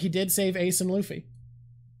 but he did save Ace and Luffy.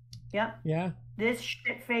 Yep. Yeah. This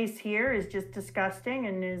shit face here is just disgusting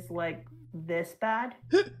and is like this bad.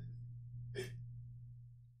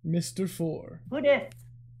 Mr. 4. Who dis?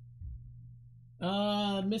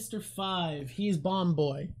 Mr. 5. He's Bomb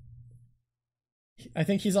Boy. I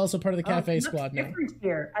think he's also part of the cafe squad now.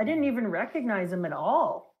 Here. I didn't even recognize him at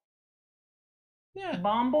all. Yeah.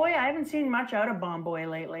 Bomb Boy? I haven't seen much out of Bomb Boy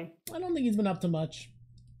lately. I don't think he's been up to much.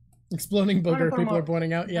 Exploding Booger, people are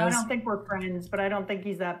pointing out, yes. I don't think we're friends, but I don't think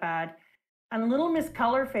he's that bad. And Little Miss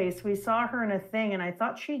Colorface, we saw her in a thing, and I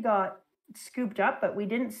thought she got scooped up, but we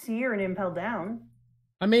didn't see her and impelled down.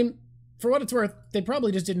 I mean, for what it's worth, they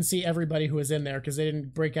probably just didn't see everybody who was in there because they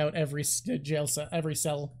didn't break out every jail cell, every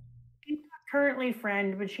cell. She's not currently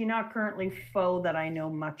friend, but she's not currently foe that I know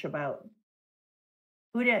much about.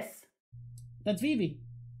 Who this? That's Vivi.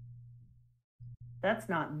 That's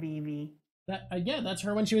not Vivi. Yeah, that's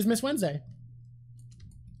her when she was Miss Wednesday.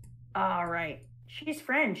 All right. She's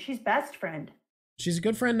friend. She's best friend. She's a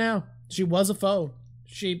good friend now. She was a foe.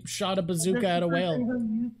 She shot a bazooka at a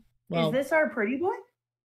whale. Is this our pretty boy?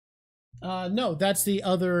 No, that's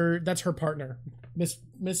that's her partner.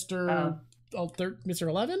 Mr.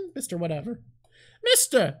 11? Mr. whatever.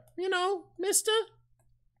 Mr. Mr.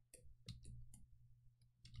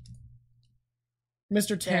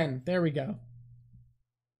 Mr. 10. There we go.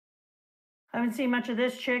 I haven't seen much of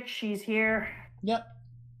this chick. She's here. Yep.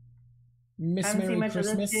 Miss Merry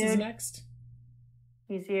Christmas is next.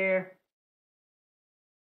 He's here.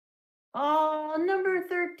 Oh, number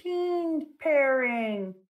 13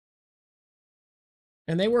 pairing.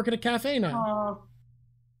 And they work at a cafe now. Oh,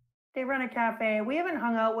 they run a cafe. We haven't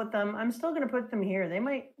hung out with them. I'm still going to put them here. They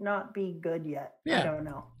might not be good yet. Yeah. I don't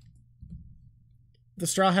know. The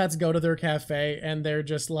Straw Hats go to their cafe and they're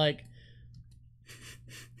just like,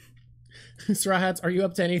 Straw Hats, are you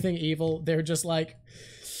up to anything evil? They're just like,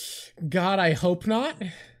 God, I hope not.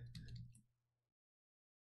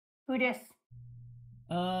 Who dis?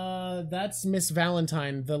 That's Miss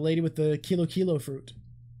Valentine, the lady with the kilo fruit.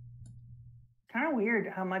 Kind of weird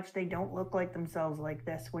how much they don't look like themselves like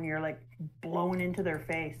this when you're like blown into their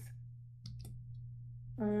face.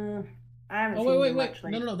 I haven't seen wait. much,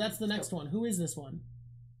 like, no, that's the next one. Who is this one?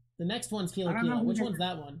 The next one's Kilo. Which one's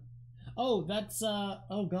that one? Oh, that's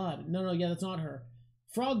oh god. No, yeah, that's not her.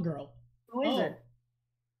 Frog Girl. Who is it?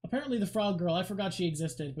 Apparently the Frog Girl. I forgot she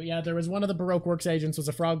existed, but yeah, there was one of the Baroque Works agents was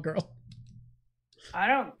a Frog Girl. I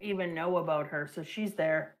don't even know about her, so she's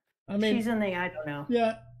there. I mean, she's in the I don't know.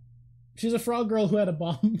 Yeah. She's a frog girl who had a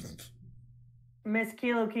bomb. Miss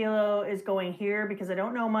Kilo is going here because I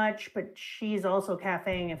don't know much, but she's also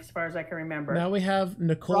cafeing as far as I can remember. Now we have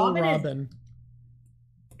Nicole Robin.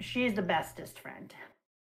 She's the bestest friend.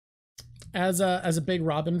 As a big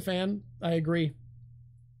Robin fan, I agree.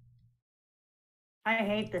 I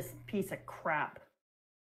hate this piece of crap.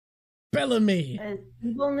 Bellamy. As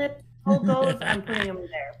evilness goes, I'm putting him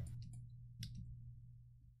there.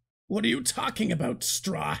 What are you talking about,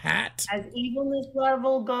 Straw Hat? As evilness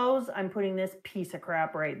level goes, I'm putting this piece of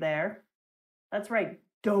crap right there. That's right,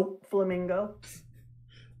 dope flamingo.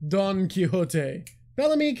 Don Quixote.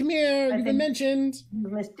 Bellamy, come here. You've been mentioned.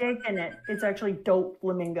 You've mistaken it. It's actually dope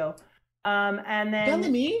flamingo. And then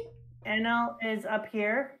Bellamy? NL is up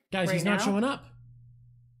here. Guys, he's not showing up.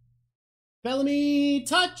 Bellamy,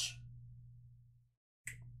 touch.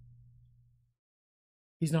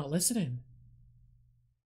 He's not listening.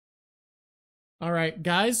 All right,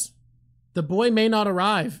 guys, the boy may not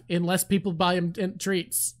arrive unless people buy him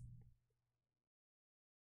treats.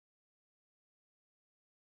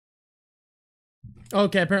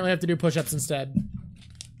 Okay, apparently I have to do push-ups instead.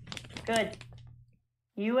 Good.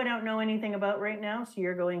 You I don't know anything about right now, so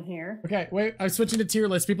you're going here. Okay, wait, I'm switching to tier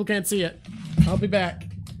list. People can't see it. I'll be back.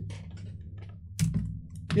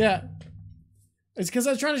 Yeah. It's because I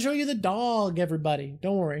was trying to show you the dog, everybody.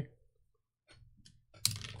 Don't worry.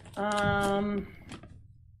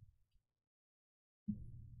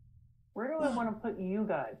 Where do I want to put you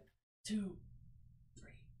guys? 2,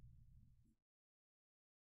 3.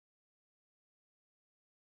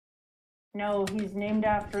 No, he's named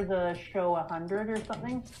after the show 100 or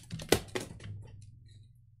something.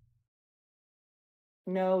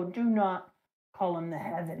 No, do not call him the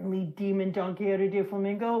heavenly demon Don Quixote de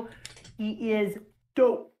Flamingo. He is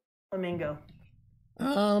dope flamingo.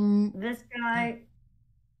 This guy.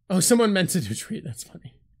 Oh, someone meant to do treat. That's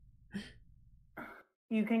funny.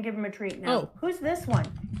 You can give him a treat now. Oh. Who's this one?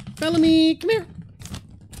 Bellamy, come here.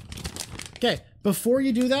 Okay, before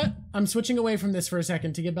you do that, I'm switching away from this for a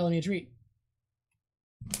second to give Bellamy a treat.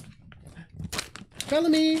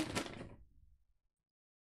 Bellamy!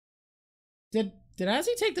 Did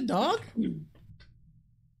Azzy take the dog? Did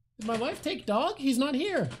my wife take dog? He's not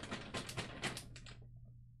here.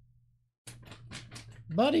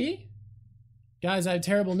 Buddy? Guys, I have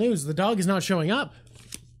terrible news. The dog is not showing up.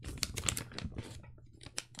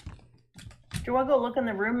 Do you want to go look in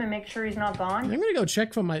the room and make sure he's not gone? I'm gonna go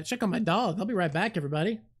check on my dog. I'll be right back,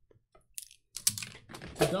 everybody.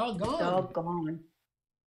 The dog gone. Dog gone.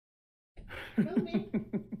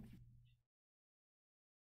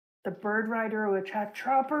 The bird rider which had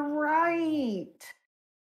Chopper right.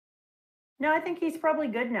 No, I think he's probably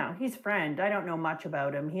good now. He's friend. I don't know much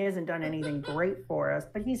about him. He hasn't done anything great for us,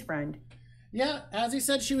 but he's friend. Yeah, as he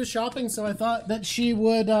said, she was shopping, so I thought that she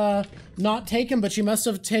would not take him, but she must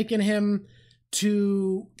have taken him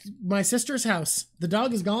to my sister's house. The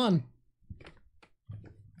dog is gone.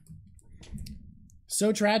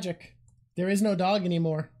 So tragic. There is no dog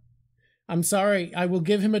anymore. I'm sorry. I will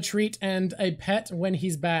give him a treat and a pet when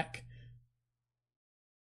he's back.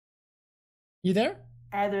 You there?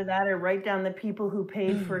 Either that or write down the people who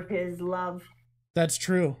paid for his love. That's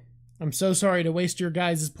true. I'm so sorry to waste your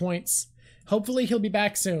guys' points. Hopefully he'll be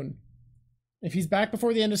back soon. If he's back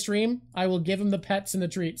before the end of stream, I will give him the pets and the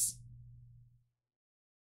treats.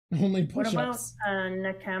 Only push-ups. What about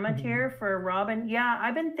Nakama tier for Robin? Yeah,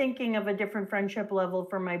 I've been thinking of a different friendship level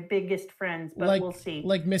for my biggest friends, but we'll see.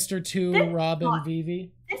 Like Mr. 2, Robin,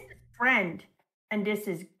 Vivi. This is friend, and this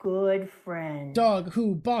is good friend. Dog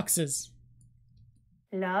who boxes.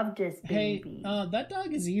 Love this baby. Hey, that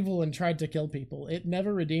dog is evil and tried to kill people. It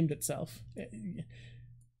never redeemed itself.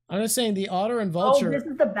 I'm just saying the otter and vulture. Oh, this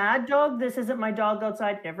is the bad dog? This isn't my dog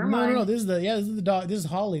outside? Never mind. No, this is the dog. This is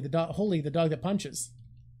Holly, the dog that punches.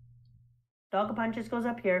 Dog that punches goes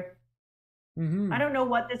up here. Mm-hmm. I don't know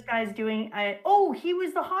what this guy's doing. He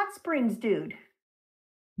was the hot springs dude.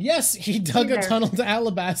 Yes, he dug a tunnel to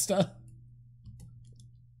Alabasta.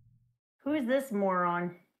 Who is this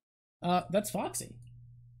moron? That's Foxy.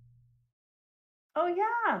 Oh,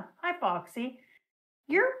 yeah. Hi, Foxy.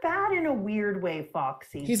 You're bad in a weird way,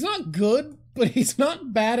 Foxy. He's not good, but he's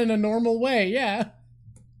not bad in a normal way, yeah.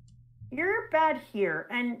 You're bad here,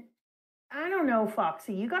 and I don't know,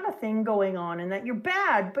 Foxy. You got a thing going on in that you're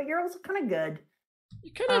bad, but you're also kind of good.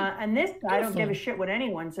 And this guy, I don't give a shit what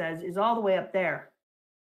anyone says, is all the way up there.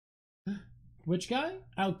 Which guy?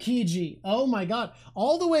 Aokiji. Oh my god.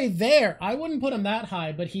 All the way there. I wouldn't put him that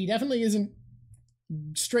high, but he definitely isn't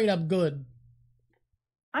straight up good.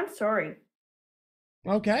 I'm sorry.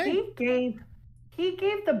 Okay. He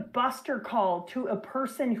gave the Buster call to a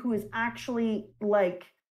person who is actually like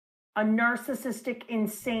a narcissistic,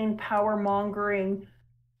 insane, power-mongering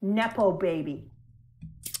Nepo baby.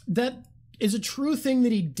 That is a true thing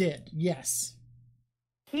that he did, yes.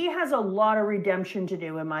 He has a lot of redemption to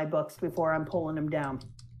do in my books before I'm pulling him down.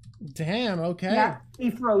 Damn, okay. Yeah, he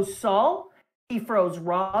froze Saul. He froze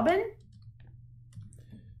Robin.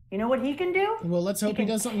 You know what he can do? Well, let's hope he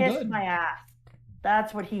does something good. Kiss my ass.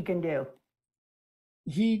 That's what he can do.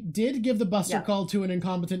 He did give the Buster call to an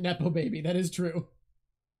incompetent Nepo baby. That is true.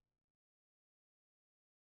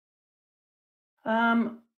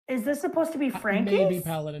 Is this supposed to be Frankie's? Maybe,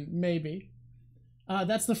 Paladin. Maybe.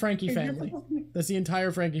 That's the Frankie family. That's the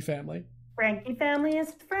entire Frankie family. Frankie family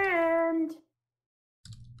is friend.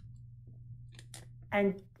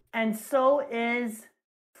 And so is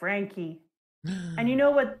Frankie. And you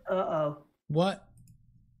know what? What?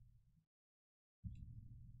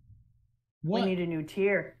 We need a new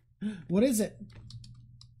tier. What is it?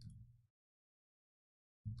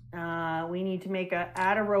 We need to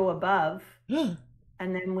add a row above. And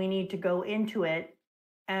then we need to go into it.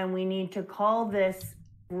 And we need to call this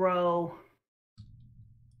row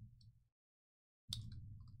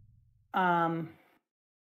I'm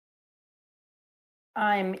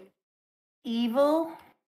evil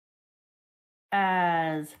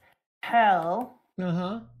as hell,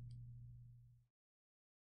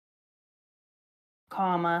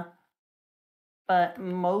 comma, but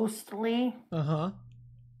mostly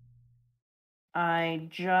I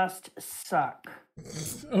just suck.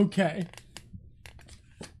 Okay.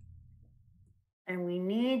 And we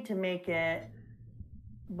need to make it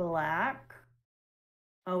black.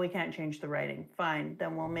 Oh, we can't change the writing. Fine,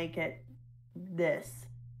 then we'll make it this.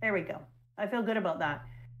 There we go. I feel good about that.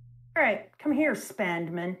 All right, come here,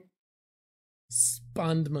 Spandman.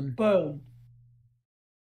 Spandman. Boom.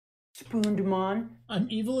 Spoondman. I'm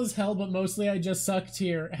evil as hell, but mostly I just suck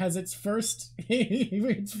tier. Has its first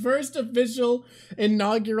official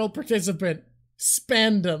inaugural participant.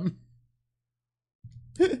 Spandam.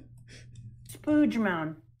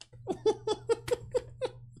 Spoojman.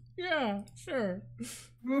 Yeah, sure.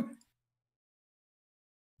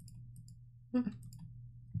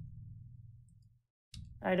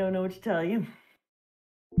 I don't know what to tell you.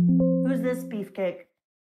 Who's this beefcake?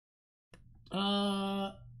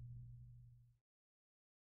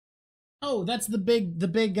 Oh, that's the big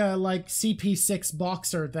like CP6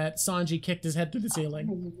 boxer that Sanji kicked his head through the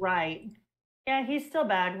ceiling. Right. Yeah, he's still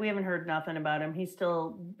bad. We haven't heard nothing about him. He's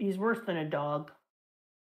worse than a dog.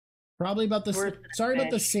 Probably about the sorry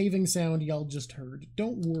about the saving sound y'all just heard.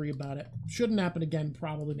 Don't worry about it. Shouldn't happen again,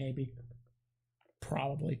 probably, maybe.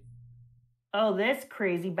 Probably. Oh, this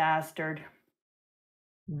crazy bastard.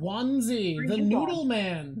 Onesie, the noodle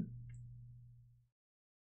man.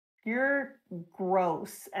 You're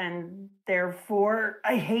gross, and therefore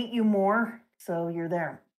I hate you more, so you're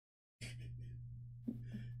there.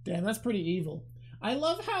 Damn, that's pretty evil. I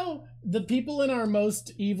love how the people in our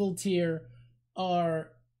most evil tier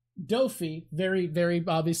are Dofi, very, very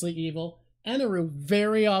obviously evil, Eneru,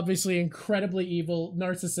 very obviously incredibly evil,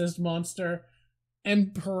 narcissist monster,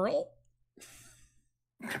 and Pearl.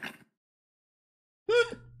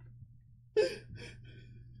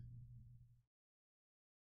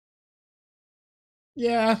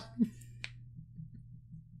 Yeah.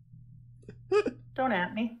 Don't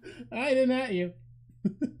at me. I didn't at you.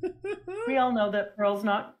 We all know that Pearl's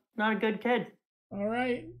not a good kid. All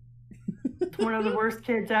right. It's one of the worst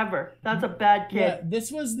kids ever. That's a bad kid. Yeah,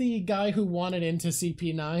 this was the guy who wanted into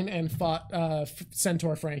CP9 and fought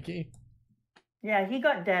Centaur Frankie. Yeah, he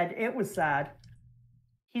got dead. It was sad.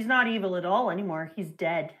 He's not evil at all anymore. He's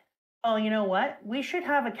dead. Oh, you know what? We should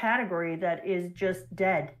have a category that is just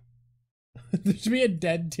dead. There should be a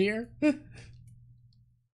dead tier.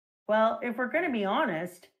 Well, if we're going to be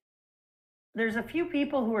honest, there's a few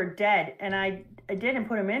people who are dead, and I didn't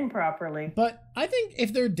put them in properly. But I think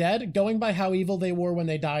if they're dead, going by how evil they were when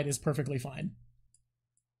they died is perfectly fine.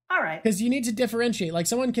 All right. Because you need to differentiate. Like,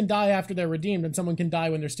 someone can die after they're redeemed, and someone can die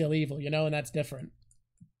when they're still evil, you know, and that's different.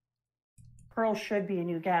 Pearl should be a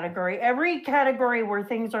new category. Every category where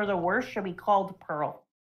things are the worst should be called Pearl.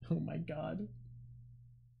 Oh my god.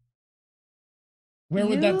 Where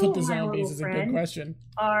would that put the zombies is a good question.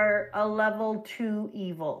 Are a level 2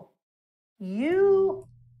 evil. You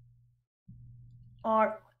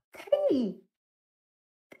are... Hey!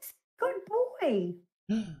 This good boy!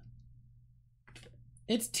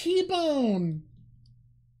 It's T-Bone!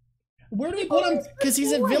 Where do we put him? Because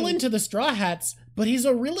he's a villain to the Straw Hats, but he's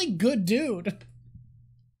a really good dude.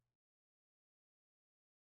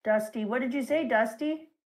 Dusty. What did you say, Dusty?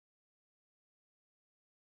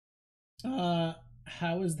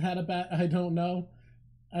 How is that about? I don't know.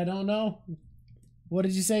 I don't know. What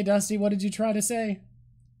did you say, Dusty? What did you try to say?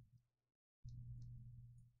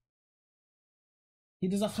 He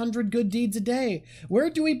does 100 good deeds a day. Where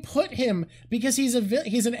do we put him? Because he's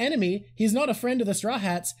an enemy. He's not a friend of the Straw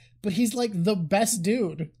Hats, but he's like the best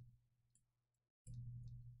dude.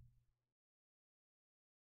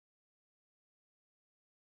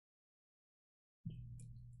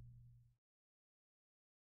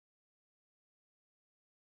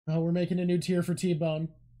 Oh, we're making a new tier for T-Bone.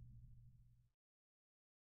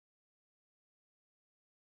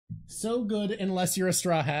 So good unless you're a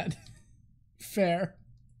Straw Hat. Fair.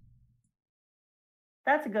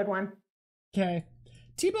 That's a good one. Okay.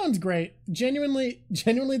 T-Bone's great. Genuinely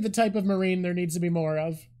the type of Marine there needs to be more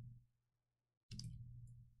of.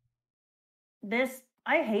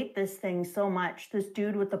 I hate this thing so much. This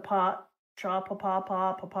dude with the paw.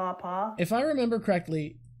 If I remember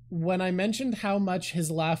correctly, when I mentioned how much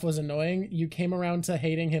his laugh was annoying, you came around to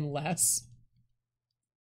hating him less.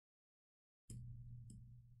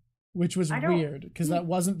 Which was weird, because that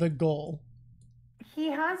wasn't the goal. He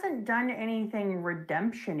hasn't done anything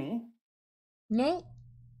redemption-y. No.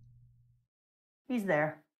 He's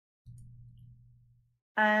there.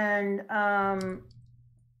 And,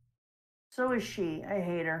 so is she. I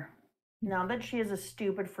hate her. Now that she is a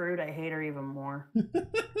stupid fruit, I hate her even more.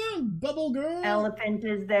 Bubble girl. Elephant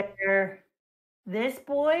is there. This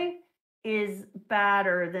boy is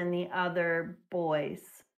badder than the other boys.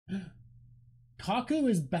 Kaku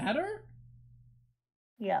is badder?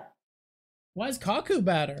 Yeah. Why is Kaku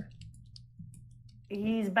badder?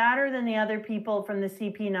 He's badder than the other people from the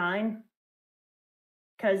CP9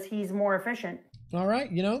 because he's more efficient. All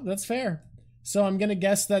right, you know, that's fair. So I'm going to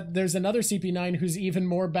guess that there's another CP9 who's even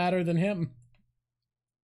more badder than him.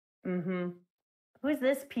 Mm-hmm. Who's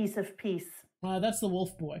this piece of peace? That's the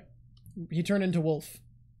wolf boy. He turned into wolf.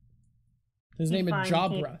 His name is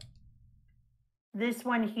Jabra. This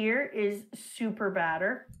one here is super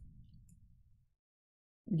badder.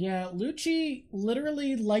 Yeah, Lucci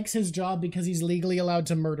literally likes his job because he's legally allowed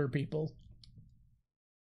to murder people.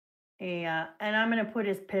 Yeah, and I'm going to put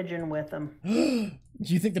his pigeon with him. Do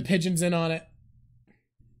you think the pigeon's in on it?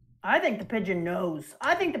 I think the pigeon knows.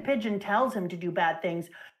 I think the pigeon tells him to do bad things.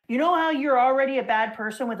 You know how you're already a bad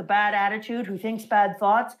person with a bad attitude who thinks bad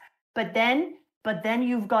thoughts, but then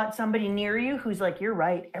you've got somebody near you who's like, you're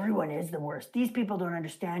right, everyone is the worst. These people don't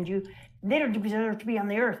understand you. They don't deserve to be on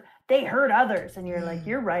the earth. They hurt others. And you're like,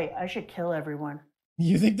 you're right, I should kill everyone.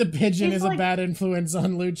 You think the pigeon is like, a bad influence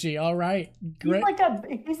on Lucci. All right. Great.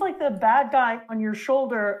 He's like the bad guy on your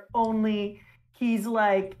shoulder, only he's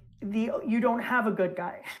like you don't have a good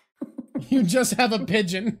guy. You just have a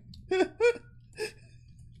pigeon.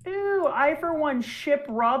 Ew, I for one ship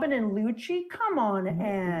Robin and Lucci. Come on,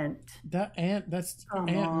 Ant. That Ant, that's Come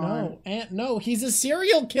Ant. On. No, Ant. No, he's a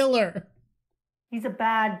serial killer. He's a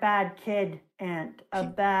bad kid, Ant. A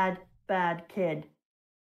bad kid.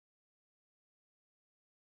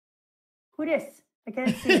 Who dis? I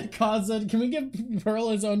can't see. Kaza, can we give Pearl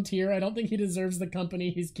his own tier? I don't think he deserves the company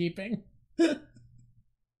he's keeping.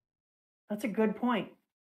 That's a good point.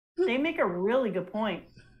 They make a really good point.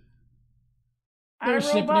 Their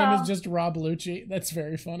ship name is just Rob Lucci. That's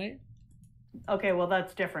very funny. Okay, well,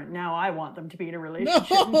 that's different. Now I want them to be in a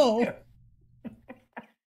relationship. No!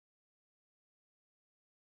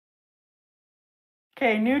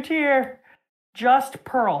 Okay, new tier. Just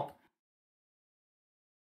Pearl.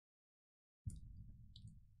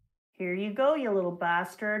 Here you go, you little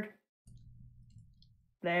bastard.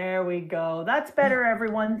 There we go. That's better,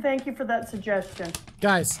 everyone. Thank you for that suggestion.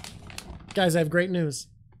 Guys, I have great news.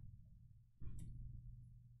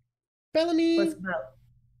 Bellamy! What's up?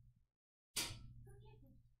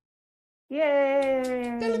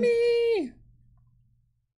 Yay! Bellamy!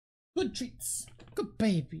 Good treats. Good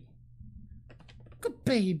baby. Good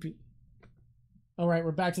baby. Alright,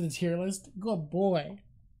 we're back to the tier list. Good boy.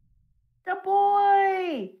 The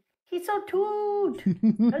boy! He's so toot!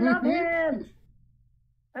 I love him!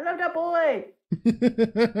 I love that boy!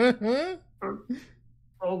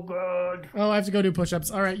 Oh, good. Oh, I have to go do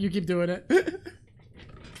push-ups. Alright, you keep doing it.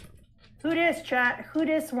 Who dis, chat? Who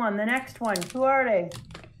dis one? The next one. Who are they?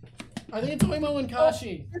 I think it's Oimo and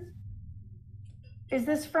Kashi. Oh, is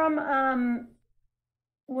this from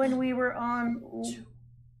when we were on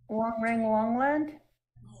Long Ring Longland?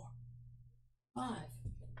 4,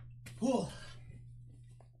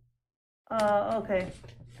 5. Okay.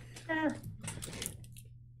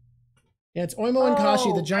 Yeah, it's Oimo and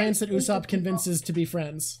Kashi, the giants that Usopp convinces to be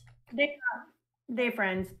friends. They're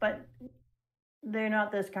friends, but they're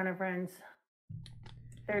not this kind of friends.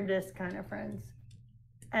 They're this kind of friends.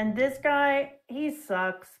 And this guy, he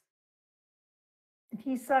sucks.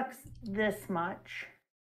 He sucks this much.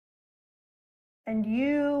 And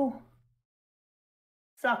you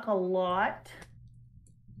suck a lot.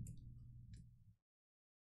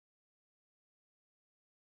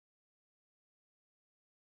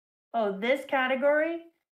 Oh, this category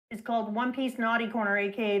is called One Piece Naughty Corner,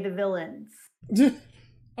 aka the villains.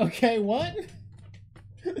 Okay, what?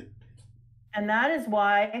 And that is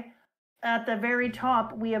why at the very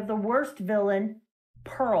top we have the worst villain,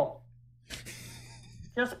 Pearl.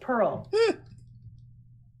 Just Pearl.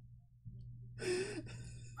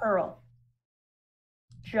 Pearl.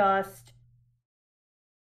 Just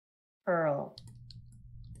Pearl.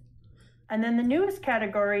 And then the newest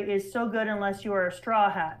category is So Good Unless You Are a Straw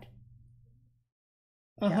Hat.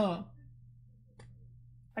 Uh-huh.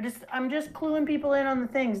 Yeah. I'm just cluing people in on the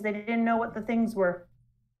things. They didn't know what the things were.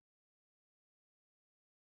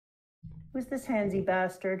 Who's this handsy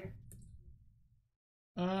bastard?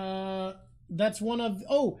 That's one of...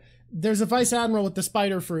 Oh, there's a vice admiral with the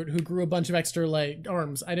spider fruit who grew a bunch of extra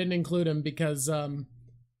arms. I didn't include him because I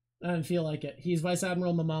didn't feel like it. He's Vice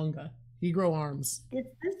Admiral Mamanga. He grow arms. It's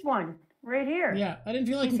this one right here. Yeah, I didn't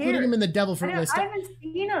feel like including him in the devil fruit list. I haven't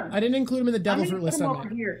seen him. I didn't include him in the devil fruit list on there.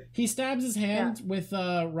 Here. He stabs his hand with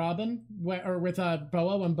Robin or with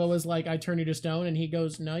Boa when Boa's like, "I turn you to stone," and he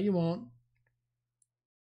goes, "No, you won't."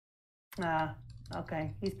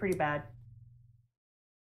 Okay. He's pretty bad.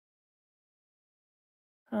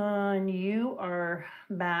 And you are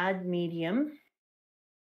bad medium.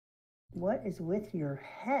 What is with your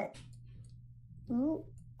head? Who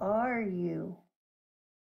are you?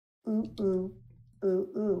 Ooh, ooh, ooh,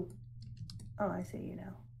 ooh. Oh, I see you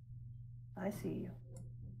now. I see you.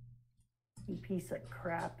 You piece of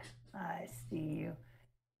crap. I see you.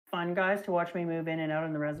 Fun, guys, to watch me move in and out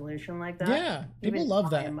in the resolution like that. Yeah, people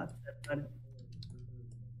love that.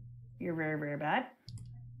 You're very, very bad.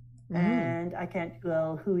 And I can't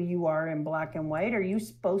tell who you are in black and white. Are you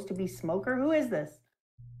supposed to be Smoker? Who is this?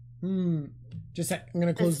 Just a sec. I'm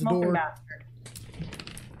going to close the door. Bastard.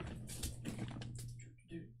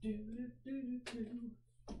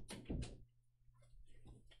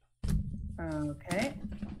 Okay.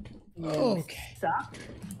 Okay. Suck.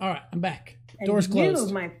 All right, I'm back. Door's closed.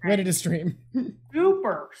 You, my friend, ready to stream.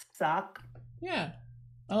 Super suck. Yeah.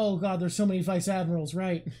 Oh, God, there's so many Vice Admirals,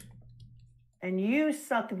 right? And you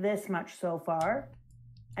suck this much so far.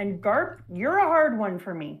 And Garp, you're a hard one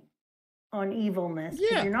for me on evilness.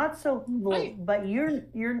 Yeah. You're not so evil, but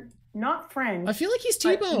you're not friends. I feel like he's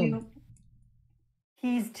T-Bone.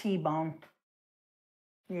 He's T-Bone.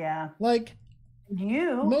 Yeah. Like,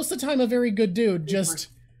 you most of the time a very good dude, just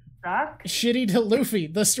suck. shitty to Luffy,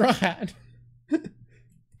 the Straw Hat.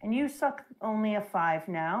 And you suck only a 5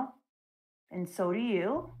 now. And so do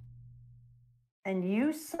you. And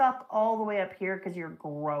you suck all the way up here because you're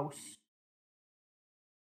gross.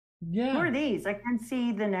 Yeah. Who are these? I can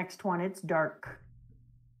see the next one. It's dark.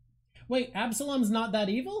 Wait, Absalom's not that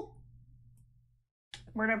evil?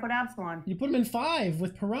 Where'd I put Absalom? You put him in 5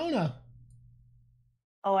 with Perona.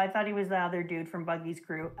 Oh, I thought he was the other dude from Buggy's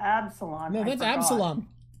crew. Absalom. No, that's Absalom.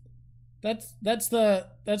 That's the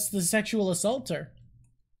sexual assaulter.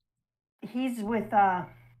 He's with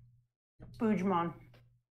Spoojmon.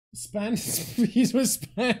 He's with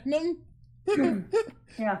Spannum?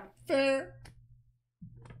 Yeah. Fair.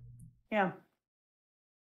 Yeah.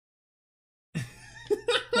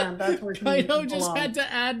 Yeah, that's where Kaido just had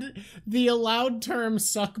to add the allowed term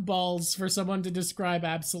suck balls for someone to describe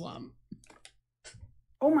Absalom.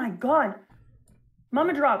 Oh my god.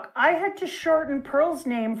 Mama Drock, I had to shorten Pearl's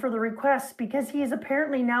name for the request because he is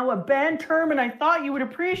apparently now a banned term, and I thought you would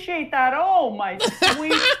appreciate that. Oh, my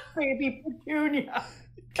sweet baby Petunia.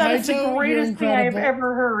 That is the greatest thing I have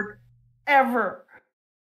ever heard. Ever.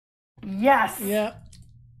 Yes. Yeah.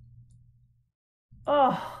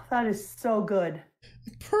 Oh, that is so good.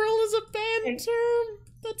 Pearl is a banned term.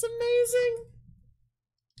 That's amazing.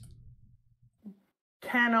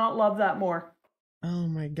 Cannot love that more. Oh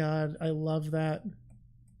my god, I love that.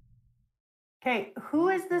 Okay, who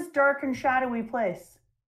is this dark and shadowy place?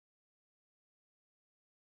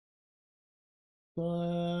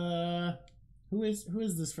 Who is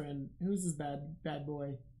this friend? Who's this bad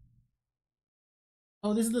boy?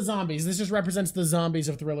 Oh, this is the zombies. This just represents the zombies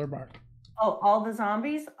of Thriller Bark. Oh, all the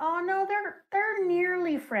zombies? Oh no, they're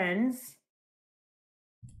nearly friends.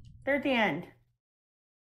 They're at the end.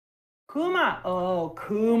 Kuma. Oh,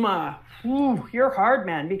 Kuma. Whew, you're hard,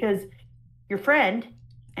 man, because you're friend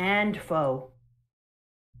and foe.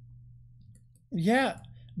 Yeah,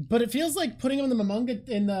 but it feels like putting him in the manga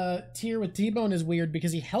in the tier with T-Bone is weird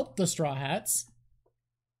because he helped the Straw Hats.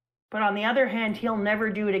 But on the other hand, he'll never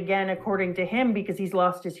do it again according to him because he's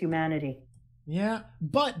lost his humanity. Yeah,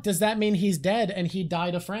 but does that mean he's dead and he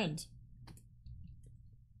died a friend?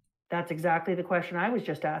 That's exactly the question I was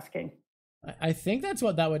just asking. I think that's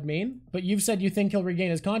what that would mean, but you've said you think he'll regain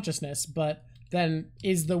his consciousness, but then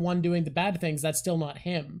is the one doing the bad things, that's still not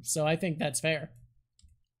him, so I think that's fair,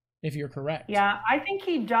 if you're correct. Yeah, I think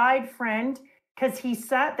he died, friend, because he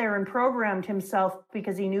sat there and programmed himself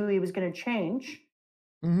because he knew he was going to change.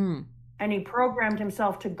 Mm-hmm. And he programmed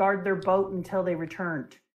himself to guard their boat until they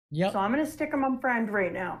returned. Yep. So I'm going to stick him on friend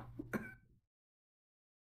right now.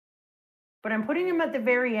 But I'm putting him at the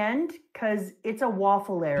very end because it's a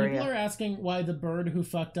waffle area. People are asking why the bird who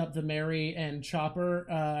fucked up the Mary and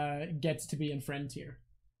Chopper gets to be in friend tier.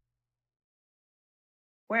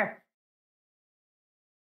 Where?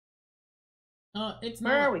 It's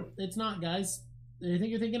Where not. are we? It's not, guys. I think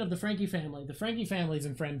you're thinking of the Frankie family. The Frankie family's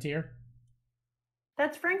in friend tier.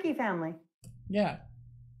 That's Frankie family. Yeah.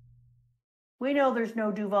 We know there's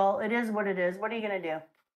no Duval. It is what it is. What are you going to do?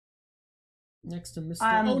 Next to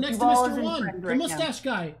Mr. Next Duval to Mr. One. The mustache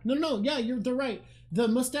guy. No. Yeah, they're right. The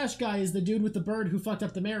mustache guy is the dude with the bird who fucked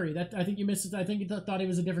up the Mary. That I think you missed it. I think you thought he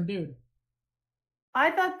was a different dude.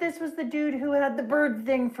 I thought this was the dude who had the bird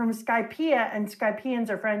thing from Skypiea, and Skypeans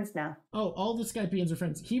are friends now. Oh, all the Skypeans are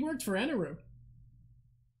friends. He worked for Eneru.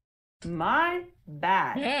 My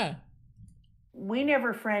bad. Yeah. We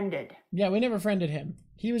never friended. Yeah, we never friended him.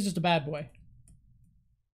 He was just a bad boy.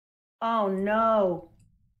 Oh, no.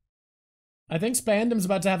 I think Spandam's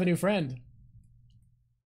about to have a new friend.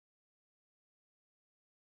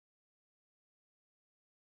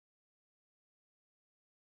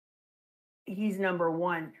 He's number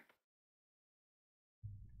 1.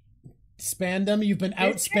 Spandam, you've been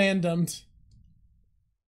out-Spandammed.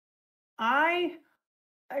 I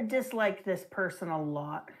dislike this person a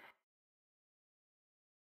lot.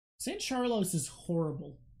 St. Charlos is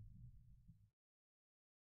horrible.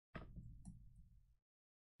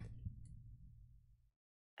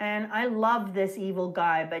 And I love this evil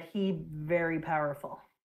guy, but he's very powerful.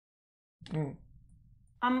 Mm.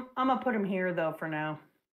 I'm gonna put him here though for now.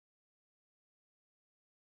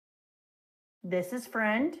 This is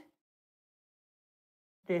friend.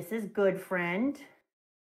 This is good friend.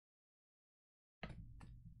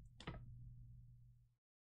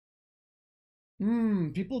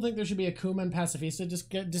 People think there should be a Kuma and Pacifista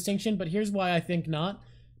distinction, but here's why I think not.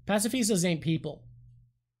 Pacifistas ain't people.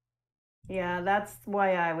 Yeah, that's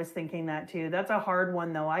why I was thinking that too. That's a hard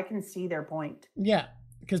one though. I can see their point. Yeah,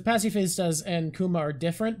 because Pacifistas and Kuma are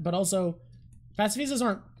different, but also Pacifistas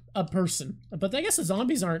aren't a person. But I guess the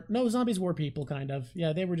zombies aren't. No, zombies were people, kind of.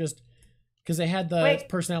 Yeah, they were just because they had the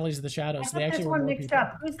personalities of the shadows. So they actually were more people.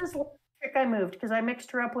 Who's this chick chick I moved because I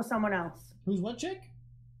mixed her up with someone else. Who's what chick?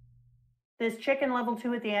 This chick in level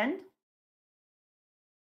 2 at the end.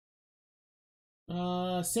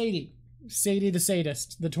 Sadie. Sadie the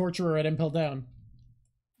sadist, the torturer at Impel Down.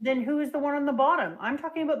 Then who is the one on the bottom? I'm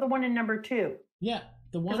talking about the one in number 2. Yeah,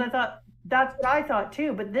 the one. Because I thought that's what I thought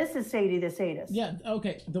too, but this is Sadie the sadist. Yeah,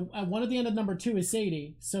 okay. The one at the end of number 2 is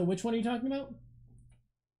Sadie. So which one are you talking about?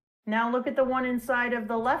 Now look at the one inside of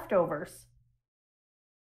the leftovers.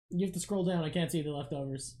 You have to scroll down. I can't see the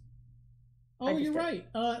leftovers. Oh, you're right.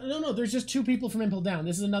 No, there's just 2 people from Impel Down.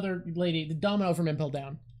 This is another lady, the Domino from Impel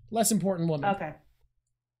Down. Less important woman. Okay.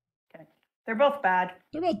 They're both bad.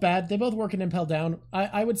 They're both bad. They both work in Impel Down.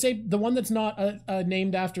 I would say the one that's not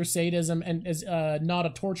named after sadism and is not a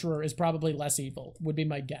torturer is probably less evil, would be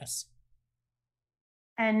my guess.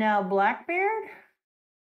 And now Blackbeard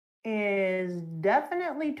is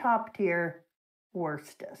definitely top tier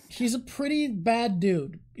worstest. He's a pretty bad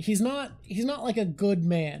dude. He's not like a good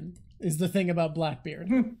man, is the thing about Blackbeard.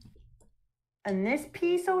 And this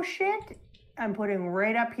piece of shit, I'm putting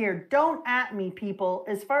right up here. Don't at me, people.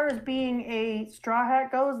 As far as being a Straw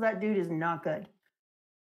Hat goes, that dude is not good.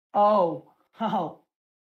 Oh.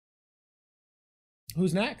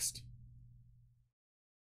 Who's next?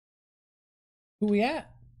 Who we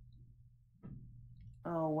at?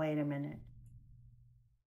 Oh, wait a minute.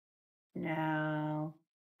 Now,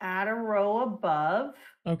 add a row above.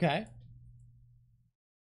 Okay.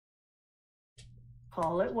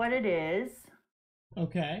 Call it what it is.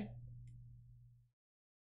 Okay.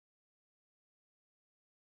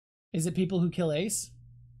 Is it people who kill Ace?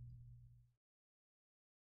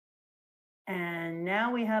 And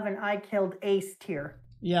now we have an I killed Ace tier.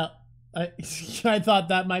 Yeah. I thought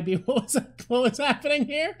that might be what was happening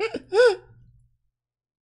here.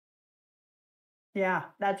 Yeah,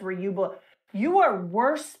 that's where you are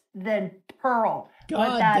worse than Pearl.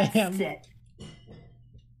 God Let that sit.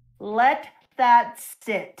 Let that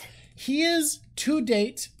sit. He is, to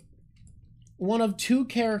date, one of 2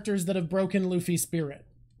 characters that have broken Luffy's spirit.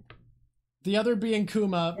 The other being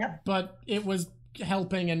Kuma, yep. But it was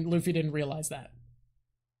helping and Luffy didn't realize that.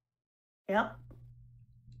 Yep.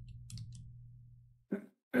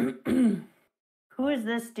 Who is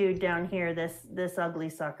this dude down here, this ugly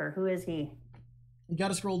sucker? Who is he? You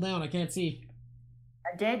gotta scroll down, I can't see.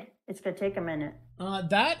 I did. It's gonna take a minute.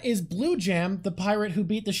 That is Blue Jam, the pirate who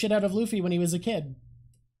beat the shit out of Luffy when he was a kid.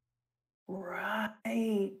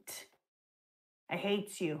 Right. I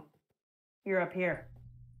hate you. You're up here.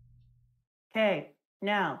 Okay,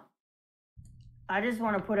 now, I just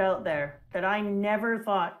want to put out there that I never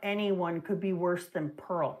thought anyone could be worse than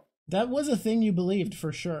Pearl. That was a thing you believed,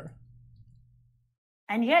 for sure.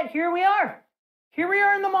 And yet, here we are. Here we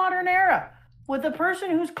are in the modern era, with a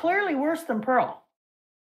person who's clearly worse than Pearl.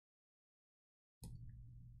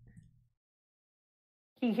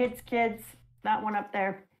 He hits kids. That one up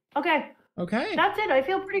there. Okay. That's it. I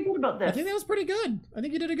feel pretty good about this. I think that was pretty good. I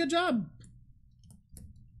think you did a good job.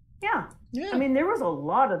 Yeah. I mean, there was a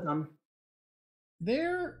lot of them.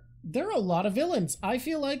 There are a lot of villains. I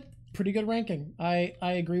feel like pretty good ranking. I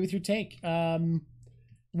agree with your take.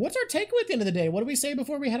 What's our takeaway at the end of the day? What do we say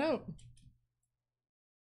before we head out?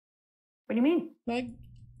 What do you mean? Like,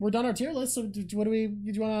 we're done our tier list. So what do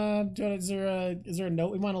you want to? Is there a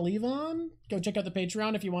note we want to leave on? Go check out the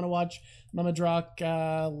Patreon if you want to watch Mama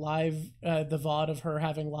DrJaK live, the VOD of her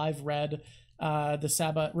having live read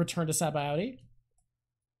the Return to Sabaody.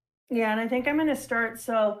 Yeah, and I think I'm going to start.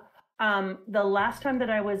 So the last time that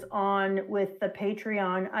I was on with the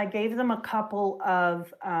Patreon, I gave them a couple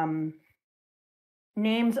of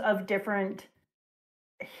names of different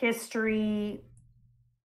history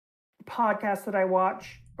podcasts that I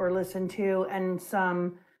watch or listen to, and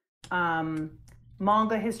some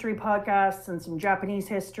manga history podcasts and some Japanese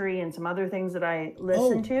history and some other things that I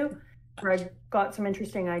listen to, where I got some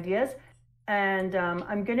interesting ideas. And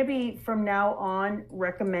I'm going to be, from now on,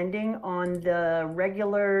 recommending on the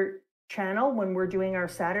regular channel when we're doing our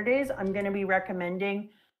Saturdays, I'm going to be recommending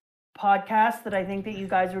podcasts that I think that you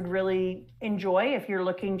guys would really enjoy if you're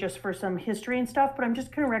looking just for some history and stuff. But I'm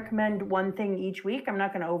just going to recommend one thing each week. I'm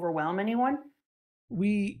not going to overwhelm anyone.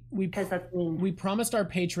 Because that's mean. We promised our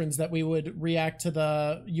patrons that we would react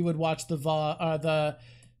to you would watch the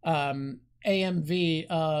AMV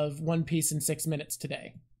of One Piece in 6 minutes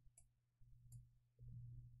today.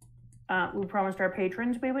 We promised our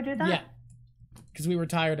patrons we would do that? Yeah. Because we were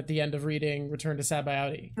tired at the end of reading Return to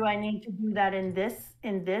Sabaody. Do I need to do that in this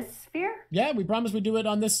sphere? Yeah, we promised we'd do it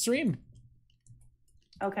on this stream.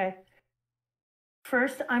 Okay.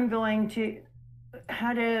 First, I'm going to...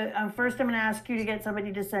 how to, first I'm going to ask you to get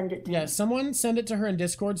somebody to send it to Yeah, me. someone send it to her in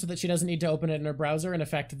Discord so that she doesn't need to open it in her browser and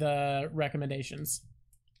affect the recommendations.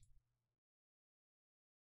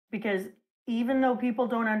 Because even though people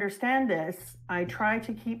don't understand this, I try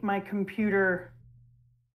to keep my computer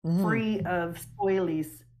free of spoilies.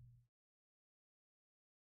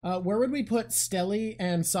 Where would we put Stelly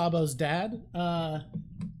and Sabo's dad?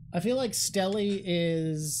 I feel like Stelly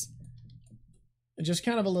is just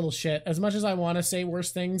kind of a little shit. As much as I want to say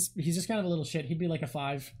worse things, he's just kind of a little shit. He'd be like a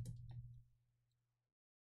 5.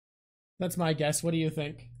 That's my guess. What do you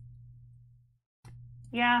think?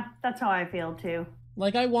 Yeah, that's how I feel too.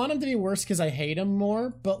 Like, I want him to be worse because I hate him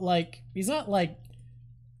more, but, like, he's not, like,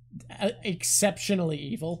 exceptionally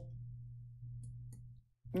evil.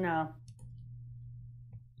 No.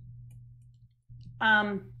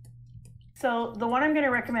 So the one I'm going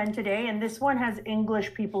to recommend today, and this one has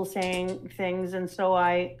English people saying things, and so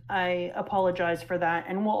I apologize for that,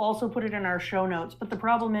 and we'll also put it in our show notes. But the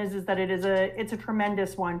problem is that it's a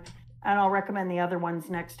tremendous one, and I'll recommend the other ones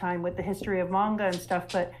next time with the history of manga and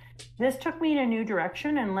stuff. But this took me in a new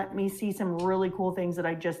direction and let me see some really cool things that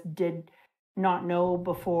I just did not know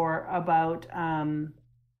before about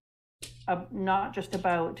not just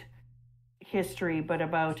about history, but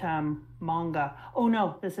about manga. Oh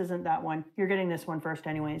no, this isn't that one. You're getting this one first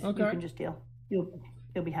anyways. Okay. You can just deal. You'll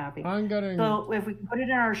be happy. I'm getting... So if we can put it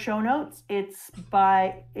in our show notes, it's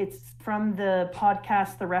from the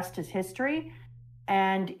podcast The Rest is History,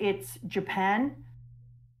 and it's Japan,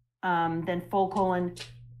 then :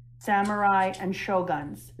 samurai and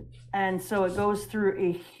shoguns. And so it goes through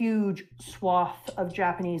a huge swath of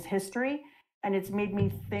Japanese history, and it's made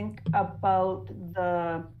me think about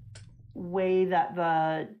the way that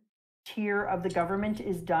the tier of the government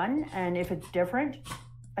is done and if it's different.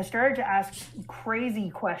 I started to ask crazy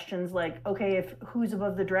questions like, okay, if who's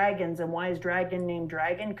above the dragons and why is dragon named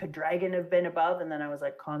dragon? Could dragon have been above? And then I was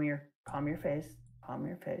like, calm your face.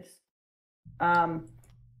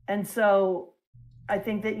 And so I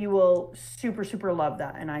think that you will super, super love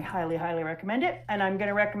that. And I highly, highly recommend it. And I'm going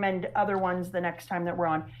to recommend other ones the next time that we're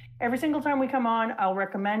on. Every single time we come on, I'll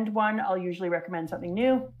recommend one. I'll usually recommend something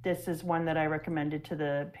new. This is one that I recommended to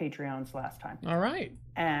the Patreons last time. All right.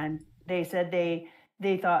 And they said they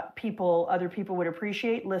thought other people would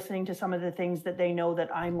appreciate listening to some of the things that they know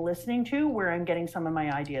that I'm listening to, where I'm getting some of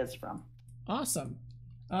my ideas from. Awesome.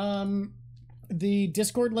 The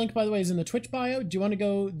Discord link, by the way, is in the Twitch bio. Do you want to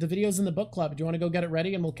go... The video's in the book club. Do you want to go get it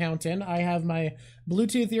ready and we'll count in? I have my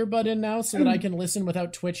Bluetooth earbud in now so that I can listen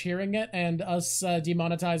without Twitch hearing it and us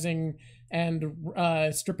demonetizing and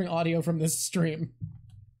stripping audio from this stream.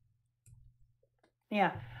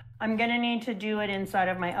 Yeah. I'm going to need to do it inside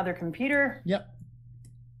of my other computer. Yep.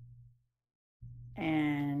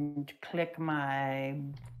 And click my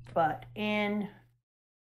butt in.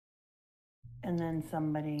 And then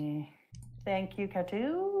somebody... Thank you,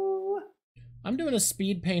 Katu. I'm doing a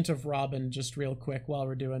speed paint of Robin just real quick while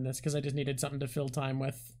we're doing this because I just needed something to fill time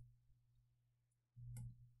with.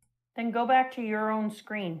 Then go back to your own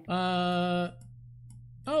screen. Oh,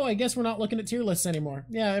 I guess we're not looking at tier lists anymore.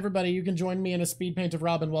 Yeah, everybody, you can join me in a speed paint of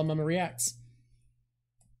Robin while Mama reacts.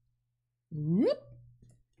 Whoop.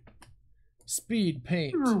 Speed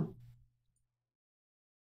paint.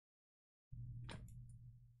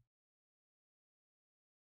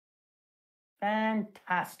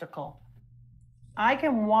 Fantastical. I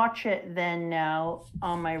can watch it then now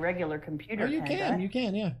on my regular computer. Oh, you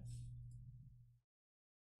can, yeah.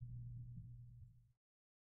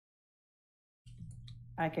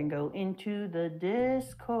 I can go into the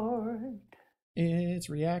Discord. It's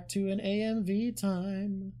react to an AMV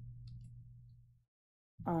time.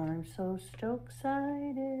 I'm so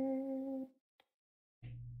excited.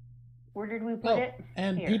 Where did we put it?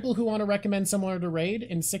 And here. People who want to recommend someone to raid,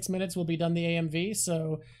 in 6 minutes we'll be done the AMV,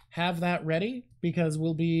 so have that ready, because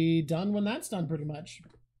we'll be done when that's done, pretty much.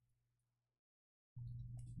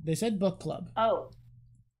 They said book club. Oh.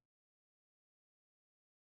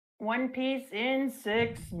 One Piece in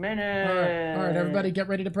 6 minutes. All right, everybody get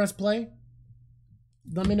ready to press play.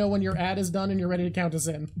 Let me know when your ad is done and you're ready to count us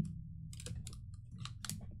in.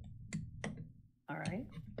 All right.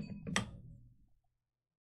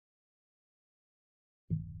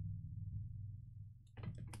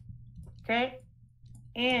 Okay,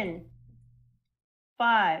 in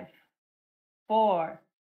 5, 4,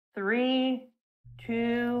 3,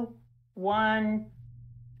 2, 1,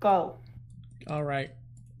 go. All right,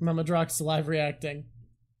 Mama DrJaK's live reacting.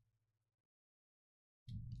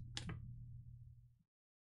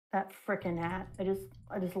 That frickin' hat! I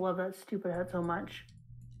just love that stupid hat so much.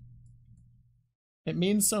 It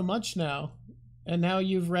means so much now. And now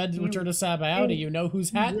you've read Return to Sabaody, you know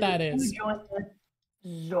whose hat that is.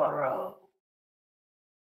 Zoro.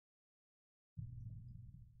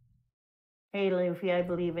 Hey, Luffy, I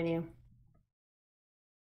believe in you.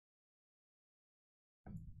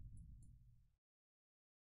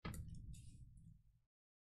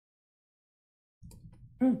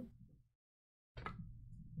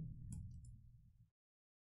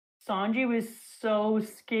 Sanji was so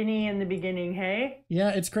skinny in the beginning, hey? Yeah,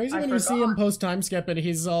 it's crazy when you see him post time skip and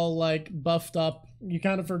he's all like buffed up. You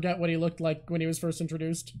kind of forget what he looked like when he was first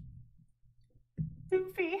introduced.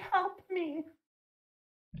 Luffy, help me.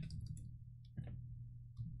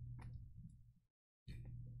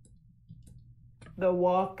 The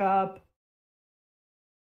walk up.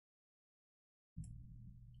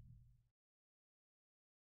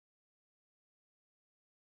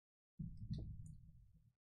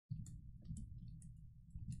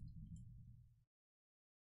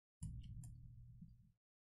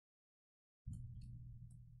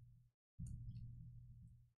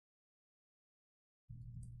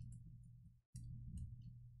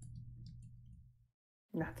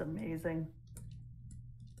 That's amazing.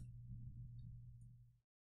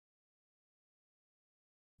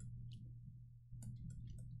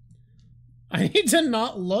 I need to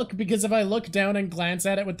not look, because if I look down and glance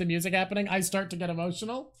at it with the music happening, I start to get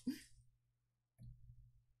emotional.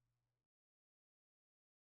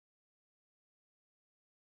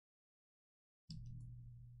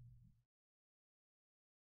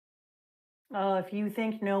 If you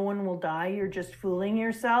think no one will die, you're just fooling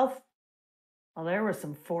yourself. Well, there was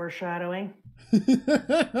some foreshadowing.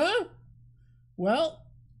 Well,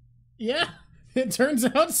 yeah, it turns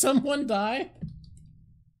out someone died.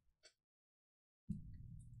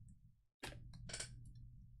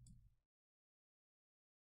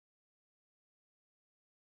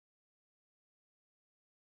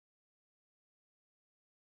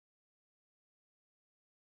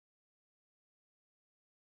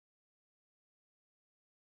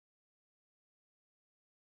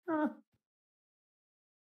 Huh.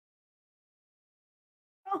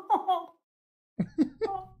 Oh.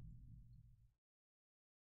 Oh.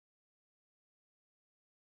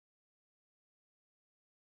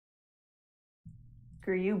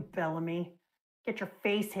 Screw you, Bellamy. Get your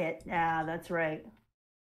face hit. Ah, that's right.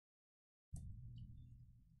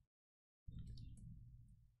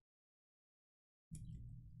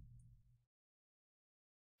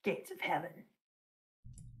 Gates of heaven.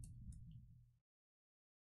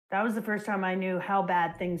 That was the first time I knew how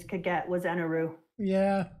bad things could get, was Eneru.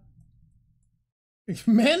 Yeah.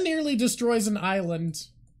 Man nearly destroys an island.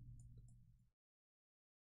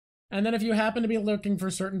 And then if you happen to be looking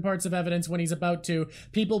for certain parts of evidence when he's about to,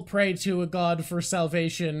 people pray to a god for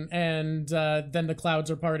salvation, and then the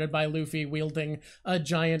clouds are parted by Luffy wielding a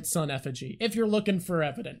giant sun effigy. If you're looking for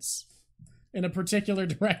evidence in a particular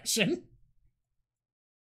direction.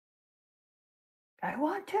 I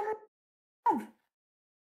want to live.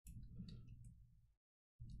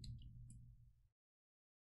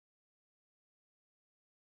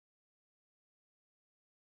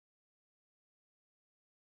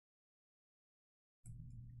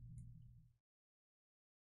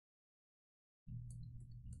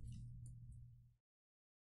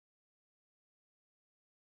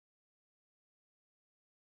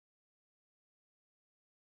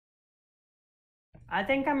 I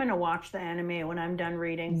think I'm going to watch the anime when I'm done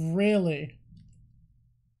reading. Really?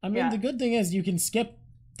 I mean, the good thing is you can skip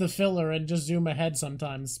the filler and just zoom ahead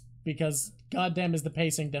sometimes, because goddamn is the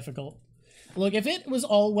pacing difficult. Look, if it was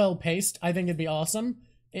all well paced, I think it'd be awesome.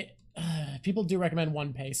 People do recommend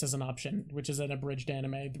One Pace as an option, which is an abridged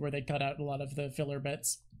anime where they cut out a lot of the filler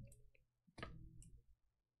bits.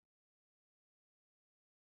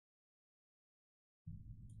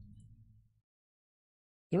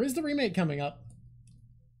 There is the remake coming up.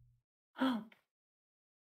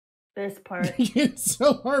 This part. It's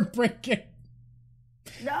so heartbreaking.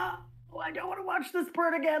 No, I don't want to watch this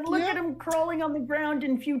part again. Look at him crawling on the ground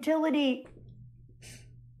in futility.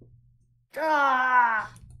 Ah,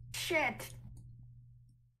 shit.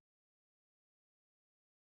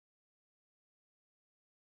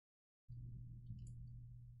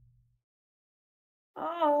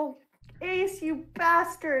 Oh, Ace, you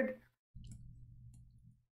bastard.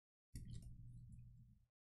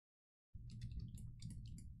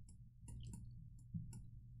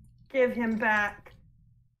 Give him back.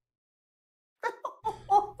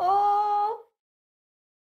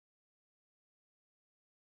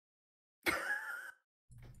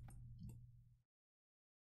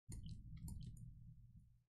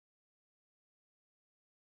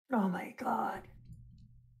 Oh my god.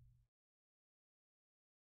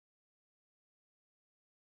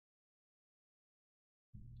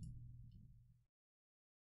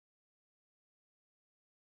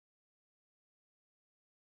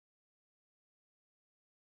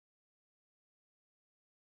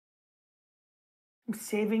 I'm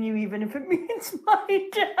saving you even if it means my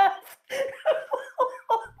death.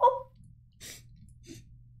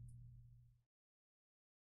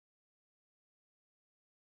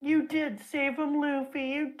 You did save him, Luffy.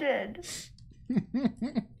 You did.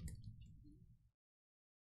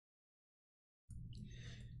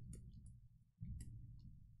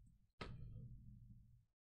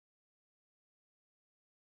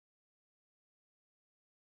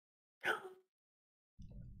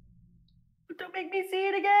 Don't make me see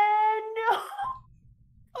it again. No.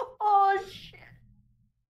 Oh, shit.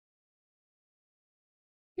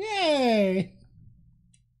 Yay.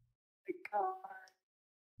 Oh, my God.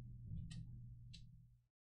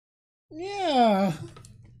 Yeah.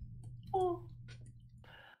 Oh.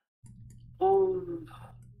 Oh.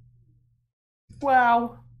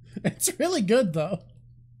 Wow. It's really good, though.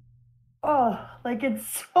 Oh, like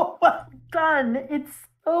it's so well done. It's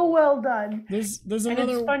so well done. There's and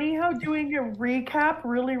another. It's funny how doing a recap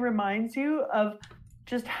really reminds you of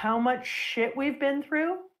just how much shit we've been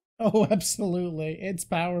through. Oh, absolutely. It's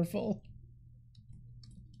powerful.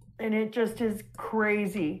 And it just is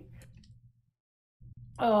crazy.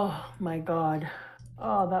 Oh my God.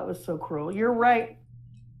 Oh, that was so cruel. You're right.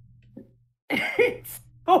 It's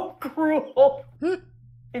so cruel.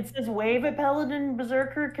 It says wave at Paladin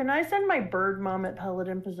Berserker. Can I send my bird mom at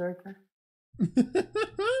Paladin Berserker?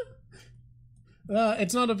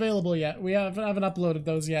 It's not available yet. We haven't uploaded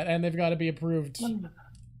those yet, and they've got to be approved.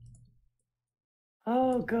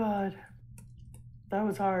 Oh God. That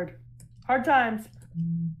was hard. Hard times.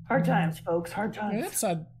 Hard times, folks. Hard times.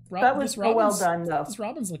 Yeah, that was so well done, though. This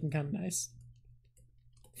Robin's looking kind of nice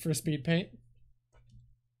for speed paint.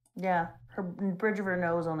 Yeah, her bridge of her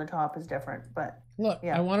nose on the top is different, but look,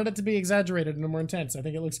 yeah. I wanted it to be exaggerated and more intense. I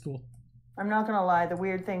think it looks cool. I'm not gonna lie, the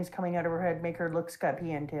weird things coming out of her head make her look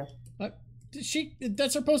Skypian too.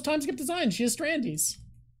 That's her post time skip design. She has strandies.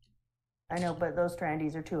 I know, but those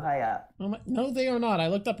strandies are too high up. No, they are not. I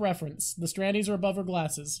looked up reference. The strandies are above her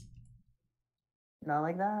glasses. Not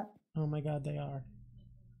like that. Oh my God, they are.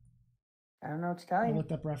 I don't know what to tell you. I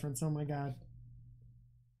looked up reference. Oh my God.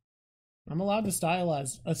 I'm allowed to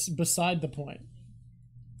stylize. Beside the point.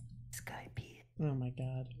 Skype. Oh my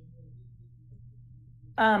God.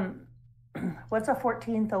 What's a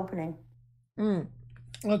 14th opening?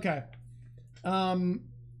 Okay.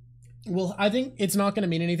 Well, I think it's not going to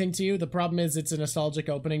mean anything to you. The problem is it's a nostalgic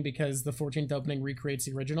opening because the 14th opening recreates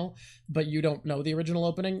the original, but you don't know the original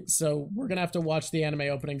opening, so we're going to have to watch the anime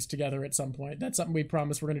openings together at some point. That's something we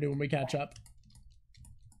promise we're going to do when we catch up.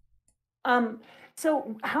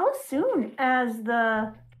 So how soon as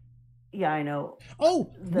the... Yeah, I know.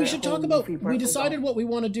 Oh, we should talk about... We decided what we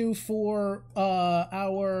want to do for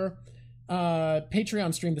our...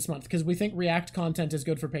 Patreon stream this month because we think React content is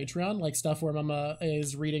good for Patreon, like stuff where Mama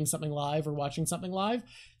is reading something live or watching something live.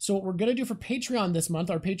 So what we're going to do for Patreon this month,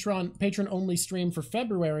 our patron only stream for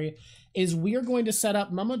February, is we are going to set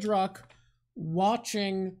up Mama DrJaK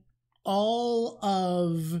watching all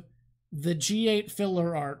of the G8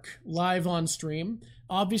 filler arc live on stream.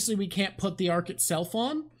 Obviously we can't put the arc itself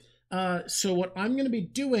on, so what I'm going to be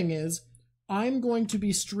doing is I'm going to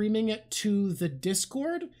be streaming it to the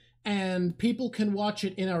Discord, and people can watch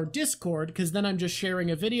it in our Discord, because then I'm just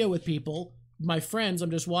sharing a video with people, my friends.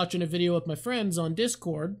 I'm just watching a video with my friends on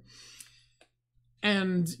Discord,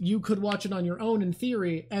 and you could watch it on your own in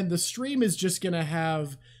theory, and the stream is just gonna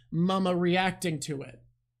have Mama reacting to it.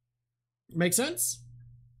 Make sense?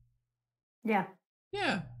 Yeah.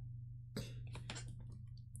 Yeah.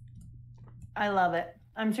 I love it.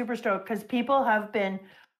 I'm super stoked, because people have been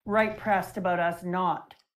right pressed about us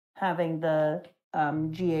not having the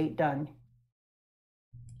G8 done.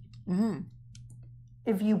 Mm-hmm.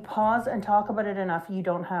 If you pause and talk about it enough, you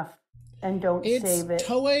don't have and don't save it.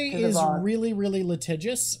 Toei is really, really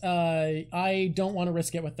litigious. I don't want to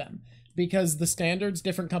risk it with them because the standards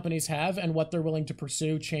different companies have and what they're willing to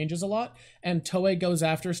pursue changes a lot. And Toei goes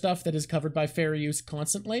after stuff that is covered by fair use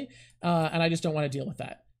constantly. And I just don't want to deal with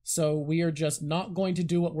that. So we are just not going to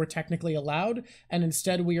do what we're technically allowed. And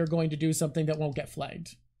instead we are going to do something that won't get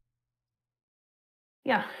flagged.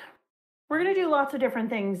 Yeah, we're going to do lots of different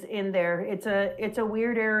things in there. It's a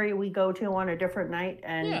weird area we go to on a different night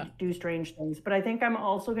and do strange things. But I think I'm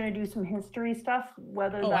also going to do some history stuff,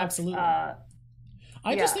 whether that's... absolutely.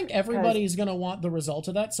 I just think everybody's going to want the result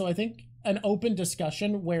of that. So I think an open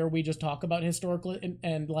discussion where we just talk about historical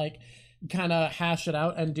and like kind of hash it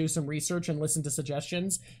out and do some research and listen to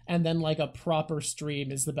suggestions, and then like a proper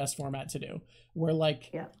stream is the best format to do, where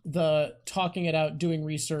like the talking it out, doing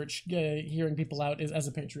research, hearing people out is as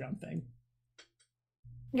a Patreon thing.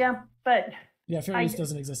 Yeah, but Yeah, fair use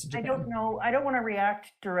doesn't exist in Japan. I don't know. I don't want to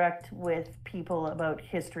react direct with people about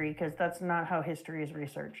history because that's not how history is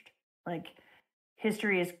researched. Like,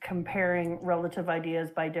 history is comparing relative ideas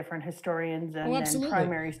by different historians and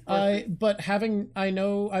primary sources. But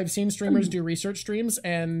I've seen streamers do research streams,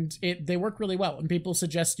 and they work really well. And people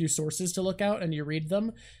suggest you sources to look out, and you read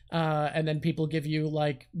them, and then people give you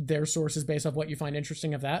like their sources based off what you find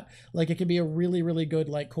interesting of that. Like, it can be a really, really good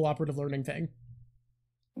like cooperative learning thing.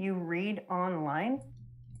 You read online?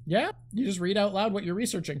 Yeah, you just read out loud what you're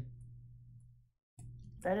researching.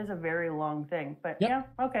 That is a very long thing, but yeah,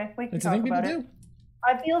 okay, we can it's talk a thing about people it. Do.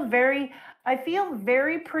 I feel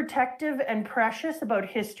very protective and precious about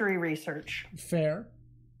history research. Fair.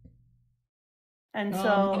 And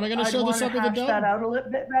so am I going to show this up with a dog? That out a little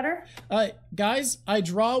bit better. Guys, I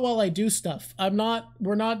draw while I do stuff.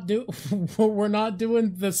 We're not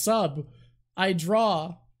doing the sub. I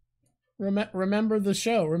draw. Remember the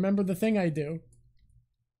show. Remember the thing I do.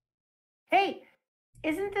 Hey,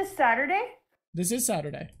 isn't this Saturday? This is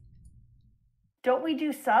Saturday. Don't we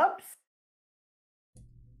do subs?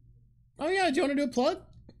 Oh yeah, do you want to do a plug?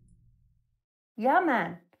 Yeah,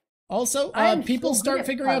 man. Also, people start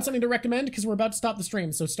figuring out something to recommend because we're about to stop the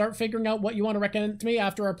stream. So start figuring out what you want to recommend to me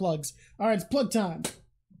after our plugs. All right, it's plug time.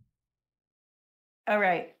 All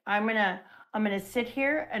right, I'm gonna sit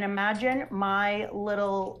here and imagine my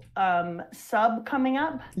little sub coming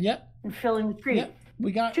up. Yep. And filling the screen. Yep.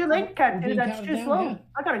 We got too late, Cat. That's too slow. Yeah.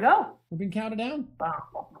 I gotta go. We're being counted down.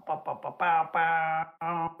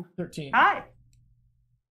 13. Hi.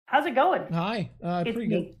 How's it going? Hi. Pretty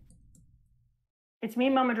good. It's me,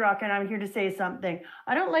 Mama DrJaK, and I'm here to say something.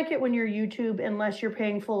 I don't like it when you're YouTube unless you're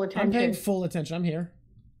paying full attention. I'm paying full attention. I'm here.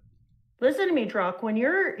 Listen to me, DrJaK. When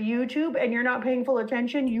you're YouTube and you're not paying full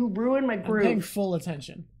attention, you ruin my groove. I'm paying full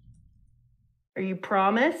attention. Are you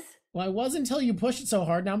promise? Well, I was until you pushed it so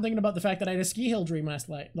hard. Now I'm thinking about the fact that I had a ski hill dream last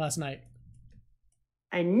night.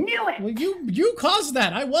 I knew it. Well, you caused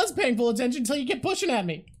that. I was paying full attention until you kept pushing at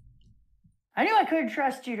me. I knew I couldn't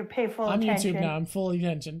trust you to pay full attention. I'm YouTube now. I'm full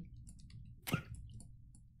attention.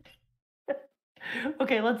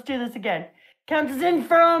 Okay, let's do this again. Count us in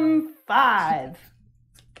from 5.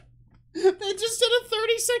 They just did a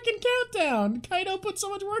 30-second countdown. Kaido put so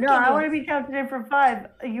much work into it. No, I want to be counted in from 5.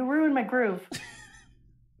 You ruined my groove.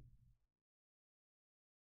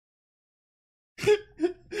 No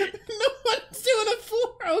one's doing a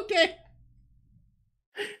 4. Okay.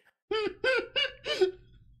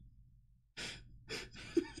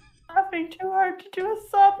 Laughing too hard to do a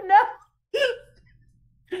sub now.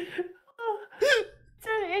 It's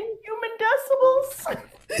in human decibels.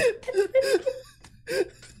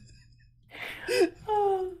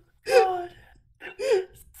 Oh, God.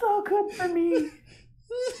 So good for me.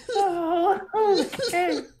 Oh,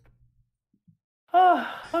 okay. Oh,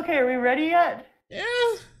 okay, are we ready yet?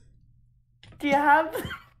 Yeah. Do you have this?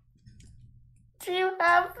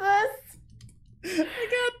 I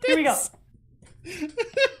got this. Here we go.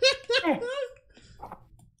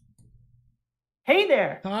 Hey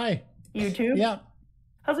there. Hi. YouTube. Yeah.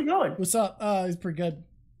 How's it going? What's up? It's pretty good.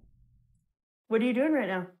 What are you doing right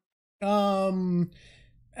now?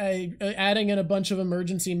 Adding in a bunch of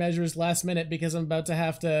emergency measures last minute because I'm about to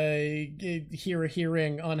have to hear a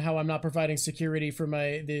hearing on how I'm not providing security for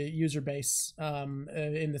the user base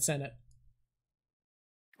in the Senate.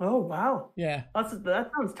 Oh wow. Yeah. That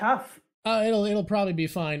sounds tough. It'll probably be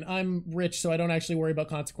fine. I'm rich, so I don't actually worry about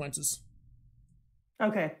consequences.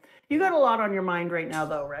 Okay. You got a lot on your mind right now,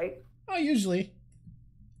 though, right? Oh, usually.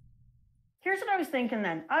 Here's what I was thinking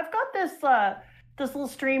then. I've got this little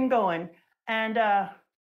stream going, and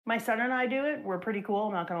my son and I do it. We're pretty cool.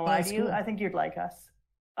 I'm not going to lie to you. Cool. I think you'd like us.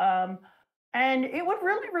 And it would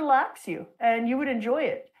really relax you, and you would enjoy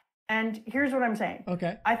it. And here's what I'm saying.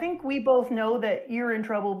 Okay. I think we both know that you're in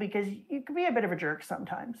trouble because you can be a bit of a jerk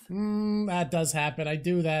sometimes. That does happen. I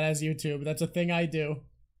do that as YouTube. That's a thing I do.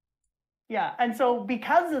 Yeah, and so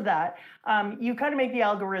because of that, you kind of make the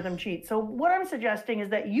algorithm cheat. So what I'm suggesting is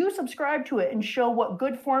that you subscribe to it and show what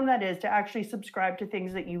good form that is to actually subscribe to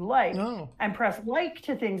things that you like and press like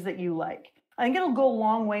to things that you like. I think it'll go a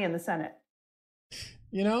long way in the Senate.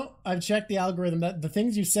 You know, I've checked the algorithm. That the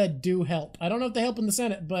things you said do help. I don't know if they help in the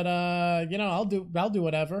Senate, but I'll do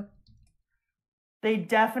whatever. They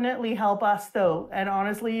definitely help us though. And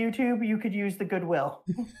honestly, YouTube, you could use the goodwill.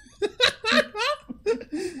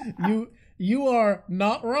 You are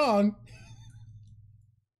not wrong.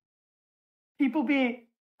 People be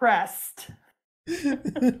pressed.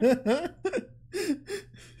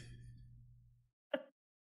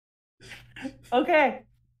 Okay.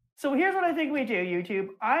 So here's what I think we do, YouTube.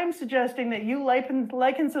 I'm suggesting that you like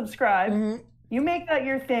and subscribe You make that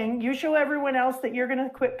your thing. You show everyone else that you're going to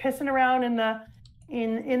quit pissing around in the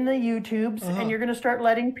YouTubes, and you're going to start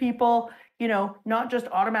letting people, you know, not just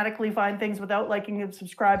automatically find things without liking and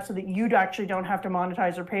subscribe, so that you actually don't have to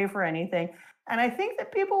monetize or pay for anything. And I think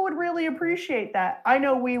that people would really appreciate that. I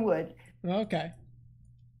know we would. Okay.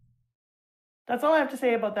 That's all I have to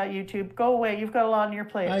say about that, YouTube. Go away. You've got a lot on your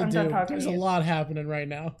plate. I'm done talking to you. There's a lot happening right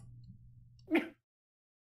now.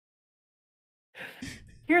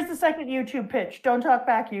 Here's the second YouTube pitch. Don't talk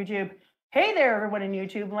back, YouTube. Hey there, everyone in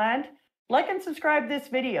YouTube land. Like and subscribe this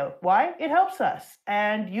video. Why? It helps us.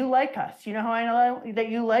 And you like us. You know how I know that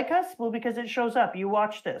you like us? Well, because it shows up. You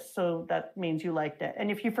watch this, so that means you liked it. And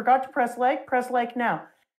if you forgot to press like now.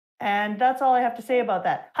 And that's all I have to say about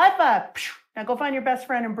that. High five! Now go find your best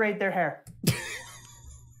friend and braid their hair.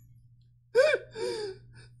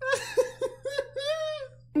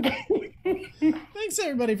 Thanks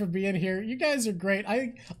everybody for being here. You guys are great.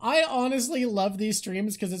 I honestly love these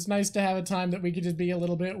streams because it's nice to have a time that we could just be a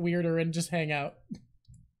little bit weirder and just hang out.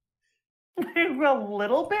 A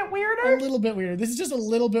little bit weirder? A little bit weirder. This is just a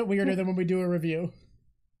little bit weirder than when we do a review.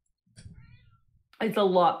 It's a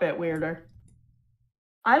lot bit weirder.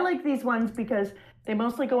 I like these ones because they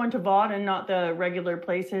mostly go into VOD and not the regular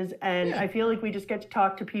places. And I feel like we just get to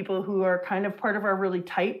talk to people who are kind of part of our really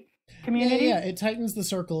tight community. Yeah, it tightens the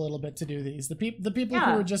circle a little bit to do these. The people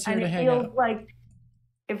who are just here to hang out.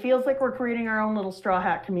 It feels like we're creating our own little Straw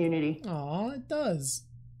Hat community. Aw, it does.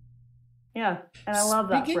 Yeah, and I love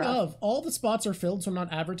that. Speaking of, all the spots are filled, so I'm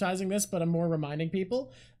not advertising this, but I'm more reminding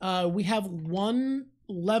people. We have one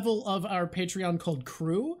level of our Patreon called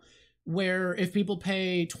Crew, where if people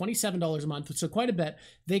pay $27 a month, so quite a bit,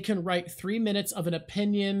 they can write 3 minutes of an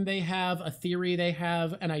opinion they have, a theory they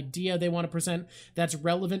have, an idea they want to present that's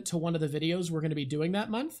relevant to one of the videos we're going to be doing that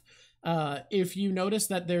month. If you notice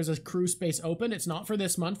that there's a crew space open, it's not for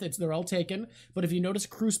this month, they're all taken, but if you notice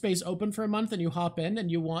crew space open for a month and you hop in and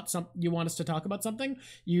you want us to talk about something,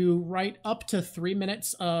 you write up to 3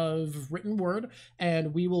 minutes of written word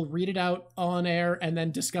and we will read it out on air and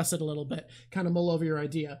then discuss it a little bit, kind of mull over your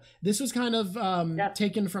idea. This was kind of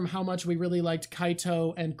taken from how much we really liked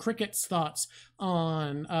Kaito and Cricket's thoughts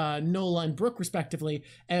on Nola and Brooke respectively,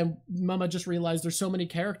 and Mama just realized there's so many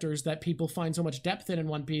characters that people find so much depth in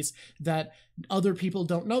One Piece that other people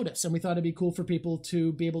don't notice, and we thought it'd be cool for people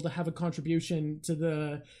to be able to have a contribution to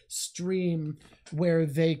the stream where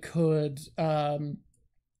they could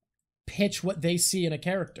pitch what they see in a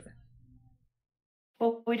character.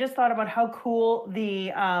 Well, we just thought about how cool the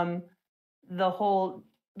whole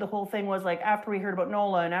thing was. Like, after we heard about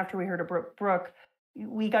Nola and after we heard of Brooke,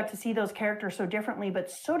 we got to see those characters so differently, but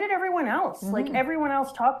so did everyone else. Like, everyone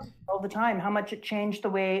else talked all the time how much it changed the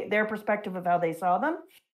way their perspective of how they saw them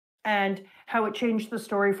and how it changed the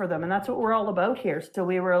story for them. And that's what we're all about here. So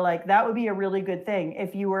we were like, that would be a really good thing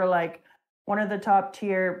if you were like one of the top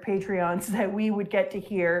tier Patreons that we would get to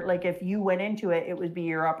hear. Like, if you went into it, it would be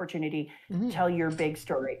your opportunity to tell your big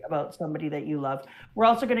story about somebody that you love. We're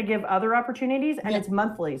also going to give other opportunities, and it's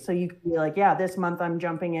monthly. So you can be like, yeah, this month I'm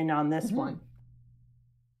jumping in on this one.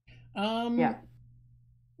 Kaito,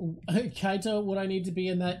 would I need to be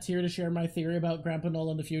in that tier to share my theory about Grandpa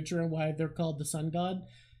Nola in the future and why they're called the Sun God?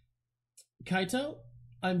 Kaito,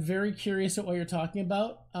 I'm very curious at what you're talking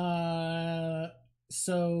about.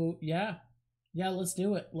 So yeah, let's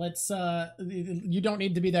do it. Let's you don't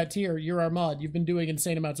need to be that tier. You're our mod. You've been doing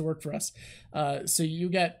insane amounts of work for us. So you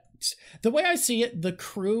get, the way I see it, the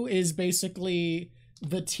crew is basically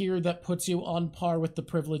the tier that puts you on par with the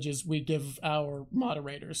privileges we give our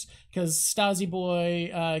moderators. Because Stasi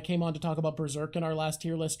Boy came on to talk about Berserk in our last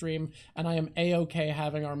tier list stream, and I am A-okay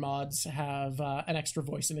having our mods have an extra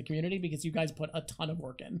voice in the community because you guys put a ton of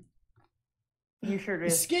work in. You sure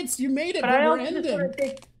did. Skits, you made it, but we're ending.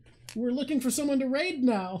 We're looking for someone to raid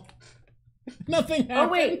now. Nothing happened.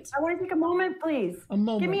 Oh wait, I want to take a moment, please. A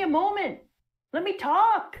moment. Give me a moment. Let me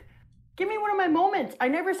talk. Give me one of my moments. I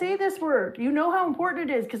never say this word. You know how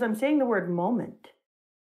important it is because I'm saying the word moment.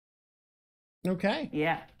 Okay.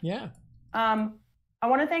 Yeah. Yeah. I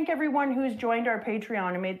want to thank everyone who's joined our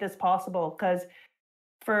Patreon and made this possible, because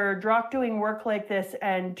for DrJaK doing work like this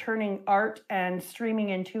and turning art and streaming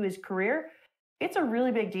into his career, it's a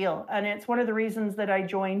really big deal. And it's one of the reasons that I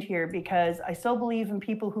joined here, because I still believe in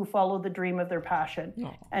people who follow the dream of their passion.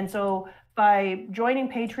 Oh. And so by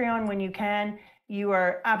joining Patreon when you can, you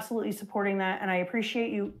are absolutely supporting that, and I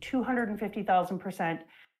appreciate you 250,000%.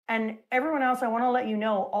 And everyone else, I want to let you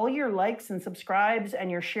know, all your likes and subscribes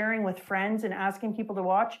and your sharing with friends and asking people to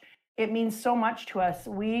watch, it means so much to us.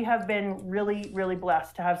 We have been really, really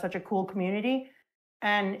blessed to have such a cool community,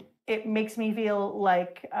 and it makes me feel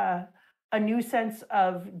like a new sense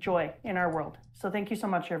of joy in our world. So thank you so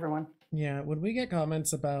much, everyone. Yeah, when we get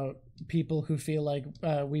comments about people who feel like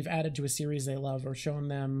we've added to a series they love or shown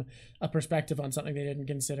them a perspective on something they didn't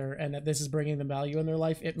consider and that this is bringing them value in their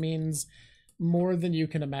life, it means more than you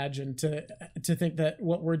can imagine to think that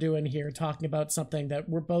what we're doing here, talking about something that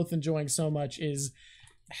we're both enjoying so much, is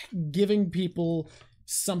giving people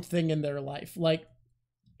something in their life. Like,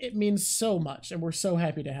 it means so much, and we're so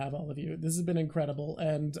happy to have all of you. This has been incredible,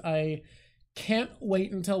 and I can't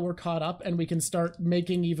wait until we're caught up and we can start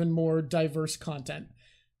making even more diverse content.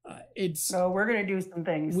 We're gonna do some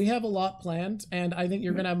things. We have a lot planned, and I think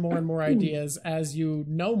you're gonna have more and more ideas as you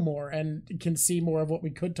know more and can see more of what we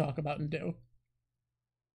could talk about and do.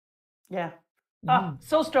 Yeah.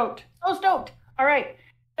 So stoked. So stoked. All right.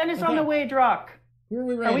 Then it's on the way, DrJaK. Where are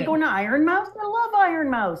we rating? Are we going to Iron Mouse? I love Iron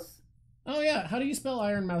Mouse. Oh yeah. How do you spell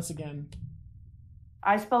Iron Mouse again?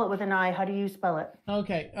 I spell it with an I. How do you spell it?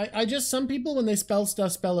 Okay. I just, some people when they spell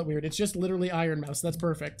stuff spell it weird. It's just literally Iron Mouse. That's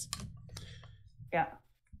perfect. Yeah.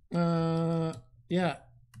 Yeah.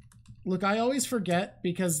 Look, I always forget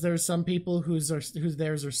because there's some people whose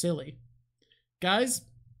theirs are silly. Guys,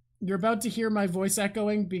 you're about to hear my voice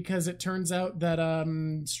echoing because it turns out that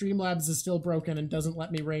Streamlabs is still broken and doesn't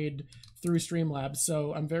let me raid through Streamlabs.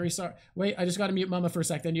 So I'm very sorry. Wait, I just got to mute Mama for a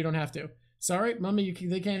sec. Then you don't have to. Sorry, Mama,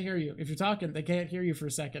 they can't hear you. If you're talking, they can't hear you for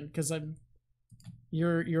a second because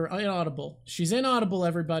you're inaudible. She's inaudible,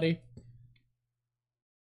 everybody.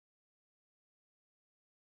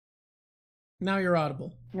 Now you're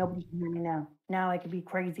audible. Nobody can hear me now. Now I can be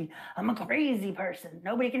crazy. I'm a crazy person.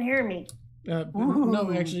 Nobody can hear me.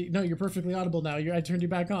 No, actually, no, you're perfectly audible now. I turned you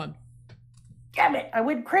back on. Damn it, I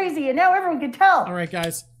went crazy and now everyone can tell. All right,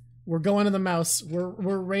 guys, we're going to the mouse.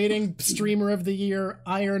 We're rating Streamer of the Year,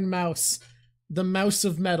 Iron Mouse, the Mouse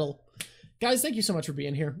of Metal. Guys, thank you so much for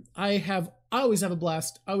being here. I always have a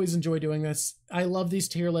blast. I always enjoy doing this. I love these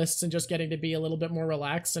tier lists and just getting to be a little bit more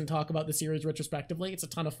relaxed and talk about the series retrospectively. It's a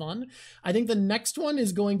ton of fun. I think the next one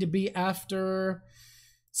is going to be after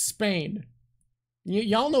Spain.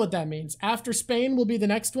 Y'all know what that means. After Spain will be the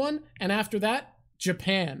next one, and after that,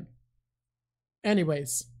 Japan.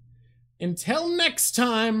 Anyways, until next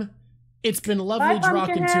time, it's been lovely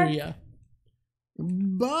talking to you.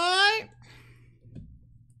 Bye!